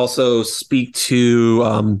want to also speak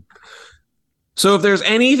to, so if there's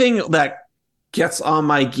anything that gets on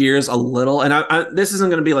my gears a little, and this isn't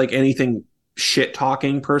going to be like anything shit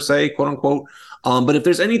talking per se, quote unquote. But if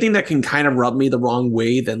there's anything that can kind of rub me the wrong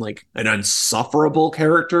way than like an insufferable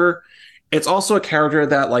character, it's also a character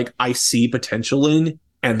that like I see potential in,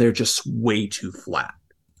 and they're just way too flat.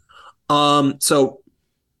 So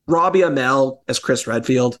Robbie Amell as Chris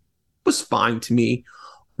Redfield was fine to me.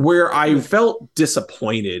 Where I felt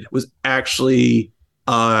disappointed was actually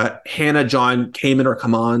Hannah John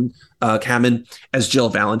Kamen as Jill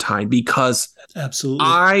Valentine, because absolutely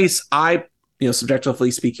I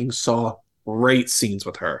subjectively speaking saw great scenes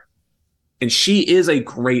with her, and she is a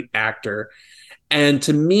great actor. And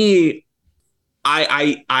to me,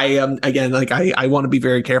 I am again, like I want to be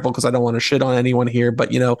very careful because I don't want to shit on anyone here,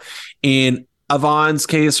 but in Yvonne's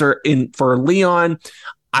case or for Leon,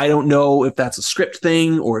 I don't know if that's a script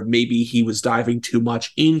thing or maybe he was diving too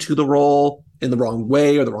much into the role in the wrong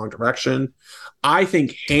way or the wrong direction. I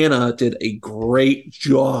think Hannah did a great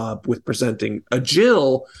job with presenting a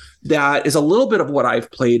Jill that is a little bit of what I've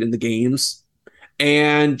played in the games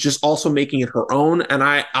and just also making it her own. And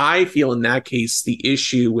I feel in that case, the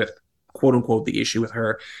issue with, quote unquote, the issue with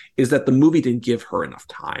her is that the movie didn't give her enough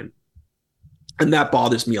time. And that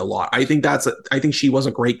bothers me a lot. I think she was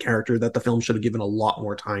a great character that the film should have given a lot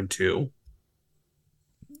more time to.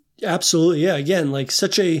 Absolutely. Yeah. Again, like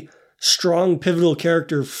such a strong pivotal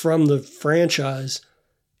character from the franchise.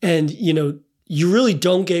 And, you really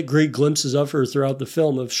don't get great glimpses of her throughout the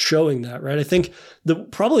film of showing that, right? I think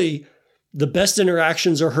probably the best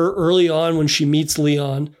interactions are her early on when she meets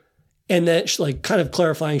Leon, and that she's like kind of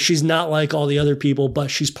clarifying she's not like all the other people, but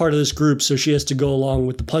she's part of this group, so she has to go along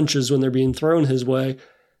with the punches when they're being thrown his way.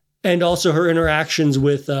 And also her interactions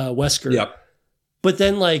with Wesker. Yep. But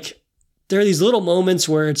then like there are these little moments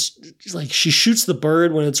where it's like she shoots the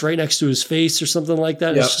bird when it's right next to his face or something like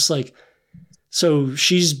that. Yep. It's just like, so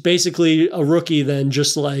she's basically a rookie then,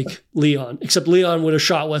 just like Leon, except Leon would have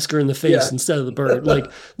shot Wesker in the face instead of the bird. Like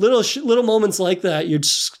little moments like that, you're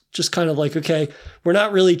just kind of like, okay, we're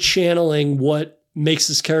not really channeling what makes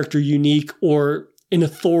this character unique or an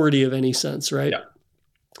authority of any sense, right? Yeah.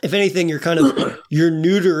 If anything, you're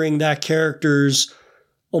neutering that character's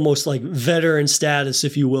almost like veteran status,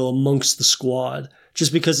 if you will, amongst the squad,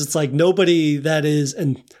 just because it's like nobody that is,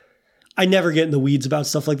 and I never get in the weeds about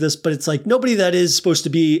stuff like this, but it's like nobody that is supposed to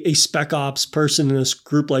be a spec ops person in this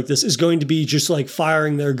group like this is going to be just like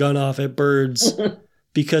firing their gun off at birds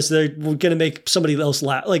because they're going to make somebody else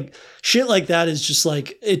laugh. Like shit like that is just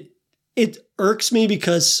like, it irks me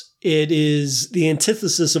because it is the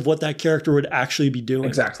antithesis of what that character would actually be doing.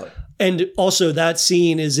 Exactly. And also that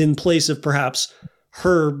scene is in place of perhaps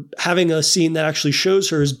her having a scene that actually shows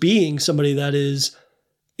her as being somebody that is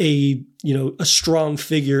a strong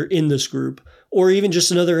figure in this group, or even just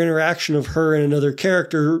another interaction of her and another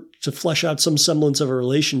character to flesh out some semblance of a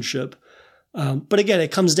relationship. But again,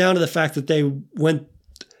 it comes down to the fact that they went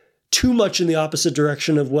too much in the opposite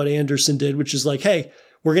direction of what Anderson did, which is like, hey,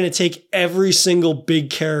 we're going to take every single big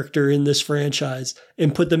character in this franchise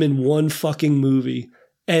and put them in one fucking movie.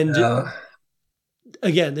 And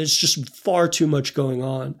again, there's just far too much going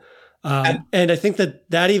on. And I think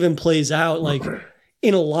that even plays out like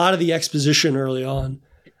in a lot of the exposition early on.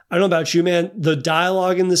 I don't know about you, man. The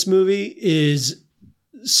dialogue in this movie is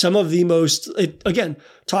some of the most, again,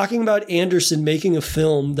 talking about Anderson making a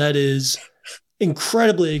film that is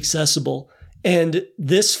incredibly accessible. And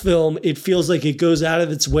this film, it feels like it goes out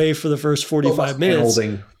of its way for the first 45 minutes.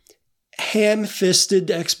 Ham-fisted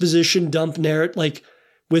exposition dump narrative, like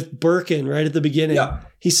with Birkin right at the beginning. Yeah.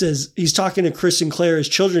 He says, he's talking to Chris and Claire as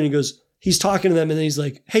children. He goes, he's talking to them and then he's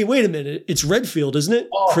like, hey, wait a minute. It's Redfield, isn't it?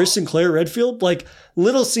 Oh. Chris and Claire Redfield. Like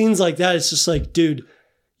little scenes like that. It's just like, dude,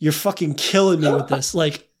 you're fucking killing me with this.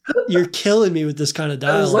 Like you're killing me with this kind of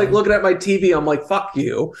dialogue. I was like looking at my TV. I'm like, fuck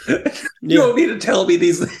you. You don't need to tell me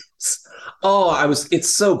these things. It's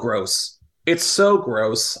so gross. It's so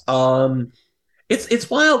gross. It's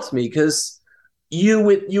wild to me because you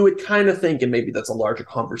would kind of think, and maybe that's a larger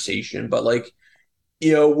conversation, but like,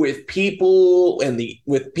 you know, with people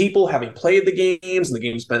with people having played the games, and the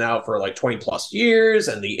game's been out for like 20 plus years,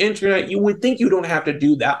 and the internet, you would think you don't have to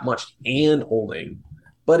do that much hand holding,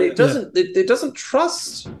 but it doesn't. Yeah. It doesn't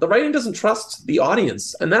trust the writing, doesn't trust the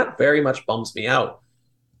audience, and that very much bums me out,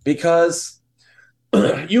 because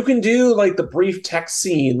you can do like the brief text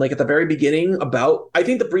scene, like at the very beginning about, I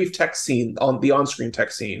think the brief text scene on the on-screen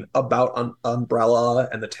text scene about Umbrella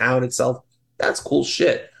and the town itself. That's cool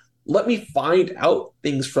shit. Let me find out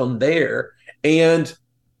things from there. And,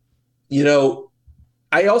 you know,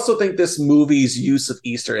 I also think this movie's use of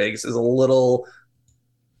Easter eggs is a little,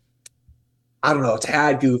 I don't know, a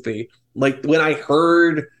tad goofy. Like when I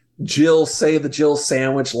heard Jill say the Jill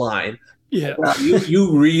sandwich line, yeah, wow,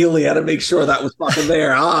 you really had to make sure that was fucking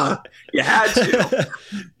there. You had to.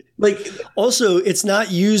 Like, also, it's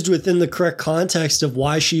not used within the correct context of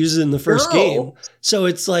why she uses it in the first game. So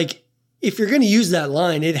it's like, if you're going to use that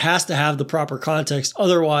line, it has to have the proper context.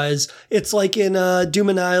 Otherwise, it's like in Doom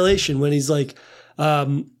Annihilation when he's like,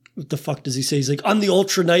 what the fuck does he say? He's like, I'm the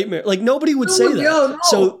Ultra Nightmare. Like, nobody would say that. No.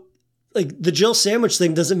 So, like, the Jill sandwich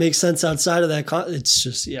thing doesn't make sense outside of that. It's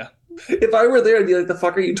just, yeah. If I were there, I'd be like, the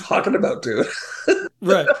fuck are you talking about, dude?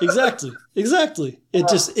 Right. Exactly.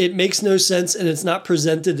 It makes no sense, and it's not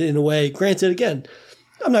presented in a way. Granted, again,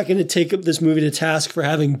 I'm not going to take up this movie to task for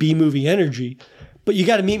having B-movie energy, but you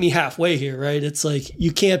got to meet me halfway here, right? It's like,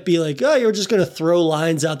 you can't be like, oh, you're just going to throw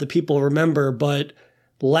lines out that people remember, but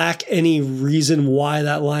lack any reason why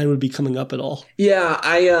that line would be coming up at all. Yeah,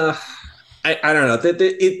 I don't know.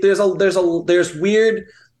 There's weird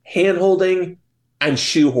hand-holding and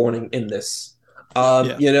shoehorning in this.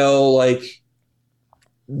 You know, like,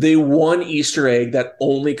 the one Easter egg that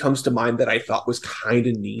only comes to mind that I thought was kind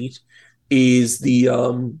of neat is the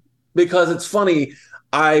because it's funny,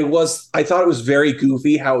 I thought it was very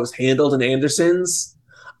goofy how it was handled in Anderson's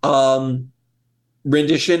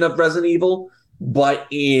rendition of Resident Evil, but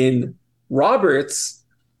in Roberts,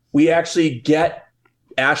 we actually get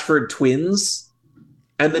Ashford twins.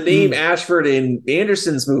 And the name Ashford in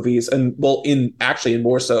Anderson's movies, and well, in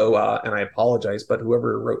more so, and I apologize, but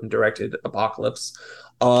whoever wrote and directed Apocalypse,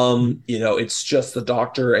 you know, it's just the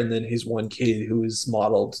doctor and then his one kid who is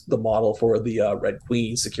the model for the Red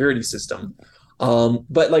Queen security system.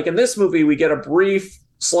 But like in this movie, we get a brief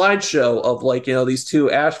slideshow of like, you know, these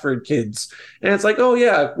two Ashford kids, and it's like, oh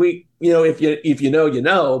yeah, we, you know, if you know, you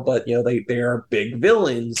know, but you know, they are big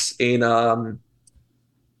villains in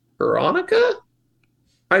Veronica.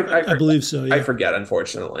 I believe so. Yeah. I forget,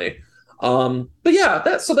 unfortunately. But yeah,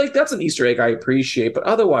 that's an Easter egg I appreciate. But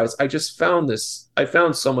otherwise, I found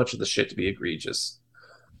so much of the shit to be egregious.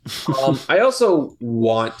 I also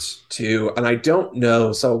want to, and I don't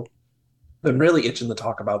know, so I'm really itching to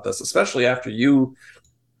talk about this, especially after you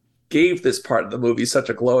gave this part of the movie such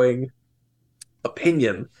a glowing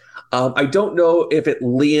opinion. I don't know if it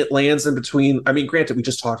lands in between. I mean, granted, we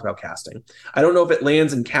just talked about casting. I don't know if it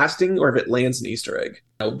lands in casting or if it lands in Easter egg.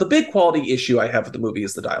 Now, the big quality issue I have with the movie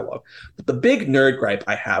is the dialogue. But the big nerd gripe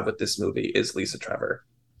I have with this movie is Lisa Trevor.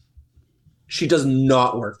 She does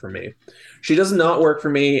not work for me. She does not work for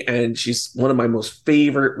me, and she's one of my most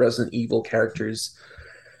favorite Resident Evil characters.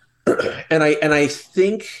 and I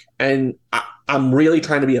think, and I'm really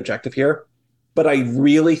trying to be objective here, but I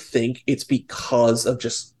really think it's because of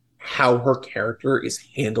just how her character is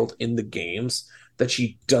handled in the games that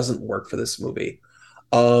she doesn't work for this movie.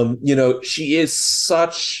 You know, she is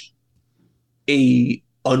such a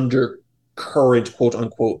undercurrent, quote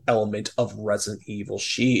unquote, element of Resident Evil.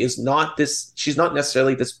 She's not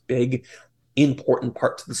necessarily this big, important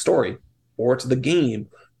part to the story or to the game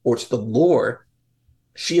or to the lore.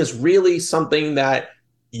 She is really something that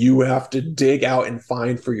you have to dig out and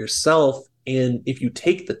find for yourself. And if you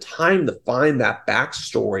take the time to find that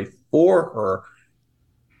backstory for her,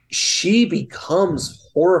 she becomes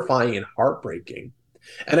horrifying and heartbreaking.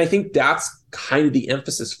 And I think that's kind of the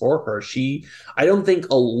emphasis for her. I don't think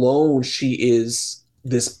alone she is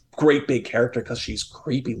this great big character because she's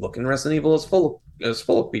creepy looking. Resident Evil is full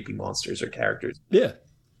of creepy monsters or characters. Yeah.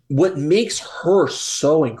 What makes her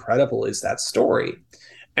so incredible is that story.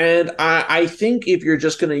 And I think if you're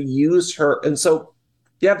just going to use her, and so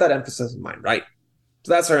you have that emphasis in mind, right?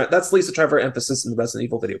 So that's Lisa Trevor emphasis in the Resident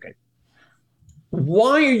Evil video game.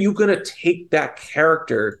 Why are you going to take that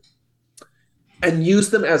character and use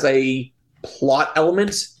them as a plot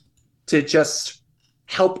element to just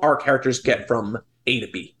help our characters get from A to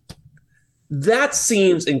B? That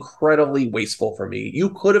seems incredibly wasteful for me. You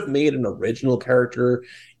could have made an original character.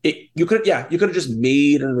 You could have just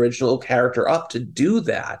made an original character up to do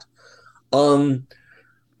that.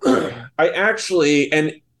 I actually,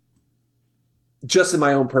 and just in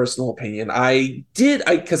my own personal opinion,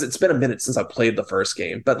 because it's been a minute since I played the first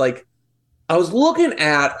game, but like I was looking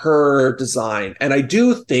at her design, and I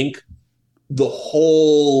do think the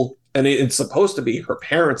whole, and it's supposed to be her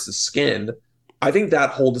parents' skin. I think that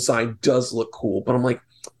whole design does look cool, but I'm like,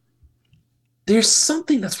 there's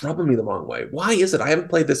something that's rubbing me the wrong way. Why is it? I haven't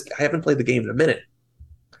played the game in a minute.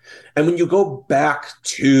 And when you go back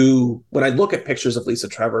to when I look at pictures of Lisa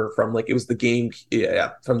Trevor from like it was the game,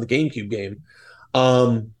 yeah, from the GameCube game,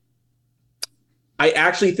 um, I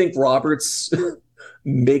actually think Roberts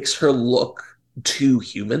makes her look too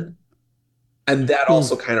human, and that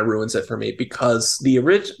also kind of ruins it for me because the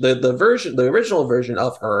original version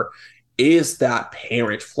of her is that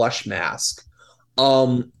parent flesh mask,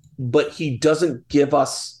 but he doesn't give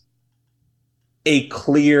us a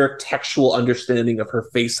clear textual understanding of her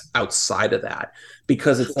face outside of that,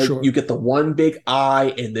 because it's like you get the one big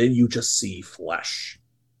eye and then you just see flesh.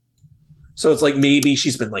 So it's like maybe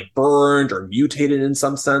she's been like burned or mutated in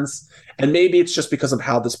some sense. And maybe it's just because of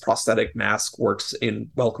how this prosthetic mask works in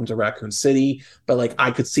Welcome to Raccoon City. But like I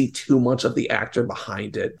could see too much of the actor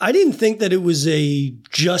behind it. I didn't think that it was a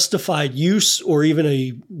justified use or even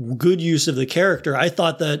a good use of the character. I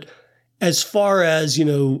thought that as far as, you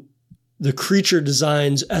know, the creature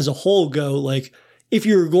designs as a whole go, like if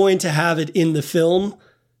you were going to have it in the film,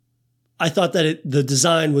 I thought that the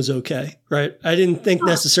design was okay, right? I didn't think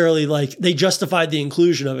necessarily like they justified the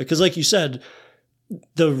inclusion of it. Because like you said,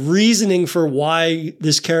 the reasoning for why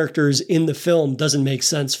this character is in the film doesn't make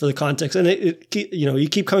sense for the context. And you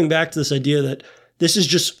keep coming back to this idea that this is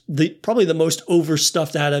just probably the most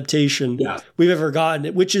overstuffed adaptation we've ever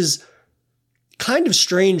gotten, which is kind of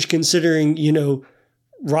strange considering, you know,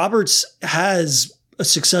 Roberts has a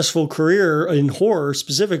successful career in horror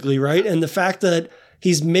specifically, right? And the fact that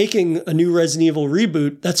he's making a new Resident Evil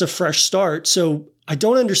reboot, that's a fresh start. So I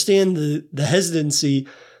don't understand the hesitancy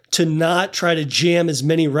to not try to jam as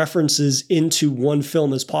many references into one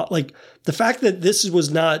film as possible. Like the fact that this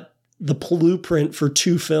was not the blueprint for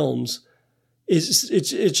two films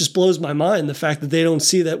it just blows my mind. The fact that they don't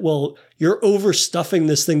see that, well, you're overstuffing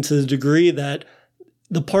this thing to the degree that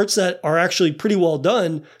the parts that are actually pretty well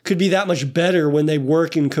done could be that much better when they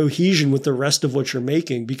work in cohesion with the rest of what you're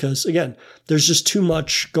making. Because again, there's just too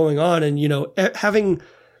much going on. And, you know,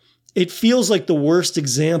 it feels like the worst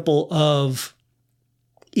example of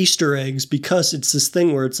Easter eggs because it's this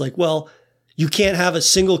thing where it's like, well, you can't have a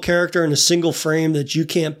single character in a single frame that you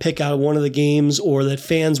can't pick out of one of the games or that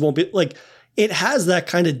fans won't be like, it has that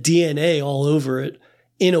kind of DNA all over it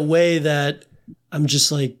in a way that I'm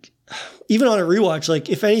just like, even on a rewatch, like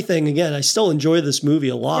if anything, again, I still enjoy this movie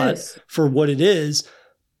a lot for what it is.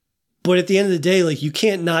 But at the end of the day, like you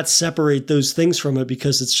can't not separate those things from it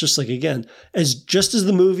because it's just like, again, just as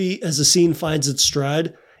the movie, as the scene finds its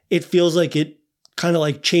stride, it feels like it kind of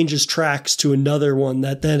like changes tracks to another one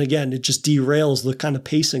that then again, it just derails the kind of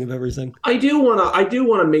pacing of everything. I do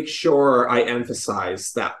want to make sure I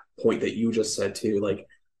emphasize that point that you just said too. Like,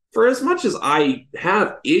 for as much as I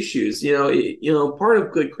have issues, part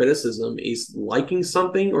of good criticism is liking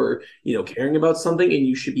something or, caring about something, and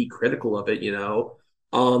you should be critical of it,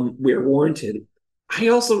 where warranted.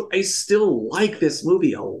 I still like this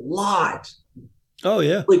movie a lot. Oh,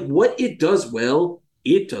 yeah. Like what it does well,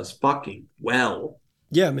 it does fucking well.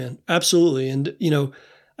 Yeah, man. Absolutely. And,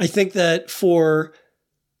 I think that for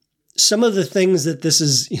some of the things that this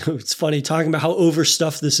is, it's funny talking about how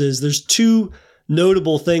overstuffed this is. There's two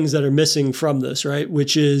notable things that are missing from this, right?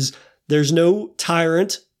 Which is there's no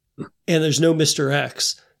Tyrant and there's no Mr.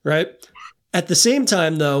 X, right? At the same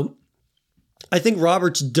time, though, I think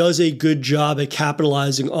Roberts does a good job at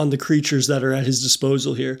capitalizing on the creatures that are at his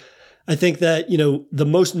disposal here. I think that, the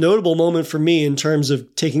most notable moment for me in terms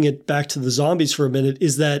of taking it back to the zombies for a minute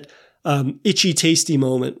is that itchy tasty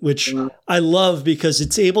moment, which I love because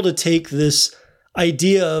it's able to take this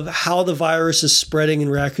idea of how the virus is spreading in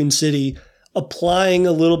Raccoon City, applying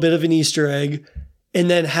a little bit of an Easter egg, and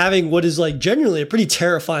then having what is like genuinely a pretty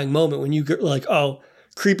terrifying moment when you get like, oh,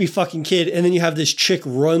 creepy fucking kid. And then you have this chick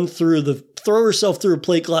throw herself through a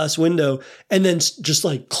plate glass window and then just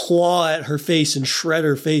like claw at her face and shred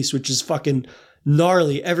her face, which is fucking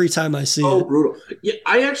gnarly every time I see it. Oh, brutal. Yeah,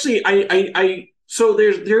 so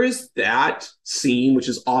there is that scene, which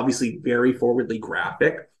is obviously very forwardly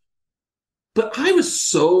graphic. But I was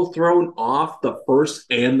so thrown off the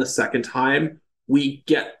first and the second time we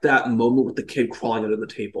get that moment with the kid crawling under the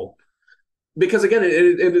table. Because again,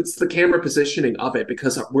 it's the camera positioning of it,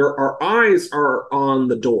 because where our eyes are on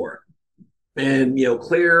the door. And,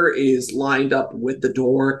 Claire is lined up with the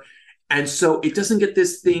door. And so it doesn't get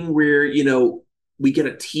this thing where, we get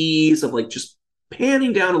a tease of like just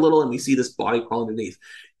panning down a little and we see this body crawl underneath.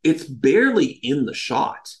 It's barely in the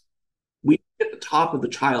shot. We get the top of the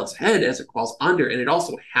child's head as it crawls under, and it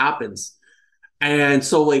also happens. And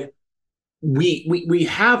so like we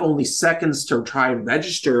have only seconds to try and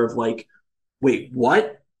register of like, wait,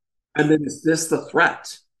 what? And then is this the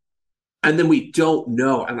threat? And then we don't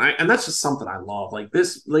know. And that's just something I love. Like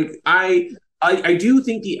this, like I do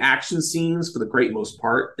think the action scenes for the great most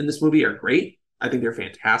part in this movie are great. I think they're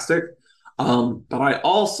fantastic. But I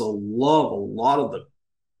also love a lot of the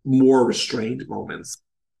more restrained moments.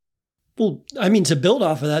 Well, I mean, to build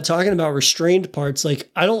off of that, talking about restrained parts,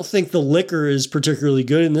 like I don't think the liquor is particularly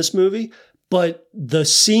good in this movie, but the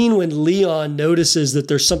scene when Leon notices that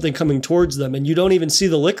there's something coming towards them and you don't even see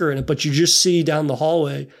the liquor in it, but you just see down the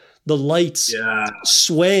hallway the lights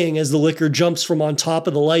swaying as the liquor jumps from on top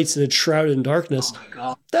of the lights and it's shrouded in darkness. Oh my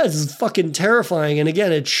God. That is fucking terrifying. And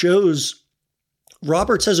again, it shows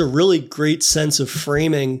Roberts has a really great sense of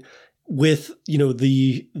framing with, you know,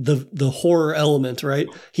 the horror element, right?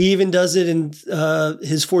 He even does it in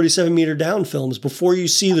his 47 meter down films. Before you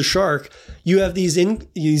see the shark, you have these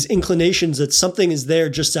inclinations that something is there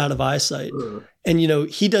just out of eyesight. And, you know,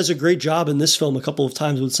 he does a great job in this film a couple of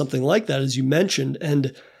times with something like that, as you mentioned.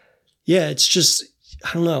 And yeah, it's just,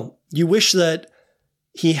 I don't know. You wish that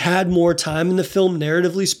he had more time in the film,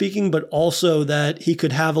 narratively speaking, but also that he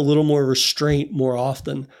could have a little more restraint more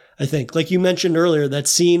often. I think, like you mentioned earlier, that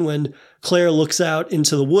scene when Claire looks out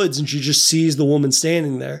into the woods and she just sees the woman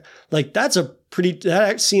standing there. Like that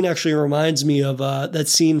scene actually reminds me of that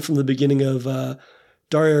scene from the beginning of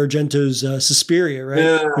Dario Argento's Suspiria, right?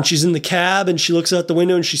 Yeah. When she's in the cab and she looks out the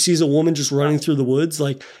window and she sees a woman just running through the woods.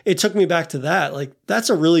 Like it took me back to that. Like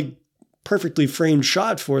that's a really perfectly framed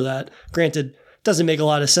shot for that. Granted, doesn't make a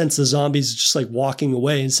lot of sense. The zombies just like walking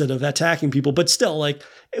away instead of attacking people, but still, like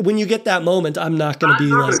when you get that moment, I'm not going to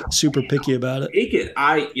be like super picky about it. Take it.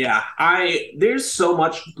 There's so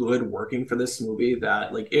much good working for this movie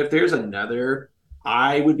that like if there's another,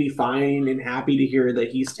 I would be fine and happy to hear that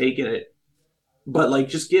he's taken it. But like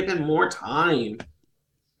just give him more time.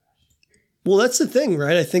 Well, that's the thing,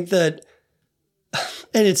 right? I think that,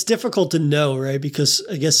 and it's difficult to know, right? Because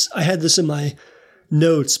I guess I had this in my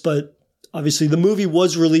notes, but obviously the movie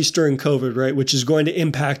was released during COVID, right? Which is going to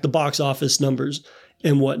impact the box office numbers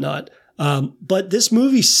and whatnot. But this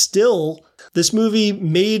movie made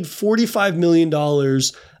 $45 million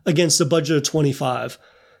against a budget of 25.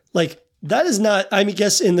 Like that is not, I mean,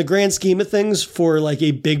 guess in the grand scheme of things for like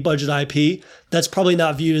a big budget IP, that's probably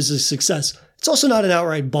not viewed as a success. It's also not an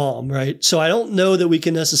outright bomb, right? So I don't know that we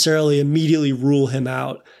can necessarily immediately rule him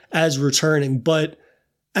out as returning, but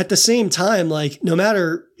at the same time, like no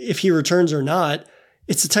matter if he returns or not,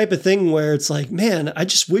 it's the type of thing where it's like, man, I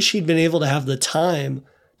just wish he'd been able to have the time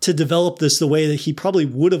to develop this the way that he probably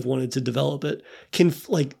would have wanted to develop it.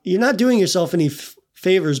 Like you're not doing yourself any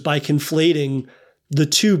favors by conflating the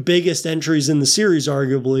two biggest entries in the series,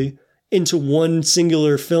 arguably, into one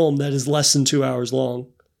singular film that is less than 2 hours long.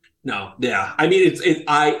 No, yeah. I mean,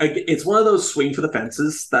 it's one of those swing for the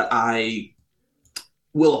fences that I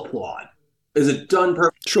will applaud. Is it done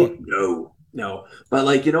perfectly? Sure. No. But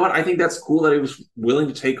like, you know what? I think that's cool that he was willing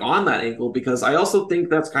to take on that angle because I also think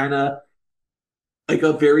that's kind of like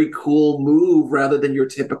a very cool move rather than your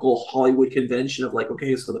typical Hollywood convention of like,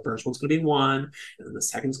 okay, so the first one's going to be 1 and then the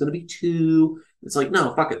second's going to be 2. It's like,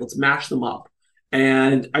 no, fuck it. Let's mash them up.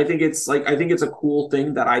 And I think it's a cool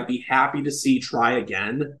thing that I'd be happy to see try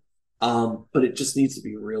again. But it just needs to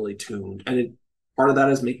be really tuned. And part of that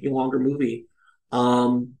is making a longer movie.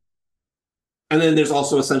 And then there's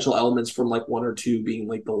also essential elements from like 1 or 2 being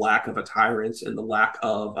like the lack of a tyrant and the lack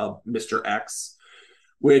of Mr. X,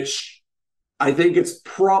 which I think that's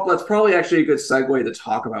probably actually a good segue to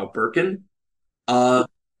talk about Birkin.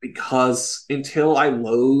 Because until I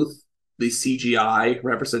loathe the CGI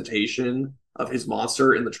representation of his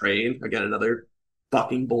monster in the train, again, another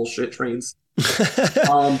fucking bullshit trains.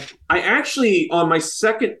 I actually, on my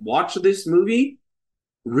second watch of this movie,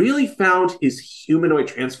 really found his humanoid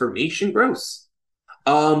transformation gross.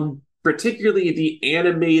 Particularly the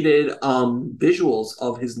animated visuals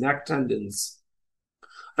of his neck tendons.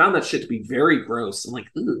 I found that shit to be very gross. I'm like,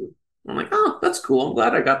 ooh. I'm like, oh, that's cool. I'm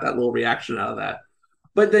glad I got that little reaction out of that.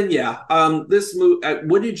 But then, yeah, this movie.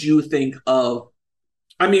 What did you think of?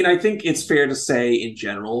 I mean, I think it's fair to say, in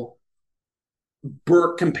general,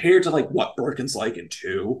 Burke compared to like what Birkin's like in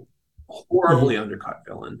 2, horribly undercut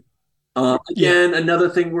villain. Again, another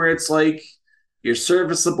thing where it's like you're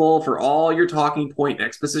serviceable for all your talking point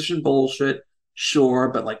exposition bullshit, sure,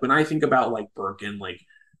 but like when I think about like Birkin, like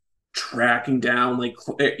tracking down like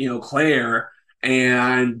Claire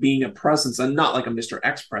and being a presence, and not like a Mr.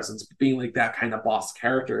 X presence, but being like that kind of boss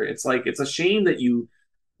character. It's like it's a shame that you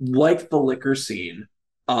like the liquor scene,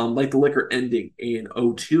 like the liquor ending in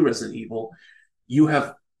O2 Resident Evil, you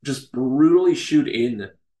have just brutally shoot in,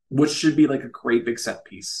 which should be like a great big set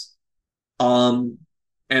piece. Um,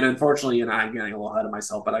 and unfortunately, and I'm getting a little ahead of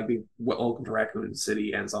myself, but I think Welcome to Raccoon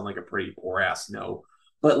City ends on like a pretty poor ass note.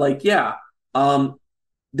 But like, yeah, um,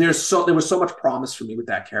 there was so much promise for me with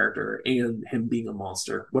that character and him being a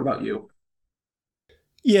monster. What about you?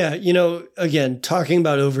 Yeah, again, talking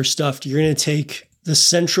about overstuffed, you're going to take the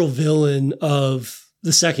central villain of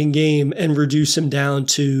the second game and reduce him down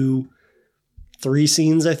to 3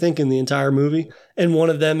 scenes, I think, in the entire movie. And one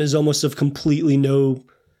of them is almost of completely no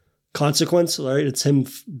consequence, right? It's him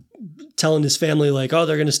telling his family, like, oh,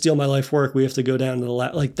 they're going to steal my life work. We have to go down to the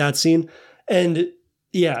like that scene. And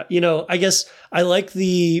yeah, I guess I like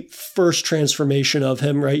the first transformation of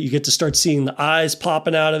him, right? You get to start seeing the eyes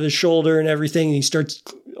popping out of his shoulder and everything. And he starts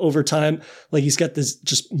over time, like he's got this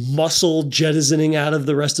just muscle jettisoning out of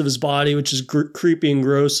the rest of his body, which is creepy and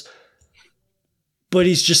gross. But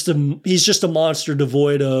he's just a monster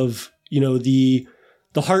devoid of,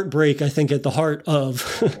 the heartbreak, I think, at the heart of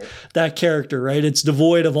that character, right? It's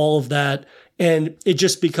devoid of all of that. And it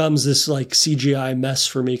just becomes this like CGI mess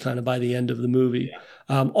for me kind of by the end of the movie.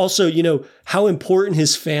 Yeah. Also, how important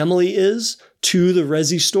his family is to the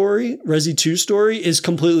Resi 2 story is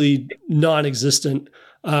completely non-existent,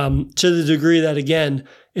 to the degree that, again,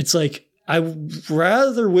 it's like, I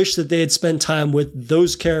rather wish that they had spent time with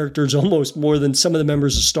those characters almost more than some of the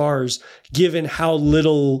members of Stars, given how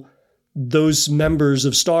little those members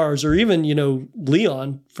of Stars, or even,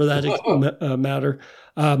 Leon for that matter,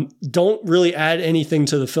 don't really add anything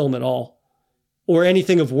to the film at all or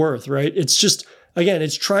anything of worth, right? It's just, again,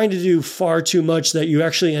 it's trying to do far too much that you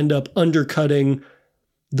actually end up undercutting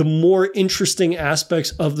the more interesting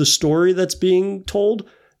aspects of the story that's being told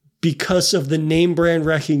because of the name brand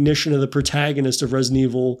recognition of the protagonist of Resident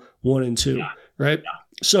Evil 1 and 2, right? Yeah.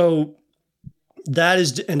 So that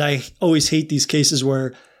is, and I always hate these cases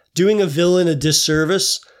where doing a villain a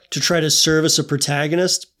disservice to try to service a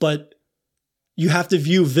protagonist, but you have to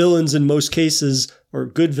view villains in most cases, or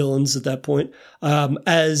good villains at that point,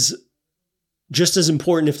 as just as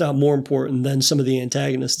important, if not more important, than some of the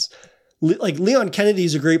antagonists. Like Leon Kennedy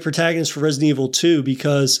is a great protagonist for Resident Evil 2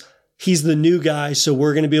 because he's the new guy, so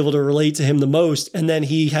we're going to be able to relate to him the most, and then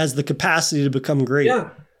he has the capacity to become great.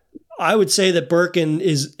 Yeah. I would say that Birkin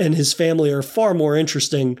and his family are far more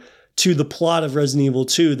interesting to the plot of Resident Evil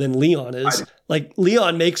 2 than Leon is. Like,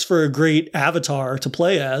 Leon makes for a great avatar to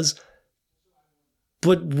play as,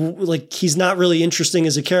 but like he's not really interesting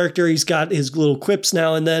as a character. He's got his little quips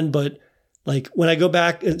now and then, but like when I go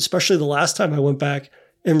back, especially the last time I went back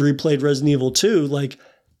and replayed Resident Evil 2, like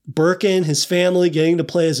Birkin, his family, getting to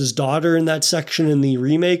play as his daughter in that section in the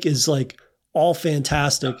remake is like all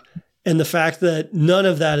fantastic. And the fact that none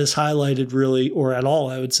of that is highlighted really, or at all,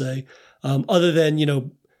 I would say, other than,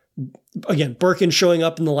 again, Birkin showing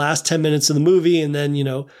up in the last 10 minutes of the movie. And then,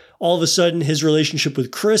 all of a sudden his relationship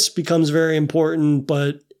with Chris becomes very important.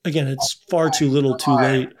 But again, it's far too little too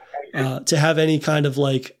late to have any kind of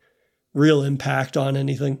like real impact on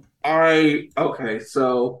anything. Okay.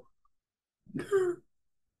 So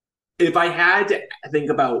if I had to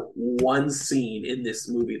think about one scene in this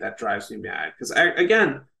movie that drives me mad, because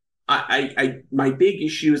my big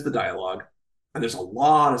issue is the dialogue, and there's a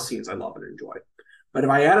lot of scenes I love and enjoy. But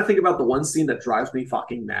if I had to think about the one scene that drives me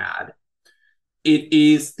fucking mad, it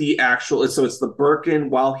is the actual. So it's the Birkin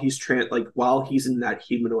while he's in that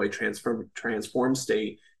humanoid transform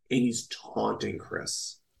state, and he's taunting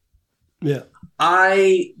Chris. Yeah,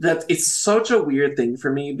 it's such a weird thing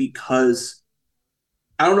for me because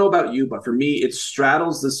I don't know about you, but for me, it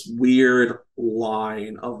straddles this weird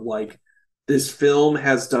line of like, this film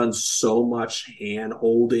has done so much hand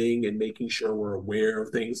holding and making sure we're aware of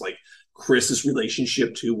things like Chris's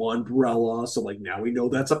relationship to Umbrella. So like now we know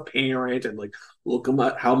that's a parent, and like look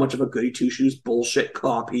at how much of a goody two shoes bullshit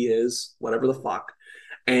cop he is, whatever the fuck.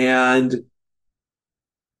 But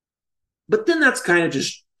then that's kind of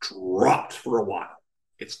just dropped for a while.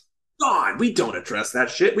 It's gone. We don't address that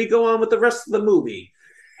shit. We go on with the rest of the movie.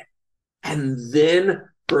 And then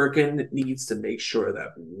Birkin needs to make sure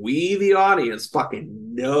that we, the audience,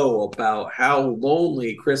 fucking know about how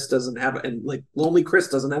lonely Chris doesn't have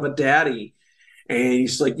a daddy. And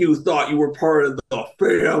he's like, you thought you were part of the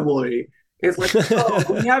family. It's like,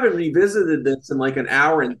 oh, we haven't revisited this in like an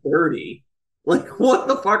hour and 30. Like, what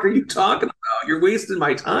the fuck are you talking about? You're wasting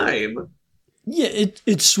my time. Yeah,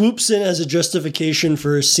 it swoops in as a justification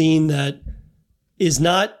for a scene that is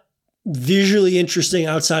not visually interesting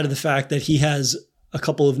outside of the fact that he has a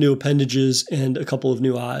couple of new appendages and a couple of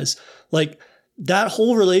new eyes. Like that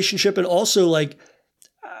whole relationship, and also like,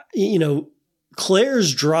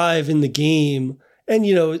 Claire's drive in the game and,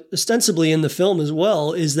 ostensibly in the film as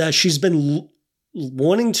well, is that she's been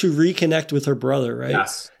wanting to reconnect with her brother, right?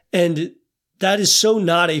 Yes. And that is so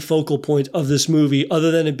not a focal point of this movie,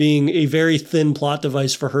 other than it being a very thin plot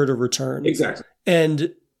device for her to return. Exactly.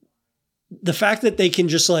 And the fact that they can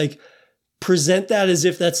just like present that as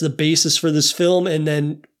if that's the basis for this film and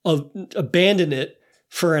then abandon it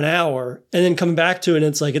for an hour and then come back to it. And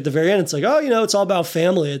it's like at the very end, it's like, oh, it's all about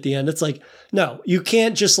family at the end. It's like, no, you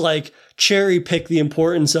can't just like cherry pick the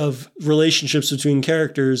importance of relationships between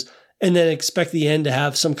characters and then expect the end to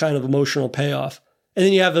have some kind of emotional payoff. And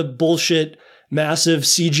then you have a bullshit, massive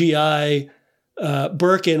CGI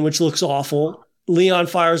Birkin, which looks awful. Leon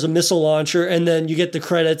fires a missile launcher, and then you get the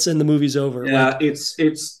credits and the movie's over. Yeah, like, it's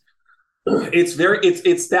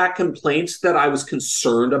that complaint that I was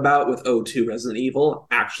concerned about with O2 Resident Evil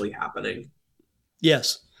actually happening.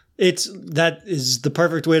 Yes. That is the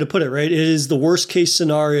perfect way to put it, right? It is the worst case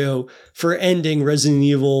scenario for ending Resident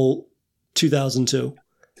Evil 2002.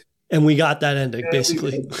 And we got that ending,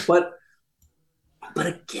 basically. But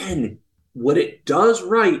again, what it does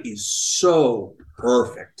right is so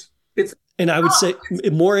perfect. And I would say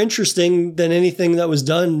more interesting than anything that was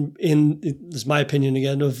done this is my opinion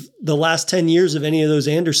again, of the last 10 years of any of those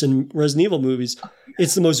Anderson Resident Evil movies.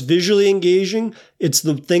 It's the most visually engaging. It's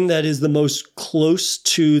the thing that is the most close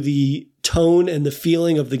to the tone and the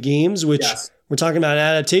feeling of the games, which we're talking about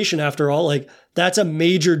adaptation after all. Like that's a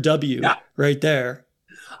major W right there.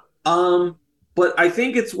 But I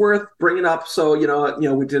think it's worth bringing up. So,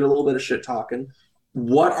 we did a little bit of shit talking.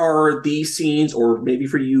 What are these scenes, or maybe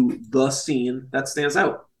for you, the scene that stands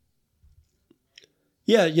out?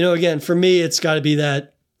 Yeah, again, for me, it's got to be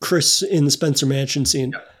that Chris in the Spencer Mansion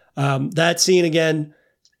scene. That scene, again,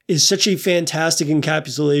 is such a fantastic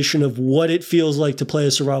encapsulation of what it feels like to play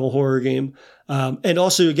a survival horror game. And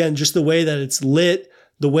also, again, just the way that it's lit,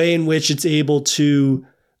 the way in which it's able to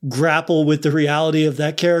grapple with the reality of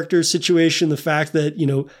that character's situation, the fact that,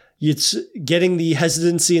 it's getting the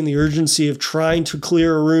hesitancy and the urgency of trying to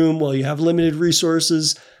clear a room while you have limited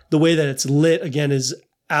resources. The way that it's lit, again, is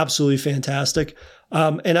absolutely fantastic.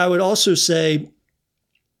 And I would also say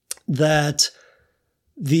that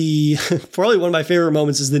probably one of my favorite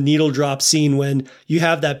moments is the needle drop scene when you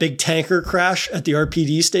have that big tanker crash at the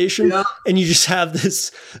RPD station and you just have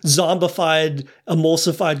this zombified,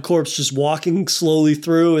 emulsified corpse just walking slowly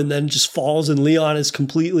through and then just falls and Leon is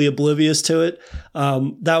completely oblivious to it.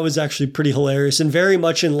 That was actually pretty hilarious and very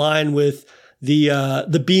much in line with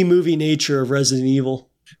the B-movie nature of Resident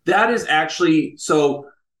Evil. That is actually so.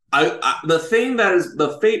 The thing that is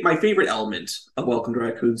my favorite element of Welcome to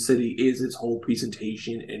Raccoon City is its whole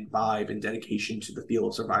presentation and vibe and dedication to the feel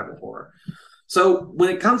of survival horror. So when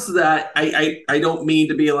it comes to that, I don't mean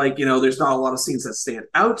to be like, there's not a lot of scenes that stand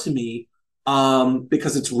out to me,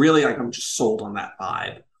 because it's really like I'm just sold on that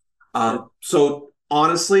vibe. So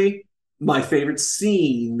honestly, my favorite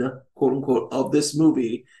scene, quote unquote, of this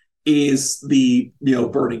movie is the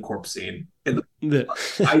burning corpse scene. And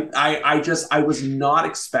I was not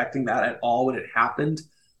expecting that at all when it happened,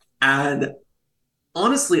 and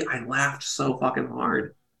honestly, I laughed so fucking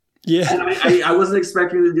hard. Yeah, and I wasn't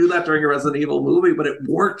expecting to do that during a Resident Evil movie, but it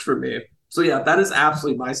worked for me. So yeah, that is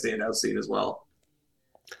absolutely my standout scene as well.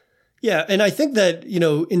 Yeah, and I think that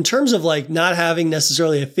in terms of like not having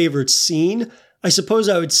necessarily a favorite scene, I suppose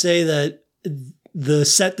I would say that the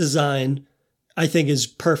set design I think is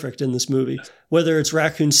perfect in this movie. Whether it's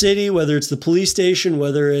Raccoon City, whether it's the police station,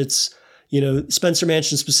 whether it's, Spencer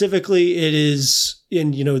Mansion specifically, it is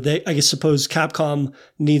I suppose Capcom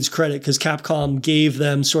needs credit because Capcom gave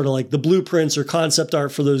them sort of like the blueprints or concept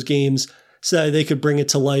art for those games so that they could bring it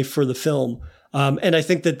to life for the film. And I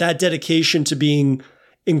think that dedication to being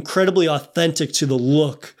incredibly authentic to the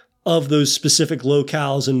look of those specific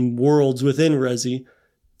locales and worlds within Resi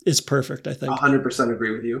is perfect, I think. 100%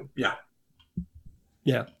 agree with you. Yeah.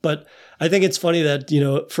 Yeah, but I think it's funny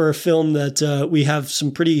that, for a film that we have some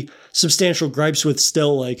pretty substantial gripes with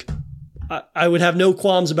still, like, I would have no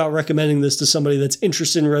qualms about recommending this to somebody that's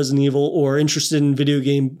interested in Resident Evil or interested in video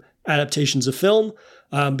game adaptations of film,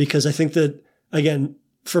 because I think that, again,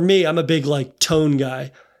 for me, I'm a big, like, tone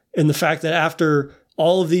guy. And the fact that after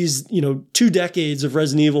all of these, 2 decades of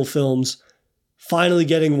Resident Evil films, finally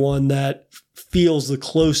getting one that feels the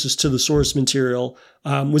closest to the source material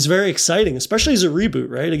was very exciting, especially as a reboot,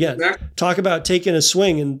 right? Again, talk about taking a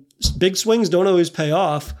swing, and big swings don't always pay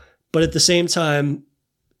off, but at the same time,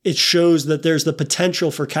 it shows that there's the potential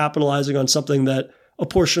for capitalizing on something that a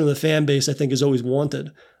portion of the fan base I think is always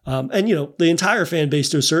wanted. And, you know, the entire fan base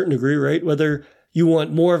to a certain degree, right? Whether you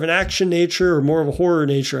want more of an action nature or more of a horror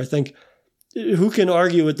nature, I think who can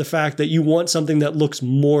argue with the fact that you want something that looks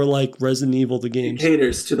more like Resident Evil, the game?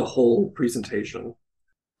 Caters to the whole presentation.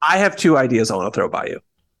 I have two ideas I want to throw by you.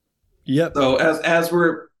 Yep. So as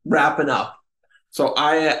we're wrapping up, so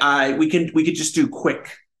we could just do quick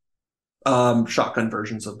shotgun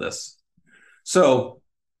versions of this. So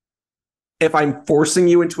if I'm forcing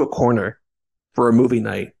you into a corner for a movie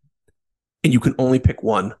night and you can only pick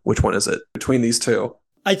one, which one is it between these two?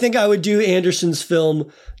 I think I would do Anderson's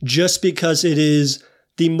film just because it is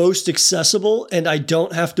the most accessible and I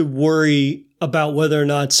don't have to worry about whether or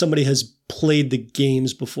not somebody has played the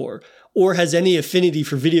games before or has any affinity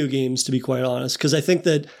for video games, to be quite honest. Because I think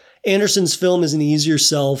that Anderson's film is an easier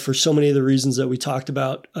sell for so many of the reasons that we talked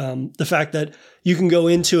about. The fact that you can go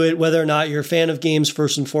into it, whether or not you're a fan of games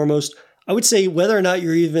first and foremost. I would say whether or not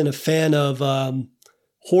you're even a fan of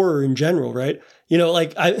horror in general, right? You know,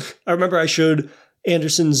 like I remember I showed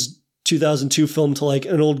Anderson's 2002 film to like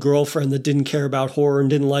an old girlfriend that didn't care about horror and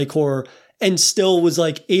didn't like horror and still was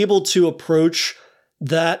like able to approach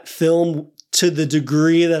that film to the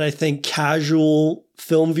degree that I think casual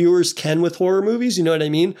film viewers can with horror movies. You know what I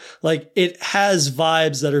mean? Like it has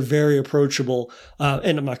vibes that are very approachable.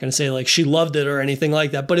 And I'm not going to say like she loved it or anything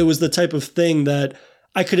like that, but it was the type of thing that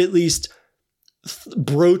I could at least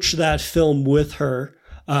broach that film with her.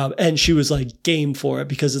 And she was like game for it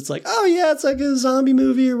because it's like, oh yeah, it's like a zombie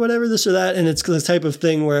movie or whatever, this or that. And it's the type of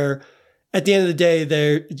thing where at the end of the day,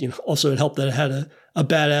 there, you know, also it helped that it had a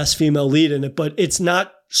badass female lead in it, but it's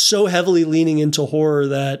not so heavily leaning into horror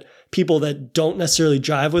that people that don't necessarily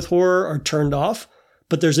jive with horror are turned off.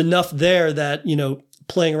 But there's enough there that, you know,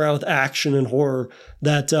 playing around with action and horror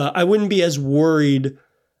that I wouldn't be as worried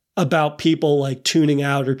about people like tuning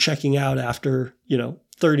out or checking out after, you know,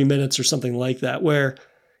 30 minutes or something like that. Where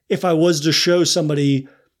if I was to show somebody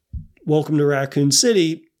Welcome to Raccoon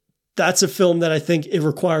City, that's a film that I think it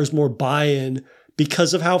requires more buy-in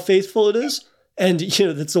because of how faithful it is. And, you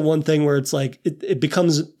know, that's the one thing where it's like, it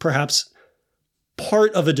becomes perhaps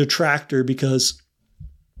part of a detractor because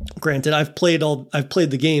granted, I've played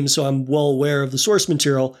the game, so I'm well aware of the source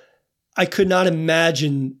material. I could not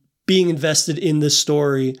imagine being invested in this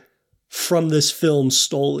story from this film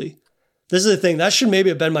solely. This is the thing. That should maybe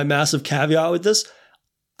have been my massive caveat with this.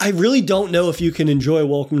 I really don't know if you can enjoy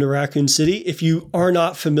Welcome to Raccoon City if you are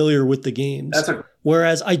not familiar with the games.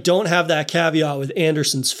 Whereas I don't have that caveat with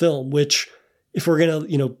Anderson's film, which if we're going to,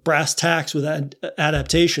 you know, brass tacks with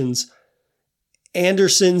adaptations,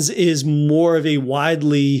 Anderson's is more of a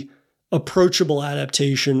widely approachable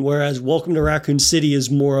adaptation, whereas Welcome to Raccoon City is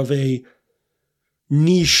more of a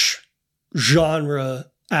niche genre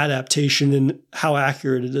adaptation and how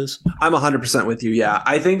accurate it is. I'm 100% with you. Yeah.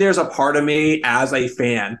 I think there's a part of me as a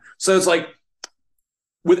fan. So it's like,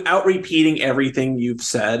 without repeating everything you've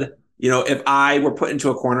said, you know, if I were put into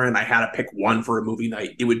a corner and I had to pick one for a movie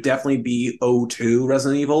night, it would definitely be 02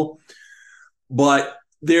 Resident Evil. But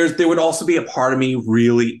there would also be a part of me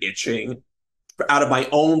really itching out of my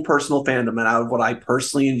own personal fandom and out of what I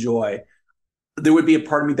personally enjoy. There would be a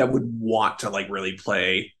part of me that would want to like really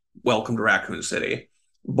play Welcome to Raccoon City.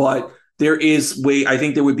 But I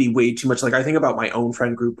think there would be way too much. Like I think about my own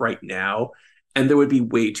friend group right now, and there would be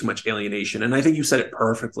way too much alienation. And I think you said it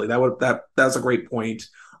perfectly. That's a great point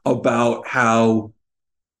about how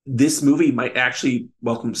this movie might actually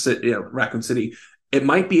Raccoon City. It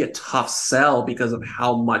might be a tough sell because of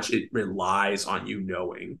how much it relies on you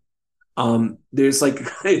knowing. There's like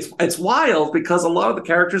it's wild because a lot of the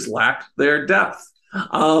characters lack their depth.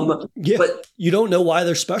 But you don't know why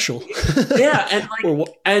they're special. Yeah,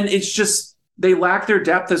 and it's just they lack their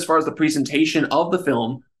depth as far as the presentation of the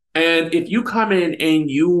film. And if you come in and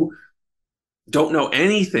you don't know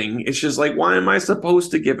anything, it's just like, why am I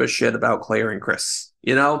supposed to give a shit about Claire and Chris?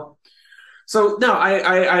 You know? So no,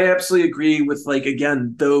 I absolutely agree with like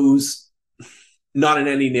again those, not in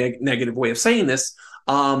any negative way of saying this,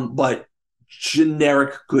 but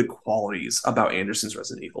generic good qualities about Anderson's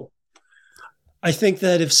Resident Evil. I think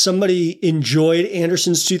that if somebody enjoyed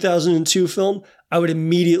Anderson's 2002 film, I would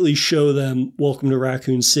immediately show them Welcome to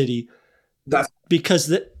Raccoon City.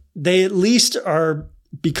 Because they at least are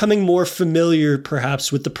becoming more familiar,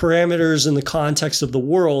 perhaps, with the parameters and the context of the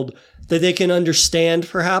world, that they can understand,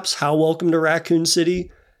 perhaps, how Welcome to Raccoon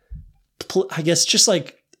City, I guess, just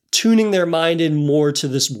like tuning their mind in more to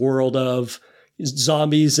this world of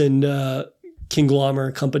zombies and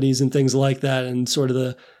conglomerate companies and things like that, and sort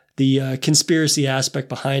of the conspiracy aspect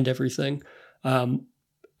behind everything. I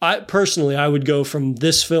would go from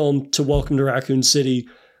this film to Welcome to Raccoon City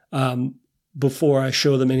before I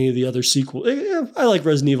show them any of the other sequels. I like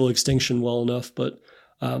Resident Evil Extinction well enough, but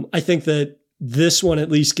I think that this one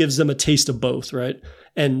at least gives them a taste of both, right?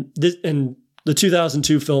 And the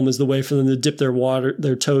 2002 film is the way for them to dip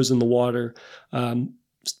their toes in the water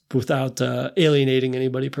without alienating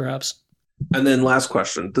anybody, perhaps. And then last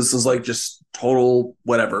question. This is like just total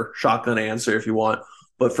whatever, shotgun answer if you want.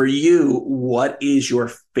 But for you, what is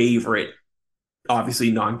your favorite,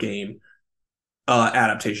 obviously non-game,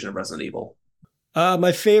 adaptation of Resident Evil?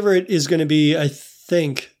 My favorite is going to be, I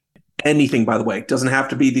think... Anything, by the way. Doesn't have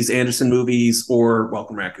to be these Anderson movies or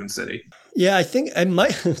Welcome to Raccoon City. Yeah, I think it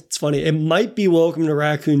might... It's funny. It might be Welcome to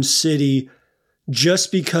Raccoon City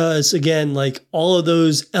just because, again, like all of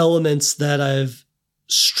those elements that I've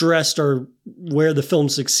stressed are where the film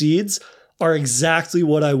succeeds are exactly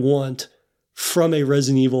what I want from a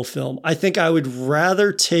Resident Evil film. I think I would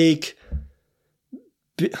rather take...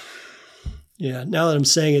 Yeah, now that I'm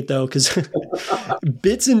saying it though, because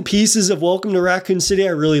bits and pieces of Welcome to Raccoon City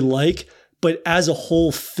I really like, but as a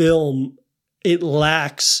whole film, it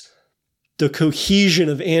lacks the cohesion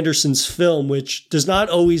of Anderson's film, which does not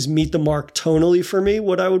always meet the mark tonally for me,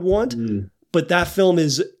 what I would want. But that film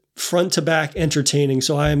is front to back entertaining.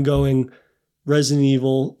 So I am going Resident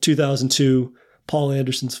Evil 2002, Paul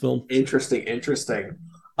Anderson's film. Interesting.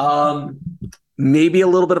 Maybe a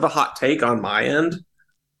little bit of a hot take on my end.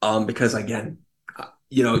 Because again,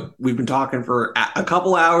 we've been talking for a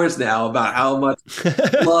couple hours now about how much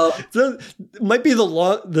love. It might be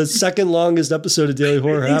the second longest episode of Daily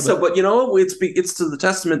Horror Habit. So, but it's to the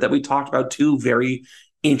testament that we talked about two very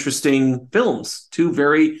interesting films, two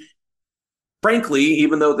very, frankly,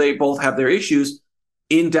 even though they both have their issues,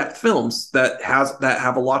 in-depth films that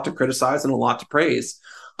have a lot to criticize and a lot to praise.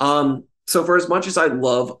 So for as much as I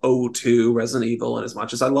love O2, Resident Evil, and as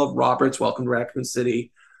much as I love Robert's Welcome to Raccoon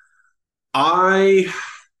City, I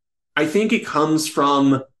think it comes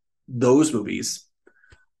from those movies.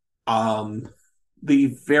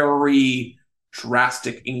 The very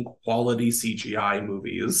drastic in quality CGI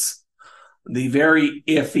movies, the very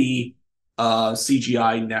iffy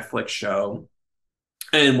CGI Netflix show,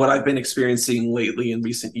 and what I've been experiencing lately in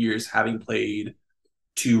recent years, having played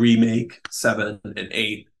 2 remake, 7 and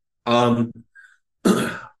 8.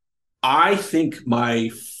 I think my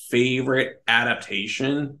favorite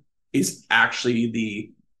adaptation is actually the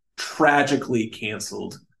tragically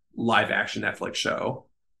canceled live action Netflix show.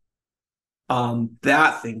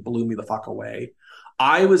 That thing blew me the fuck away.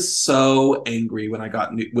 I was so angry when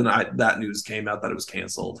that news came out that it was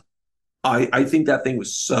canceled. I think that thing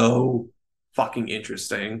was so fucking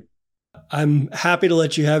interesting. I'm happy to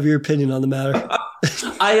let you have your opinion on the matter.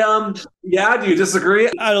 Do you disagree?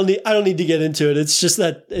 I don't need to get into it. It's just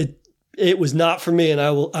that it was not for me, and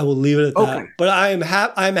I will leave it at that. But I'm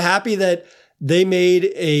happy that they made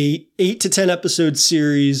a 8 to 10 episode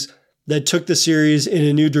series that took the series in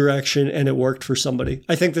a new direction, and it worked for somebody.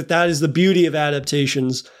 I think that is the beauty of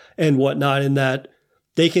adaptations and whatnot, in that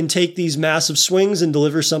they can take these massive swings and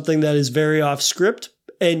deliver something that is very off script,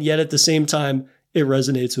 and yet at the same time, it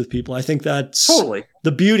resonates with people. I think that's totally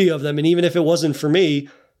the beauty of them. And even if it wasn't for me,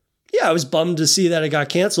 yeah, I was bummed to see that it got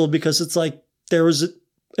canceled, because it's like there was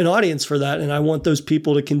an audience for that. And I want those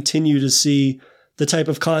people to continue to see the type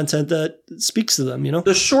of content that speaks to them,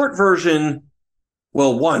 The short version,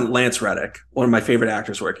 well, one, Lance Reddick, one of my favorite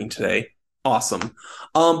actors working today. Awesome.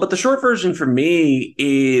 But the short version for me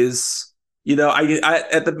is... I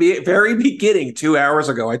at the very beginning, 2 hours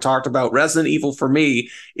ago, I talked about Resident Evil for me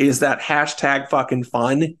is that hashtag fucking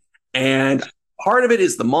fun. And part of it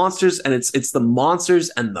is the monsters, and it's the monsters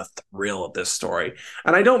and the thrill of this story.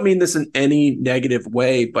 And I don't mean this in any negative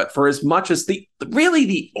way, but for as much as the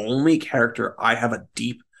only character I have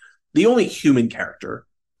the only human character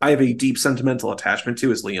I have a deep sentimental attachment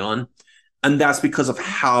to is Leon. And that's because of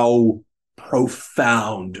how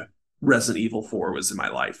profound Resident Evil 4 was in my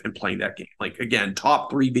life and playing that game. Like, again, top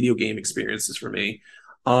 3 video game experiences for me.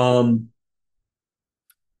 And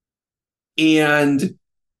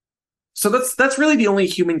so that's really the only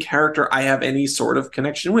human character I have any sort of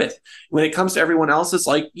connection with. When it comes to everyone else, it's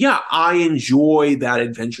like, yeah, I enjoy that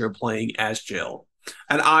adventure playing as Jill.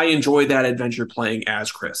 And I enjoy that adventure playing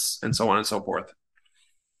as Chris, and so on and so forth.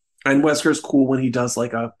 And Wesker's cool when he does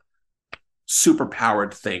like a super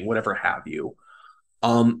powered thing, whatever have you.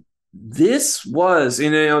 This was,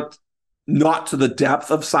 not to the depth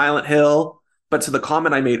of Silent Hill, but to the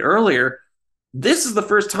comment I made earlier, this is the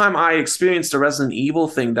first time I experienced a Resident Evil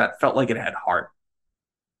thing that felt like it had heart.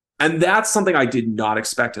 And that's something I did not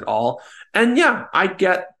expect at all. And yeah, I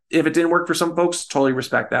get if it didn't work for some folks, totally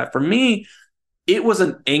respect that. For me, it was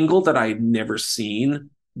an angle that I had never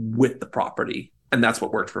seen with the property. And that's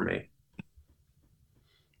what worked for me.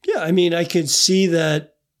 Yeah, I mean, I could see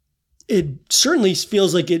that it certainly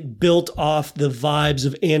feels like it built off the vibes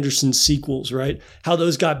of Anderson's sequels, right? How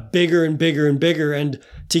those got bigger and bigger and bigger. And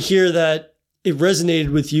to hear that it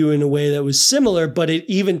resonated with you in a way that was similar, but it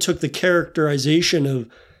even took the characterization of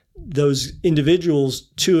those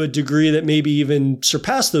individuals to a degree that maybe even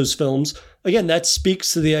surpassed those films. Again, that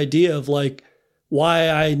speaks to the idea of like why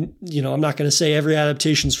I'm not going to say every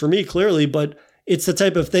adaptation's for me, clearly, but it's the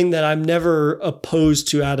type of thing that I'm never opposed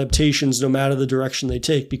to adaptations, no matter the direction they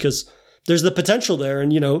take, because there's the potential there.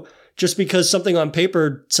 And, just because something on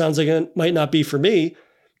paper sounds like it might not be for me,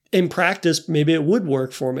 in practice, maybe it would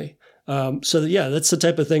work for me. That's the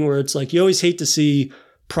type of thing where it's like, you always hate to see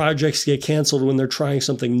projects get canceled when they're trying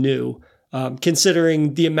something new,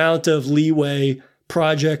 considering the amount of leeway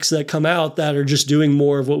projects that come out that are just doing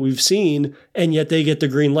more of what we've seen, and yet they get the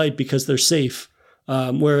green light because they're safe.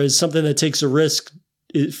 Whereas something that takes a risk,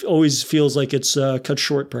 it always feels like it's cut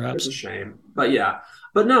short, perhaps. It's a shame. But yeah.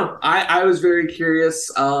 But no, I was very curious.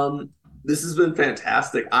 This has been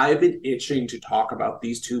fantastic. I've been itching to talk about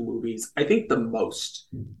these two movies, I think the most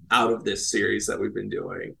out of this series that we've been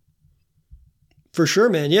doing. For sure,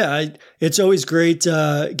 man. Yeah, it's always great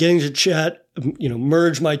getting to chat,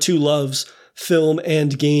 merge my two loves, film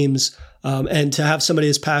and games. And to have somebody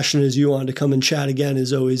as passionate as you on to come and chat again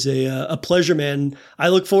is always a pleasure, man. I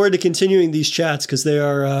look forward to continuing these chats because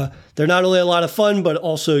they're not only a lot of fun, but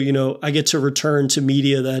also, I get to return to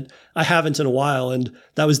media that I haven't in a while. And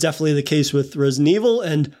that was definitely the case with Resident Evil.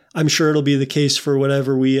 And I'm sure it'll be the case for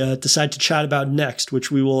whatever we decide to chat about next,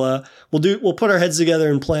 which we'll put our heads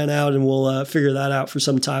together and plan out, and we'll figure that out for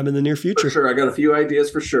some time in the near future. For sure. I got a few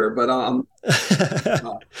ideas for sure, but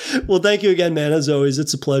Well, thank you again, man. As always,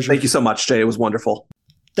 it's a pleasure. Thank you so much, Jay. It was wonderful.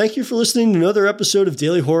 Thank you for listening to another episode of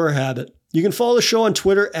Daily Horror Habit. You can follow the show on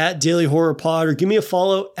Twitter at Daily Horror Pod, or give me a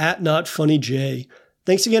follow at NotFunnyJ.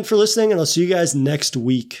 Thanks again for listening, and I'll see you guys next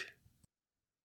week.